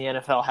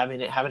NFL,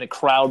 having a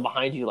crowd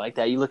behind you like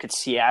that. You look at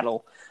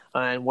Seattle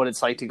and what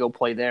it's like to go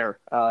play there,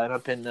 and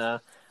up in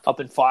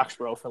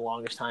Foxborough for the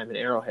longest time, in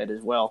Arrowhead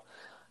as well.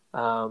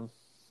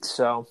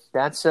 So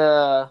that's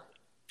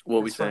my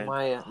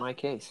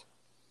case.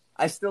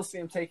 I still see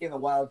him taking the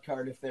wild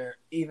card if they're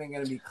even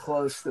going to be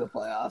close to the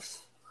playoffs.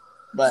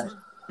 But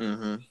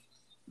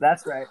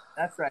that's right.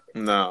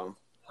 No.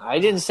 I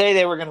didn't say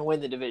they were going to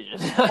win the division.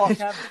 Paul,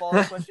 can I have a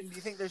follow-up question? Do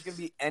you think there's going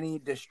to be any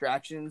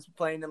distractions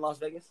playing in Las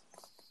Vegas?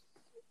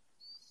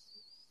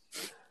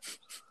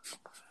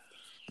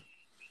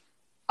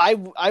 I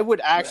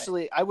would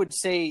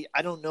say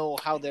I don't know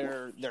how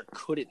there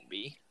couldn't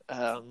be.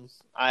 I'm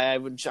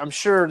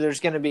sure there's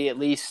going to be at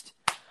least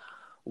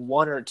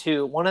one or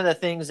two. One of the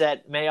things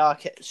that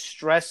Mayock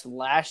stressed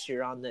last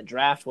year on the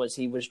draft was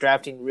he was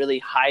drafting really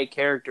high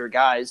character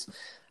guys.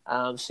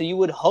 So you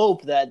would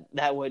hope that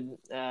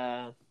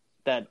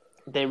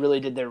they really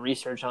did their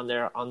research on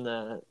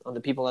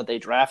the people that they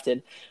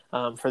drafted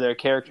for their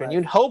character, and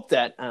you'd hope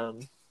that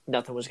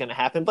nothing was going to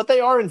happen. But they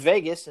are in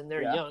Vegas and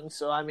they're young,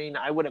 so I mean,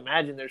 I would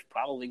imagine there's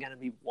probably going to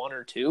be one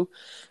or two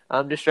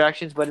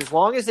distractions. But as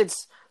long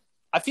as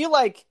I feel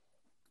like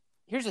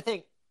here's the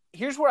thing.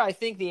 Here's where I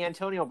think the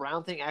Antonio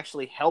Brown thing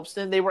actually helps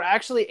them. They were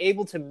actually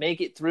able to make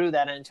it through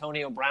that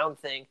Antonio Brown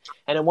thing.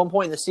 And at one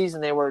point in the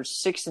season, they were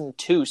 6-2,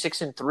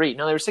 6-3.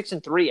 No, they were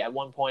 6-3 at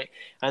one point,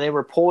 and they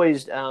were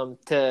poised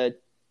to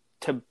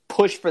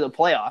push for the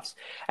playoffs.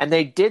 And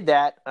they did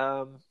that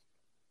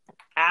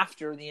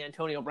after the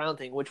Antonio Brown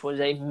thing, which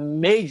was a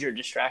major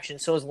distraction.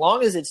 So as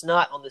long as it's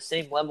not on the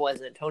same level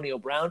as Antonio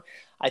Brown,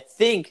 I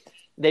think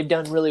they've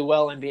done really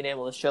well in being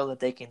able to show that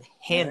they can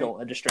handle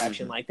a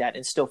distraction like that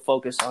and still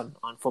focus on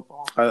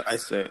football. I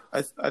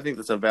think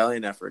that's a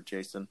valiant effort,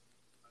 Jason.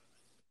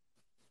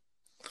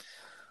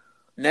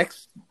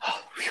 Next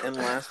and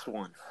last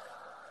one.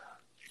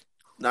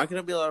 Not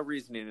going to be a lot of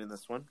reasoning in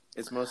this one.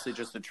 It's mostly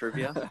just a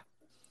trivia.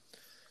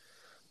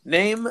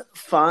 Name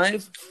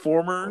 5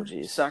 former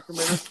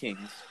Sacramento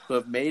Kings who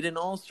have made an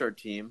all-star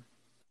team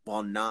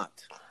while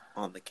not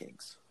on the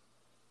Kings.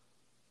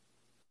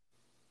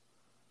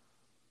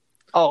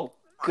 Oh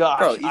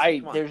gosh,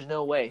 Bro, there's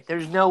no way.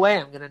 There's no way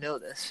I'm gonna know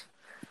this.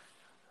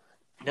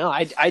 No,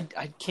 I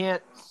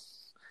can't.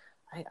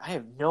 I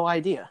have no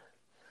idea.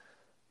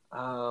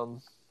 So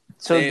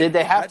did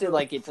they have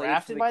to get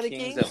drafted by the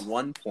Kings at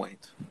one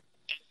point?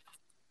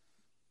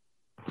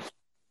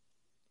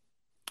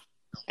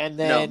 And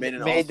then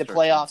made the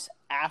playoffs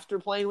after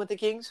playing with the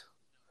Kings?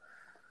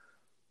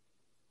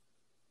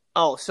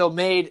 Oh, so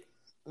made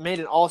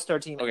an all-star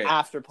team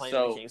after playing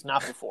with the Kings,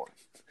 not before.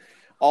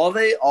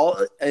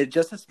 It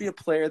just has to be a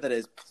player that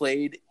has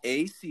played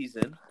a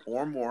season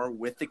or more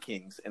with the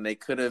Kings, and they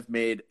could have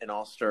made an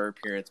all-star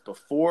appearance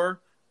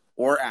before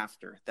or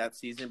after that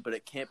season, but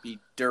it can't be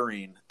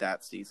during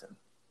that season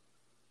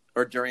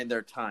or during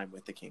their time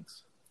with the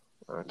Kings.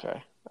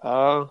 Okay.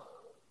 I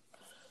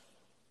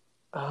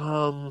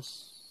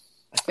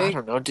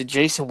don't know. Did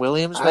Jason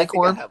Williams make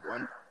one? I have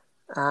one.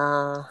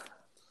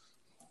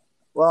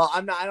 Well,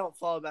 I don't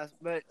follow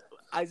basketball, but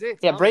Isaiah.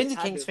 Yeah, Braden's a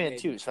Kings fan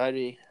too, so I'd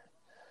be.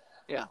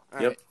 Yeah.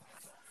 Yep. Right.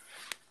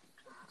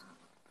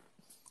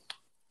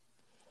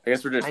 I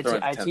guess we're just throwing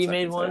 10 seconds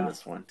made one? on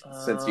this one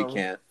since you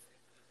can't.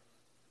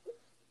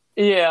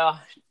 Yeah.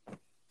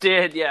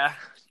 Did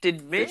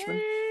Mitch?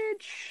 Richmond?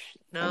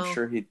 No. I'm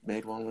sure he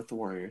made one with the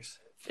Warriors.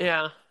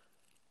 Yeah.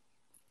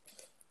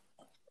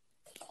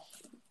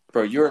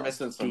 Bro, you were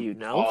missing some. Do you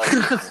know?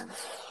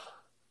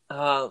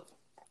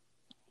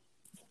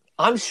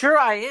 I'm sure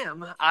I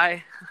am.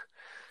 I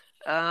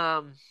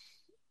don't.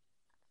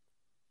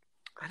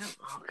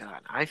 Oh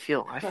God, I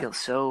feel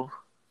so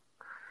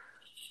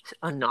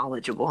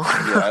unknowledgeable.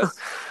 Yes.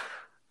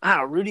 I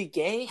don't know, Rudy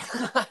Gay?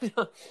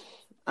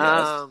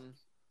 Yes.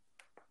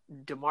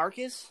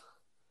 DeMarcus?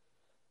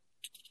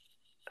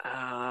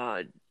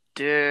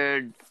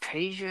 Dude,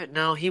 Peja?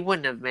 No, he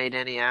wouldn't have made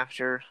any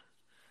after.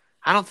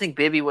 I don't think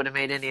Bibby would have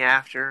made any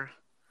after.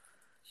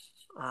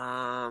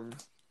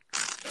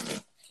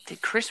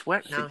 Did Chris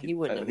Webber? No, he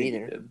wouldn't have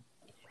either. Did.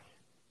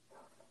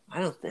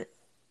 I don't think.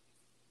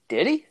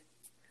 Did he?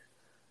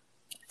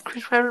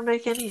 Chris Webber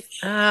make any?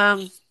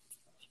 I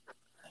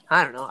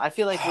don't know. I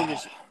feel like we're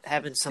just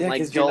having some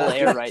like 'cause you're dull not-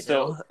 air right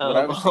so now what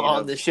I was thinking on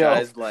of, the show.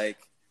 Guys, like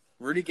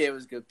Rudy Gay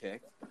was a good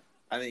pick.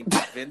 I think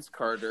Vince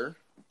Carter,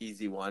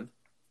 easy one.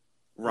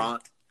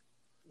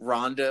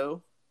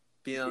 Rondo,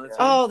 being on the team.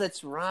 Oh,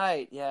 that's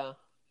right. Yeah.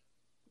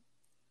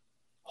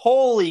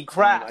 Holy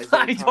crap! Isaiah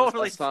I Thomas,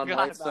 totally Hassan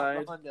forgot Whiteside.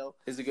 about Rondo.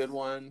 Is a good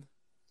one.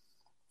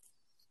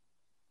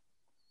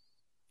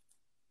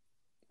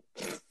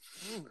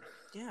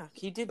 Yeah,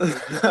 he did good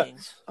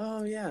things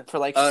Oh yeah, for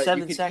like you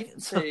 7 could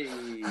seconds. even say,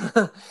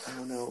 I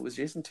don't know. Was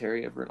Jason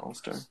Terry ever an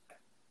All-Star?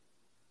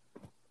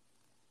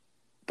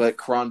 But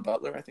Caron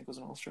Butler, I think, was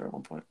an All-Star at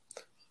one point.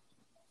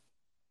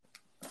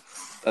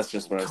 That's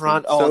just what I was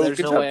thinking. Oh, there's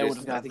good no job, way I Jason.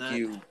 would've gotten think that.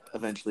 you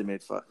eventually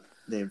made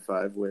name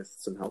 5 with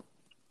some help.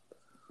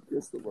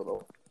 Just a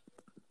little.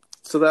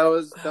 So that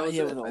was Yeah,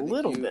 it. with a I think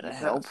little you bit of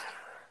passed. help.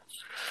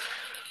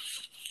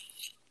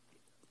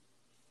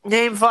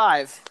 Name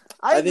 5.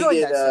 I think enjoyed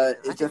it, that segment. it I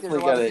think there's definitely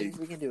a lot of gotta things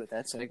we can do with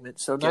that segment.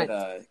 So Get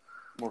nice.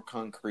 more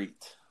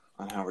concrete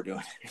on how we're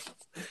doing it.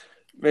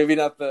 Maybe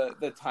not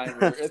the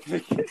timer at the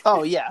beginning.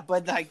 Oh yeah,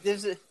 but like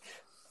there's a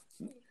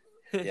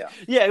Yeah.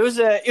 yeah, it was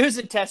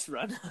a test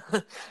run.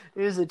 It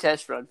was a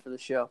test run for the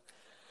show.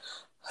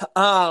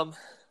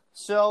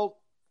 So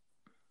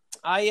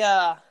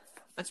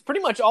that's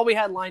pretty much all we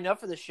had lined up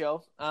for the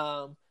show.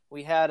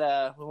 We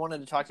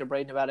wanted to talk to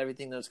Braden about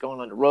everything that's going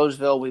on at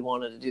Roseville. We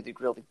wanted to do the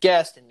grill the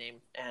guest and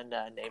name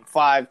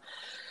 5.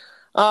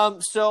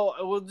 So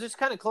we'll just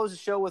kind of close the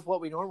show with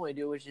what we normally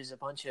do, which is a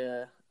bunch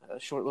of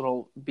short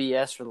little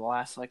BS for the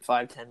last like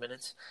 5-10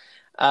 minutes.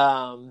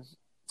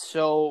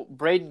 So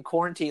Braden,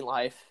 quarantine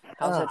life,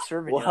 how's that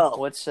serving you?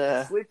 What's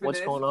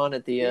going on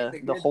at the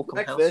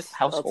Holcomb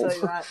household? I'll tell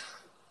you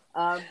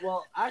that.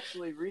 Well,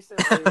 actually,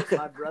 recently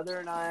my brother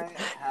and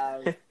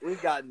I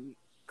we've gotten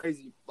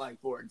crazy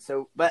like bored.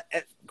 So, but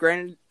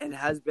granted, it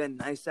has been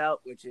nice out,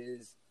 which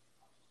is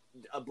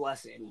a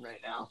blessing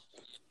right now.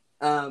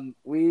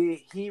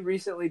 He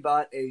recently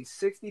bought a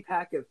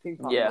 60-pack of ping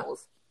pong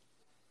balls,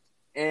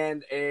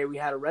 and we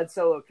had a red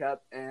Solo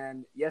cup.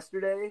 And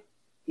yesterday,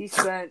 he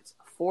spent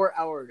 4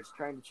 hours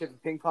trying to chip a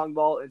ping pong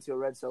ball into a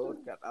red Solo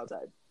cup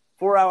outside.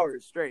 4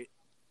 hours straight.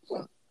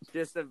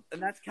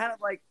 And that's kind of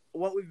like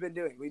what we've been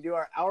doing. We do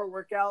our hour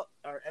workout,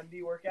 our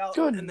MD workout,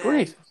 Good and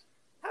grief. then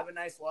have a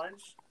nice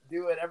lunch,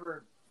 do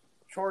whatever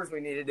chores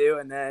we need to do,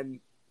 and then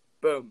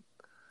boom,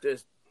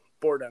 just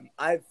boredom.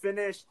 I've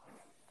finished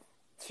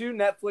 2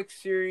 Netflix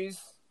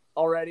series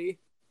already.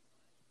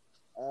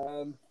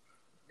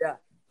 Yeah.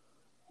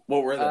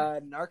 What were they?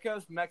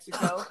 Narcos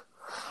Mexico,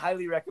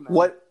 highly recommend.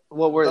 What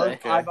were they?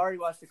 Okay. I've already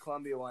watched the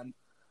Colombia one,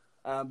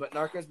 but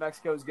Narcos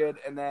Mexico is good.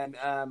 And then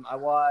I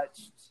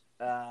watched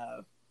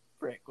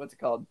what's it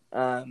called?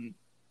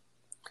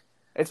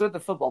 It's with the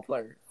football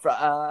player.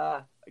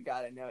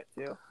 God, I know it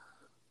too.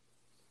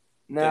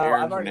 No,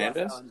 Aaron I've already watched that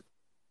Hernandez? one.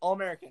 All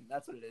American,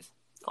 that's what it is.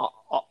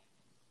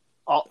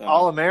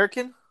 All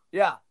American?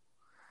 Yeah.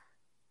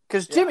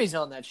 Because Jimmy's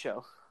on that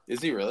show.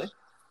 Is he really?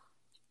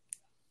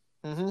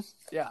 Mm-hmm.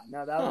 Yeah,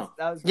 no, that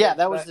was good. Yeah,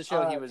 that was the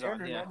show he was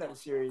Aaron on, yeah.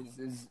 Hernandez series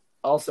is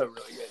also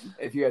really good.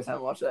 If you guys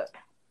haven't watched that,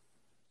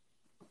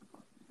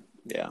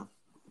 Yeah.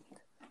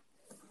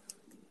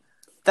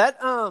 That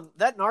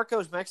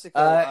Narcos Mexico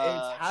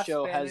it's half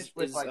show Spanish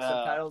with is like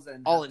subtitles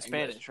and all in half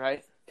English. Spanish,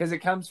 right? Because it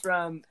comes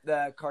from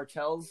the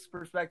cartel's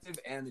perspective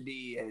and the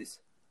DEA's.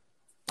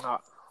 Oh.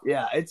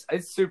 Yeah, it's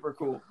super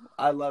cool.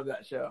 I love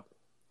that show.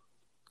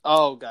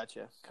 Oh,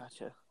 gotcha.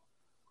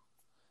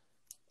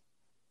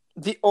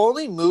 The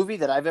only movie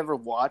that I've ever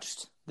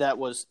watched that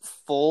was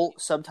full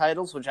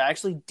subtitles, which I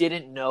actually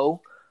didn't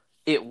know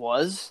it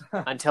was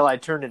until I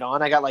turned it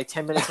on. I got like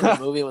 10 minutes into the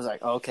movie and was like,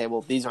 oh, okay,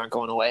 well, these aren't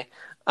going away.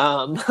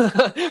 And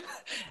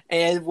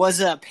it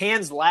was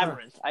Pan's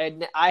Labyrinth.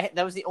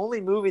 That was the only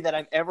movie that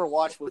I've ever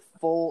watched with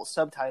full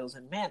subtitles.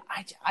 And man,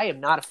 I am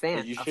not a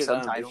fan You of should,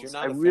 subtitles. if you're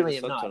not I a fan really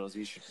of am not. subtitles,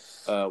 you should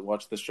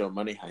watch the show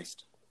Money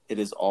Heist. It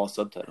is all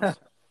subtitles.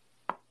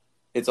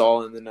 It's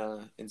all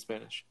in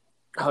Spanish.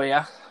 Oh,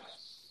 yeah?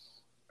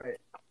 Right.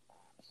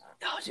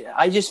 Oh, yeah.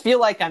 I just feel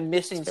like I'm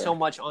missing Fair. so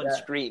much on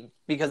screen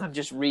because I'm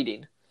just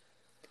reading.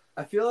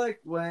 I feel like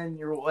when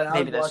I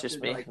Maybe was that's watching,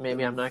 just me. like,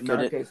 Maybe the I'm not good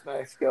at Narcos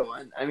Mexico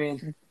one. I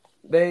mean,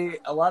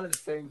 a lot of the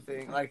same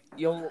thing. Like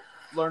you'll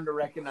learn to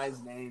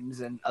recognize names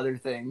and other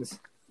things,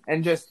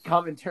 and just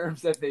common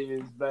terms that they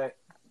use. But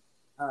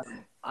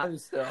it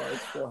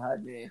still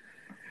had me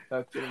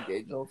hooked and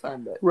engaged the whole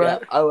time. But Right.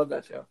 yeah, I love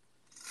that show.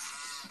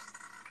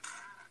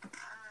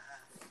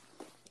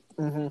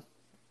 Mm-hmm.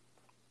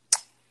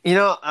 You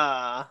know,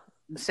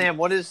 Sam,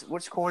 what's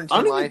I quarantine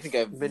don't even life think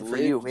I've been for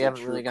you? lived We a haven't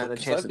true really gotten a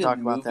because chance I've to talk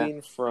been about that.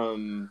 moving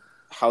from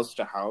house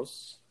to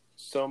house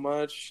so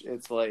much.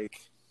 It's like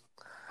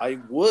I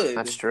would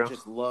That's true.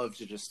 just love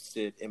to just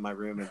sit in my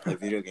room and play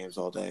video games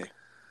all day.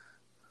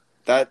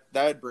 That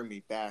would bring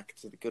me back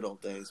to the good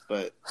old days.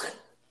 But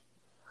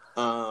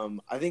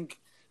I think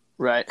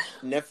Right.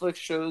 Netflix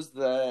shows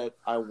that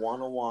I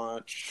want to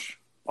watch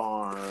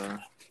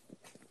are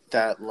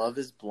that Love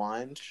is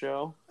Blind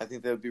show. I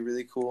think that would be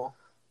really cool.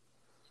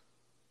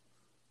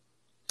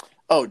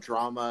 Oh,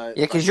 drama.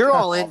 Yeah, because like, you're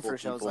all in awful for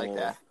shows like people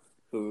that.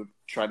 who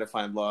try to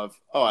find love.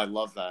 Oh, I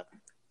love that.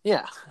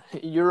 Yeah,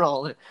 you're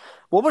all in.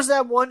 What was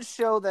that one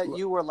show that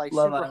you were like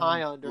Love super Island.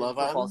 high on during Love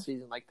football Island?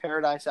 season, like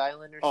Paradise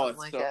Island or Oh,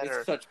 something it's like that? Or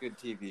it's such good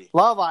TV.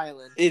 Love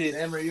Island. It is.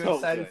 Sam, are you so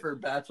excited good. for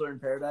Bachelor in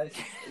Paradise?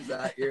 Is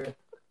that your?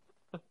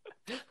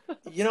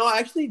 You know, I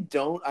actually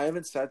don't. I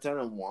haven't sat down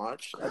and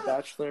watched A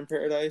Bachelor in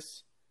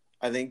Paradise.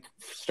 I think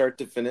start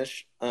to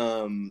finish.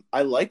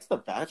 I liked The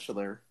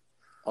Bachelor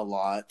a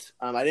lot.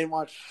 I didn't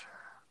watch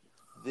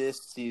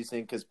this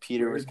season because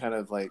Peter was kind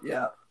of like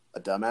Yeah, a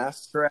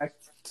dumbass.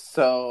 correct.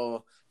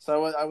 So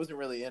I wasn't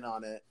really in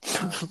on it.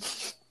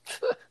 But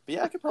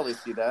yeah, I could probably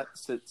see that.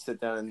 Sit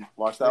down and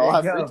watch that. There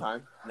I'll you have go. free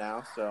time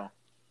now, so.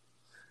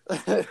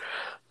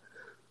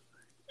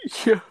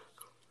 Yeah.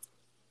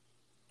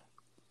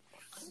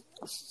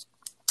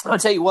 I'll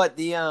tell you what,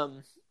 the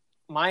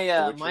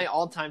my Witcher?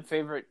 all-time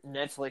favorite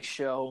Netflix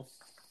show.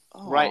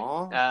 Aw.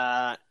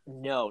 Right.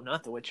 No,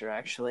 not The Witcher,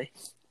 actually.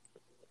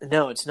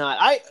 No, it's not.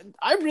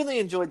 I really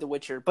enjoyed The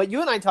Witcher, but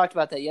you and I talked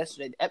about that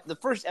yesterday. The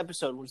first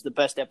episode was the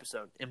best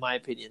episode, in my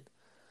opinion.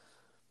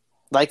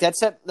 Like, that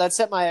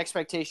set my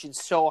expectations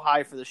so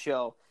high for the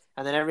show,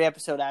 and then every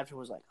episode after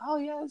was like, oh,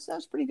 yeah, that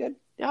was pretty good.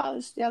 Yeah,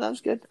 that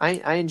was good.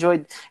 I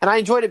enjoyed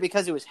it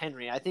because it was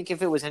Henry. I think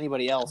if it was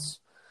anybody else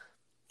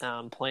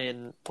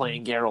playing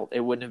Geralt, it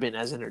wouldn't have been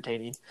as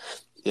entertaining.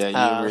 Yeah, you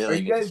Are really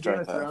you get to guys Game strike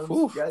of that.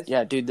 Thrones, guys?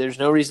 Yeah, dude, there's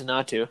no reason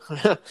not to.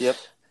 Yep.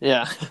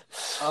 Yeah.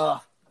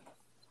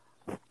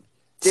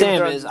 Game Sam of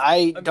Thrones is. is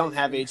I don't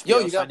have amazing. HBO, Yo,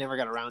 you so I got- never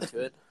got around to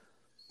it.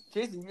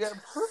 Jason, you got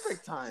a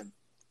perfect time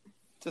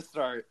to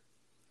start.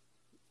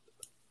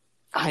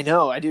 I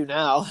know, I do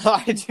now.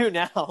 I do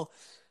now.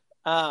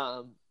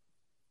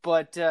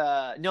 But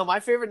no, my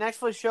favorite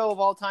Netflix show of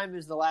all time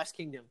is The Last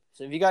Kingdom.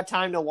 So if you got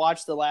time to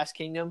watch The Last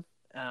Kingdom,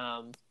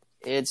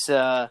 it's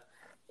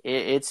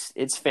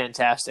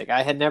fantastic.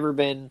 I had never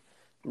been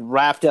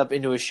wrapped up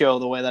into a show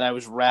the way that I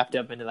was wrapped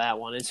up into that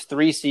one. It's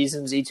 3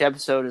 seasons. Each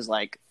episode is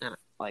like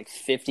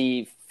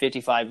 50,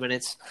 55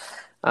 minutes.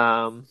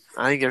 I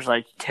think there's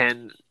like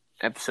 10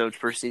 episodes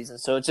per season,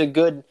 so it's a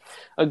good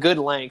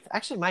length.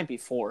 Actually, it might be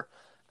 4.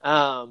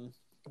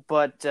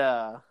 But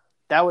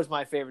that was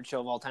my favorite show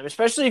of all time,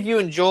 especially if you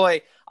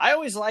enjoy. I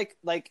always like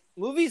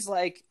movies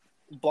like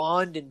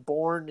Bond and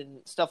Bourne and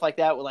stuff like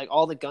that, where like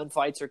all the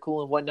gunfights are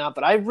cool and whatnot.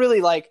 But I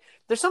really like.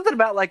 There's something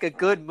about like a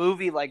good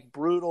movie, like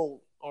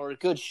brutal, or a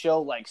good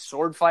show like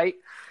Sword Fight,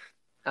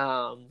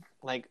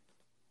 like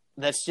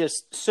that's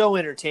just so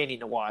entertaining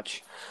to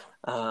watch.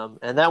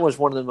 And that was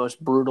one of the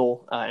most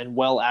brutal and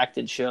well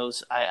acted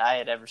shows I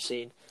had ever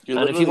seen. You're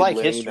And if you literally like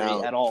laying history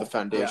out at all, the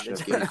foundation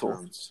it's of Game pretty of cool.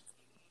 Thrones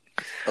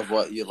of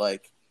what you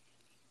like.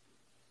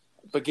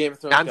 But Game of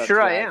Thrones, I'm got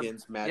sure I am.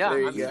 dragons, magic, Yeah, There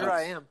you I'm go. sure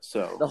I am.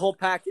 So The whole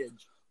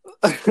package.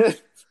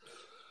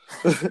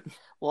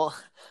 Well,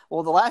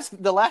 the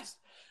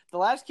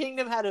last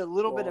Kingdom had a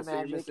little bit of So you're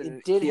magic. missing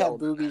It did have Shield.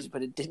 boobies,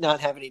 but it did not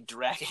have any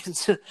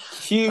dragons.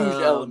 huge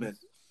element.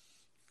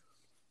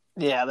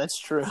 Yeah, that's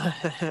true.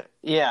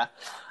 Yeah.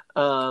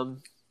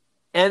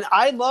 And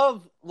I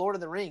love Lord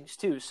of the Rings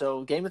too,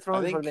 so Game of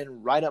Thrones think would have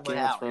been right up my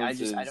Game of alley. I Thrones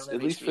don't is, have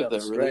at least for HBO,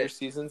 the so- earlier Right.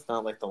 seasons,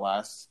 not like the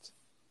last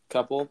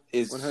couple,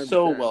 is 100%.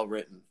 so well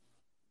written.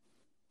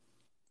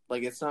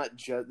 Like, it's not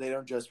just, they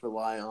don't just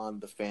rely on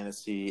the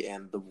fantasy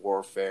and the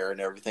warfare and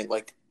everything.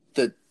 Like,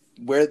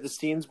 where the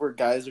scenes where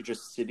guys are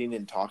just sitting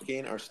and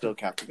talking are still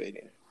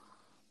captivating.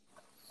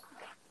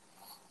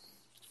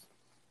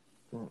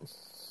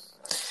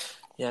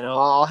 Yeah, no,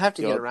 I'll have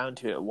to Yeah, get I'll- around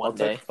to it one I'll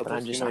day, text- I'll but I'm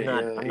text just, you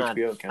I'm my, not,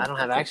 HBO account. I don't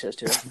have Okay. access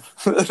to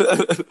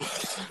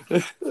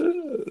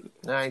it.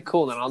 All right,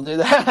 cool. Then I'll do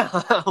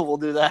that. We'll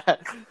do that.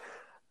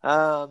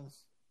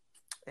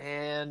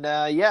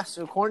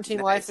 So quarantine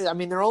Nice. life. I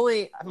mean, they're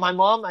only. My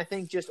mom, I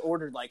think, just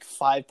ordered like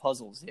 5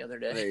 puzzles the other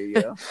day. There you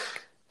go.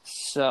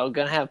 So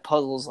gonna have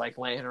puzzles like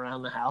laying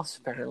around the house.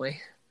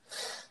 Apparently,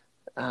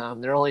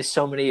 there are only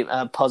so many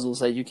puzzles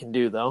that you can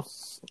do, though.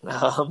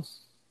 Oh,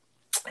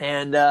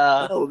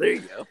 there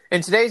you go.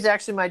 And today's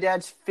actually my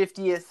dad's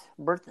 50th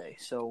birthday,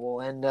 so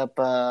we'll end up.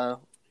 So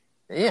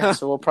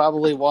we'll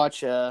probably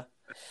watch.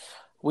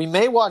 We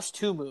may watch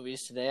 2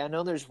 movies today. I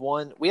know there's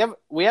one. We have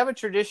a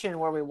tradition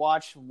where we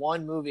watch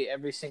one movie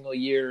every single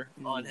year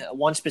on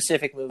one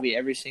specific movie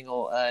every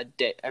single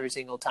day, every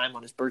single time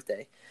on his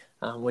birthday,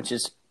 which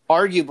is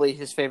arguably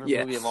his favorite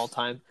Yes. movie of all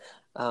time.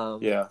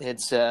 Yeah.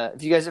 It's.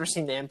 Have you guys ever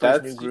seen The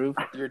Emperor's New That's Groove?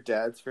 your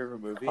dad's favorite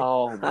movie?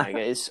 Oh my god,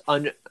 it's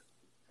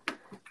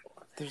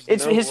There's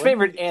it's no his way.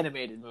 favorite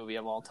animated movie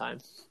of all time.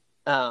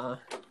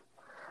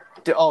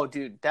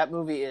 Dude, that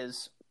movie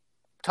is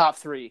top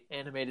 3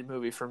 animated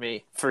movie for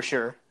me, for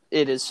sure.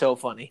 It is so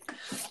funny.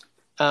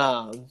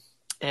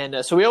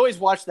 And so we always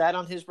watch that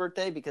on his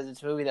birthday because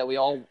it's a movie that we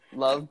all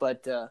love,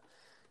 but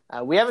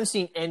we haven't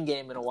seen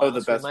Endgame in a while,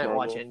 the so we best might Marvel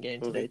watch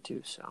Endgame movie. today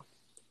too. So,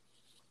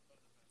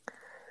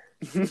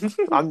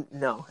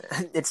 no,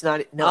 it's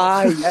not.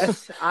 No,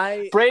 Yes,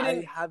 Braden,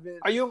 I haven't.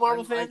 are you a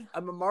Marvel fan? Like,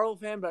 I'm a Marvel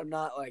fan, but I'm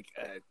not like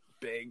a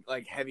big,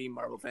 like heavy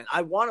Marvel fan.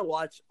 I want to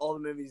watch all the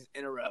movies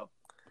in a row.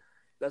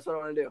 That's what I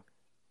want to do.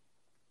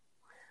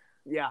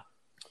 Yeah,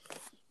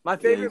 my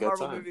favorite got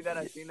Marvel time. movie that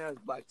I've seen is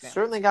Black Panther.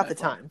 Certainly got the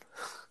By time.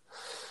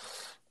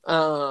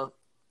 far.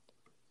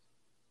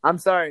 I'm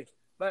sorry,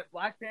 but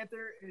Black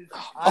Panther is.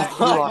 You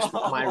lost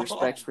my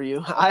respect for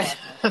you.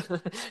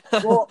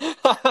 Well,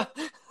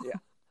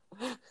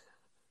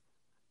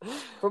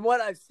 from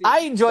what I've seen, I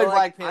enjoyed so,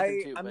 like, Black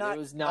Panther too, I'm but it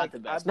was not like, the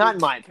best. I'm Not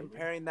in my opinion.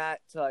 comparing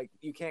that to like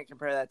you can't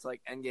compare that to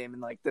like Endgame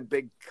and like the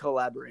big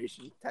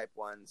collaboration type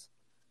ones.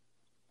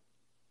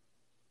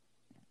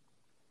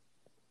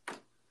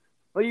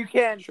 Well, you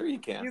can. Sure, you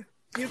can.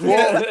 You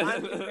can. But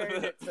I'm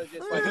comparing it to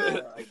just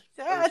like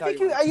Yeah, I think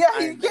you. talking Yeah,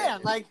 about you Iron Man can.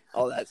 and Like,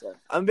 all that stuff.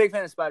 I'm a big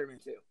fan of Spider-Man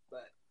too,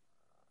 but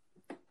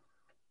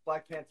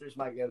Black Panther's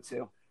my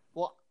go-to.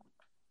 well,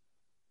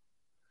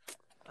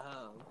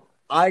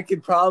 You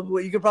could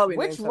probably name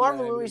which some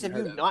Marvel that I movies have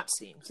haven't you heard of. not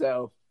seen?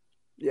 So,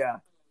 yeah.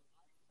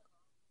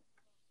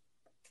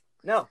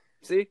 No,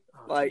 see,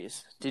 Oh, like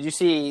geez. Did you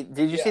see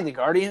the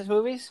Guardians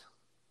movies?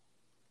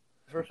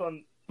 first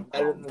one.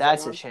 Oh,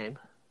 that's a shame.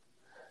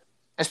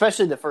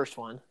 Especially the first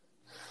one.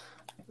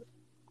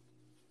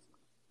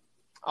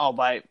 Oh,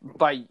 by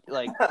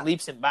like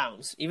leaps and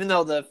bounds. Even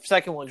though the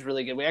second one's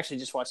really good, we actually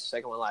just watched the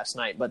second one last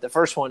night. But the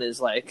first one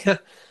is like,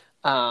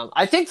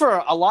 I think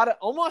for a lot of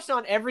almost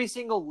on every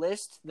single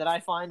list that I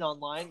find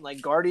online,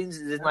 like Guardians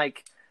is in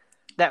like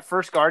that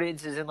first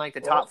Guardians is in like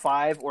the top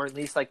 5 or at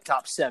least like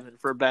top 7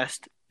 for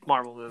best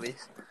Marvel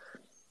movies.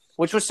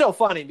 Which was so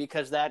funny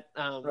because that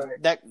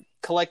that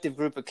collective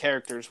group of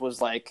characters was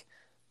like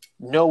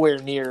nowhere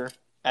near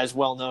as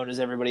well known as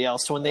everybody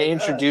else. So when they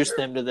introduced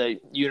them to the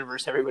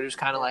universe, everybody was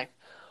kind of like,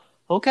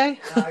 okay.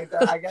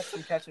 I got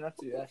some catching up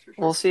to you. That's for sure.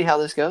 We'll see how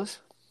this goes.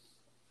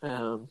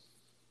 Yep.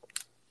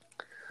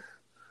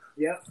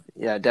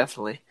 Yeah,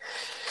 definitely.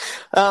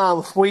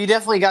 Well, you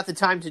definitely got the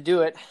time to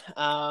do it.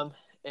 And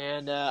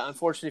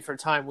unfortunately for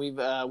time, we've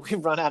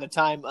run out of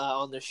time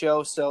on the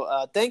show.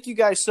 So thank you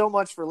guys so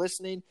much for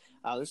listening.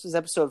 This is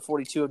episode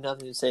 42 of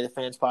Nothing to Say, the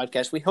Fans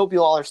podcast. We hope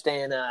you all are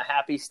staying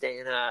happy,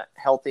 staying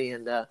healthy,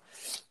 and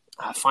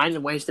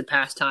finding ways to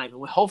pass time.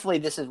 And hopefully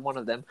this is one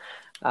of them.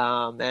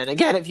 And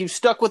again, if you've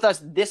stuck with us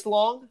this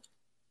long,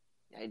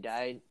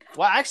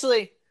 well,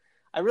 actually,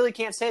 I really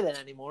can't say that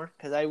anymore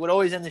because I would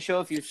always end the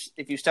show if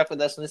you stuck with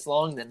us this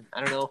long. Then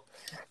I don't know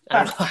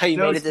how you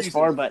made it this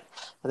far, but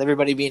with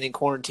everybody being in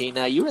quarantine,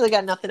 you really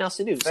got nothing else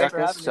to do. Thanks for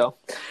having me. So,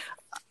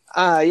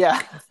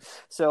 yeah.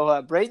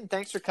 So, Braden,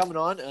 thanks for coming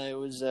on. It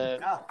was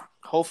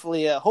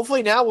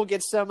hopefully now we'll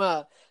get some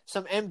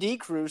MD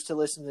crews to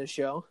listen to the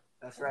show.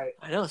 That's right.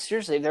 I know,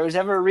 seriously, if there was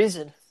ever a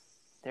reason,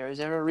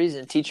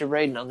 Teacher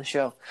Braden on the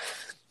show.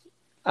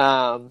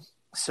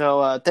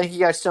 So thank you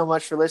guys so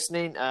much for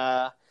listening.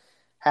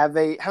 Have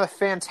a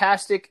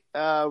fantastic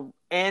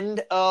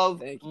end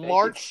of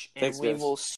March, and Thanks, we guys. will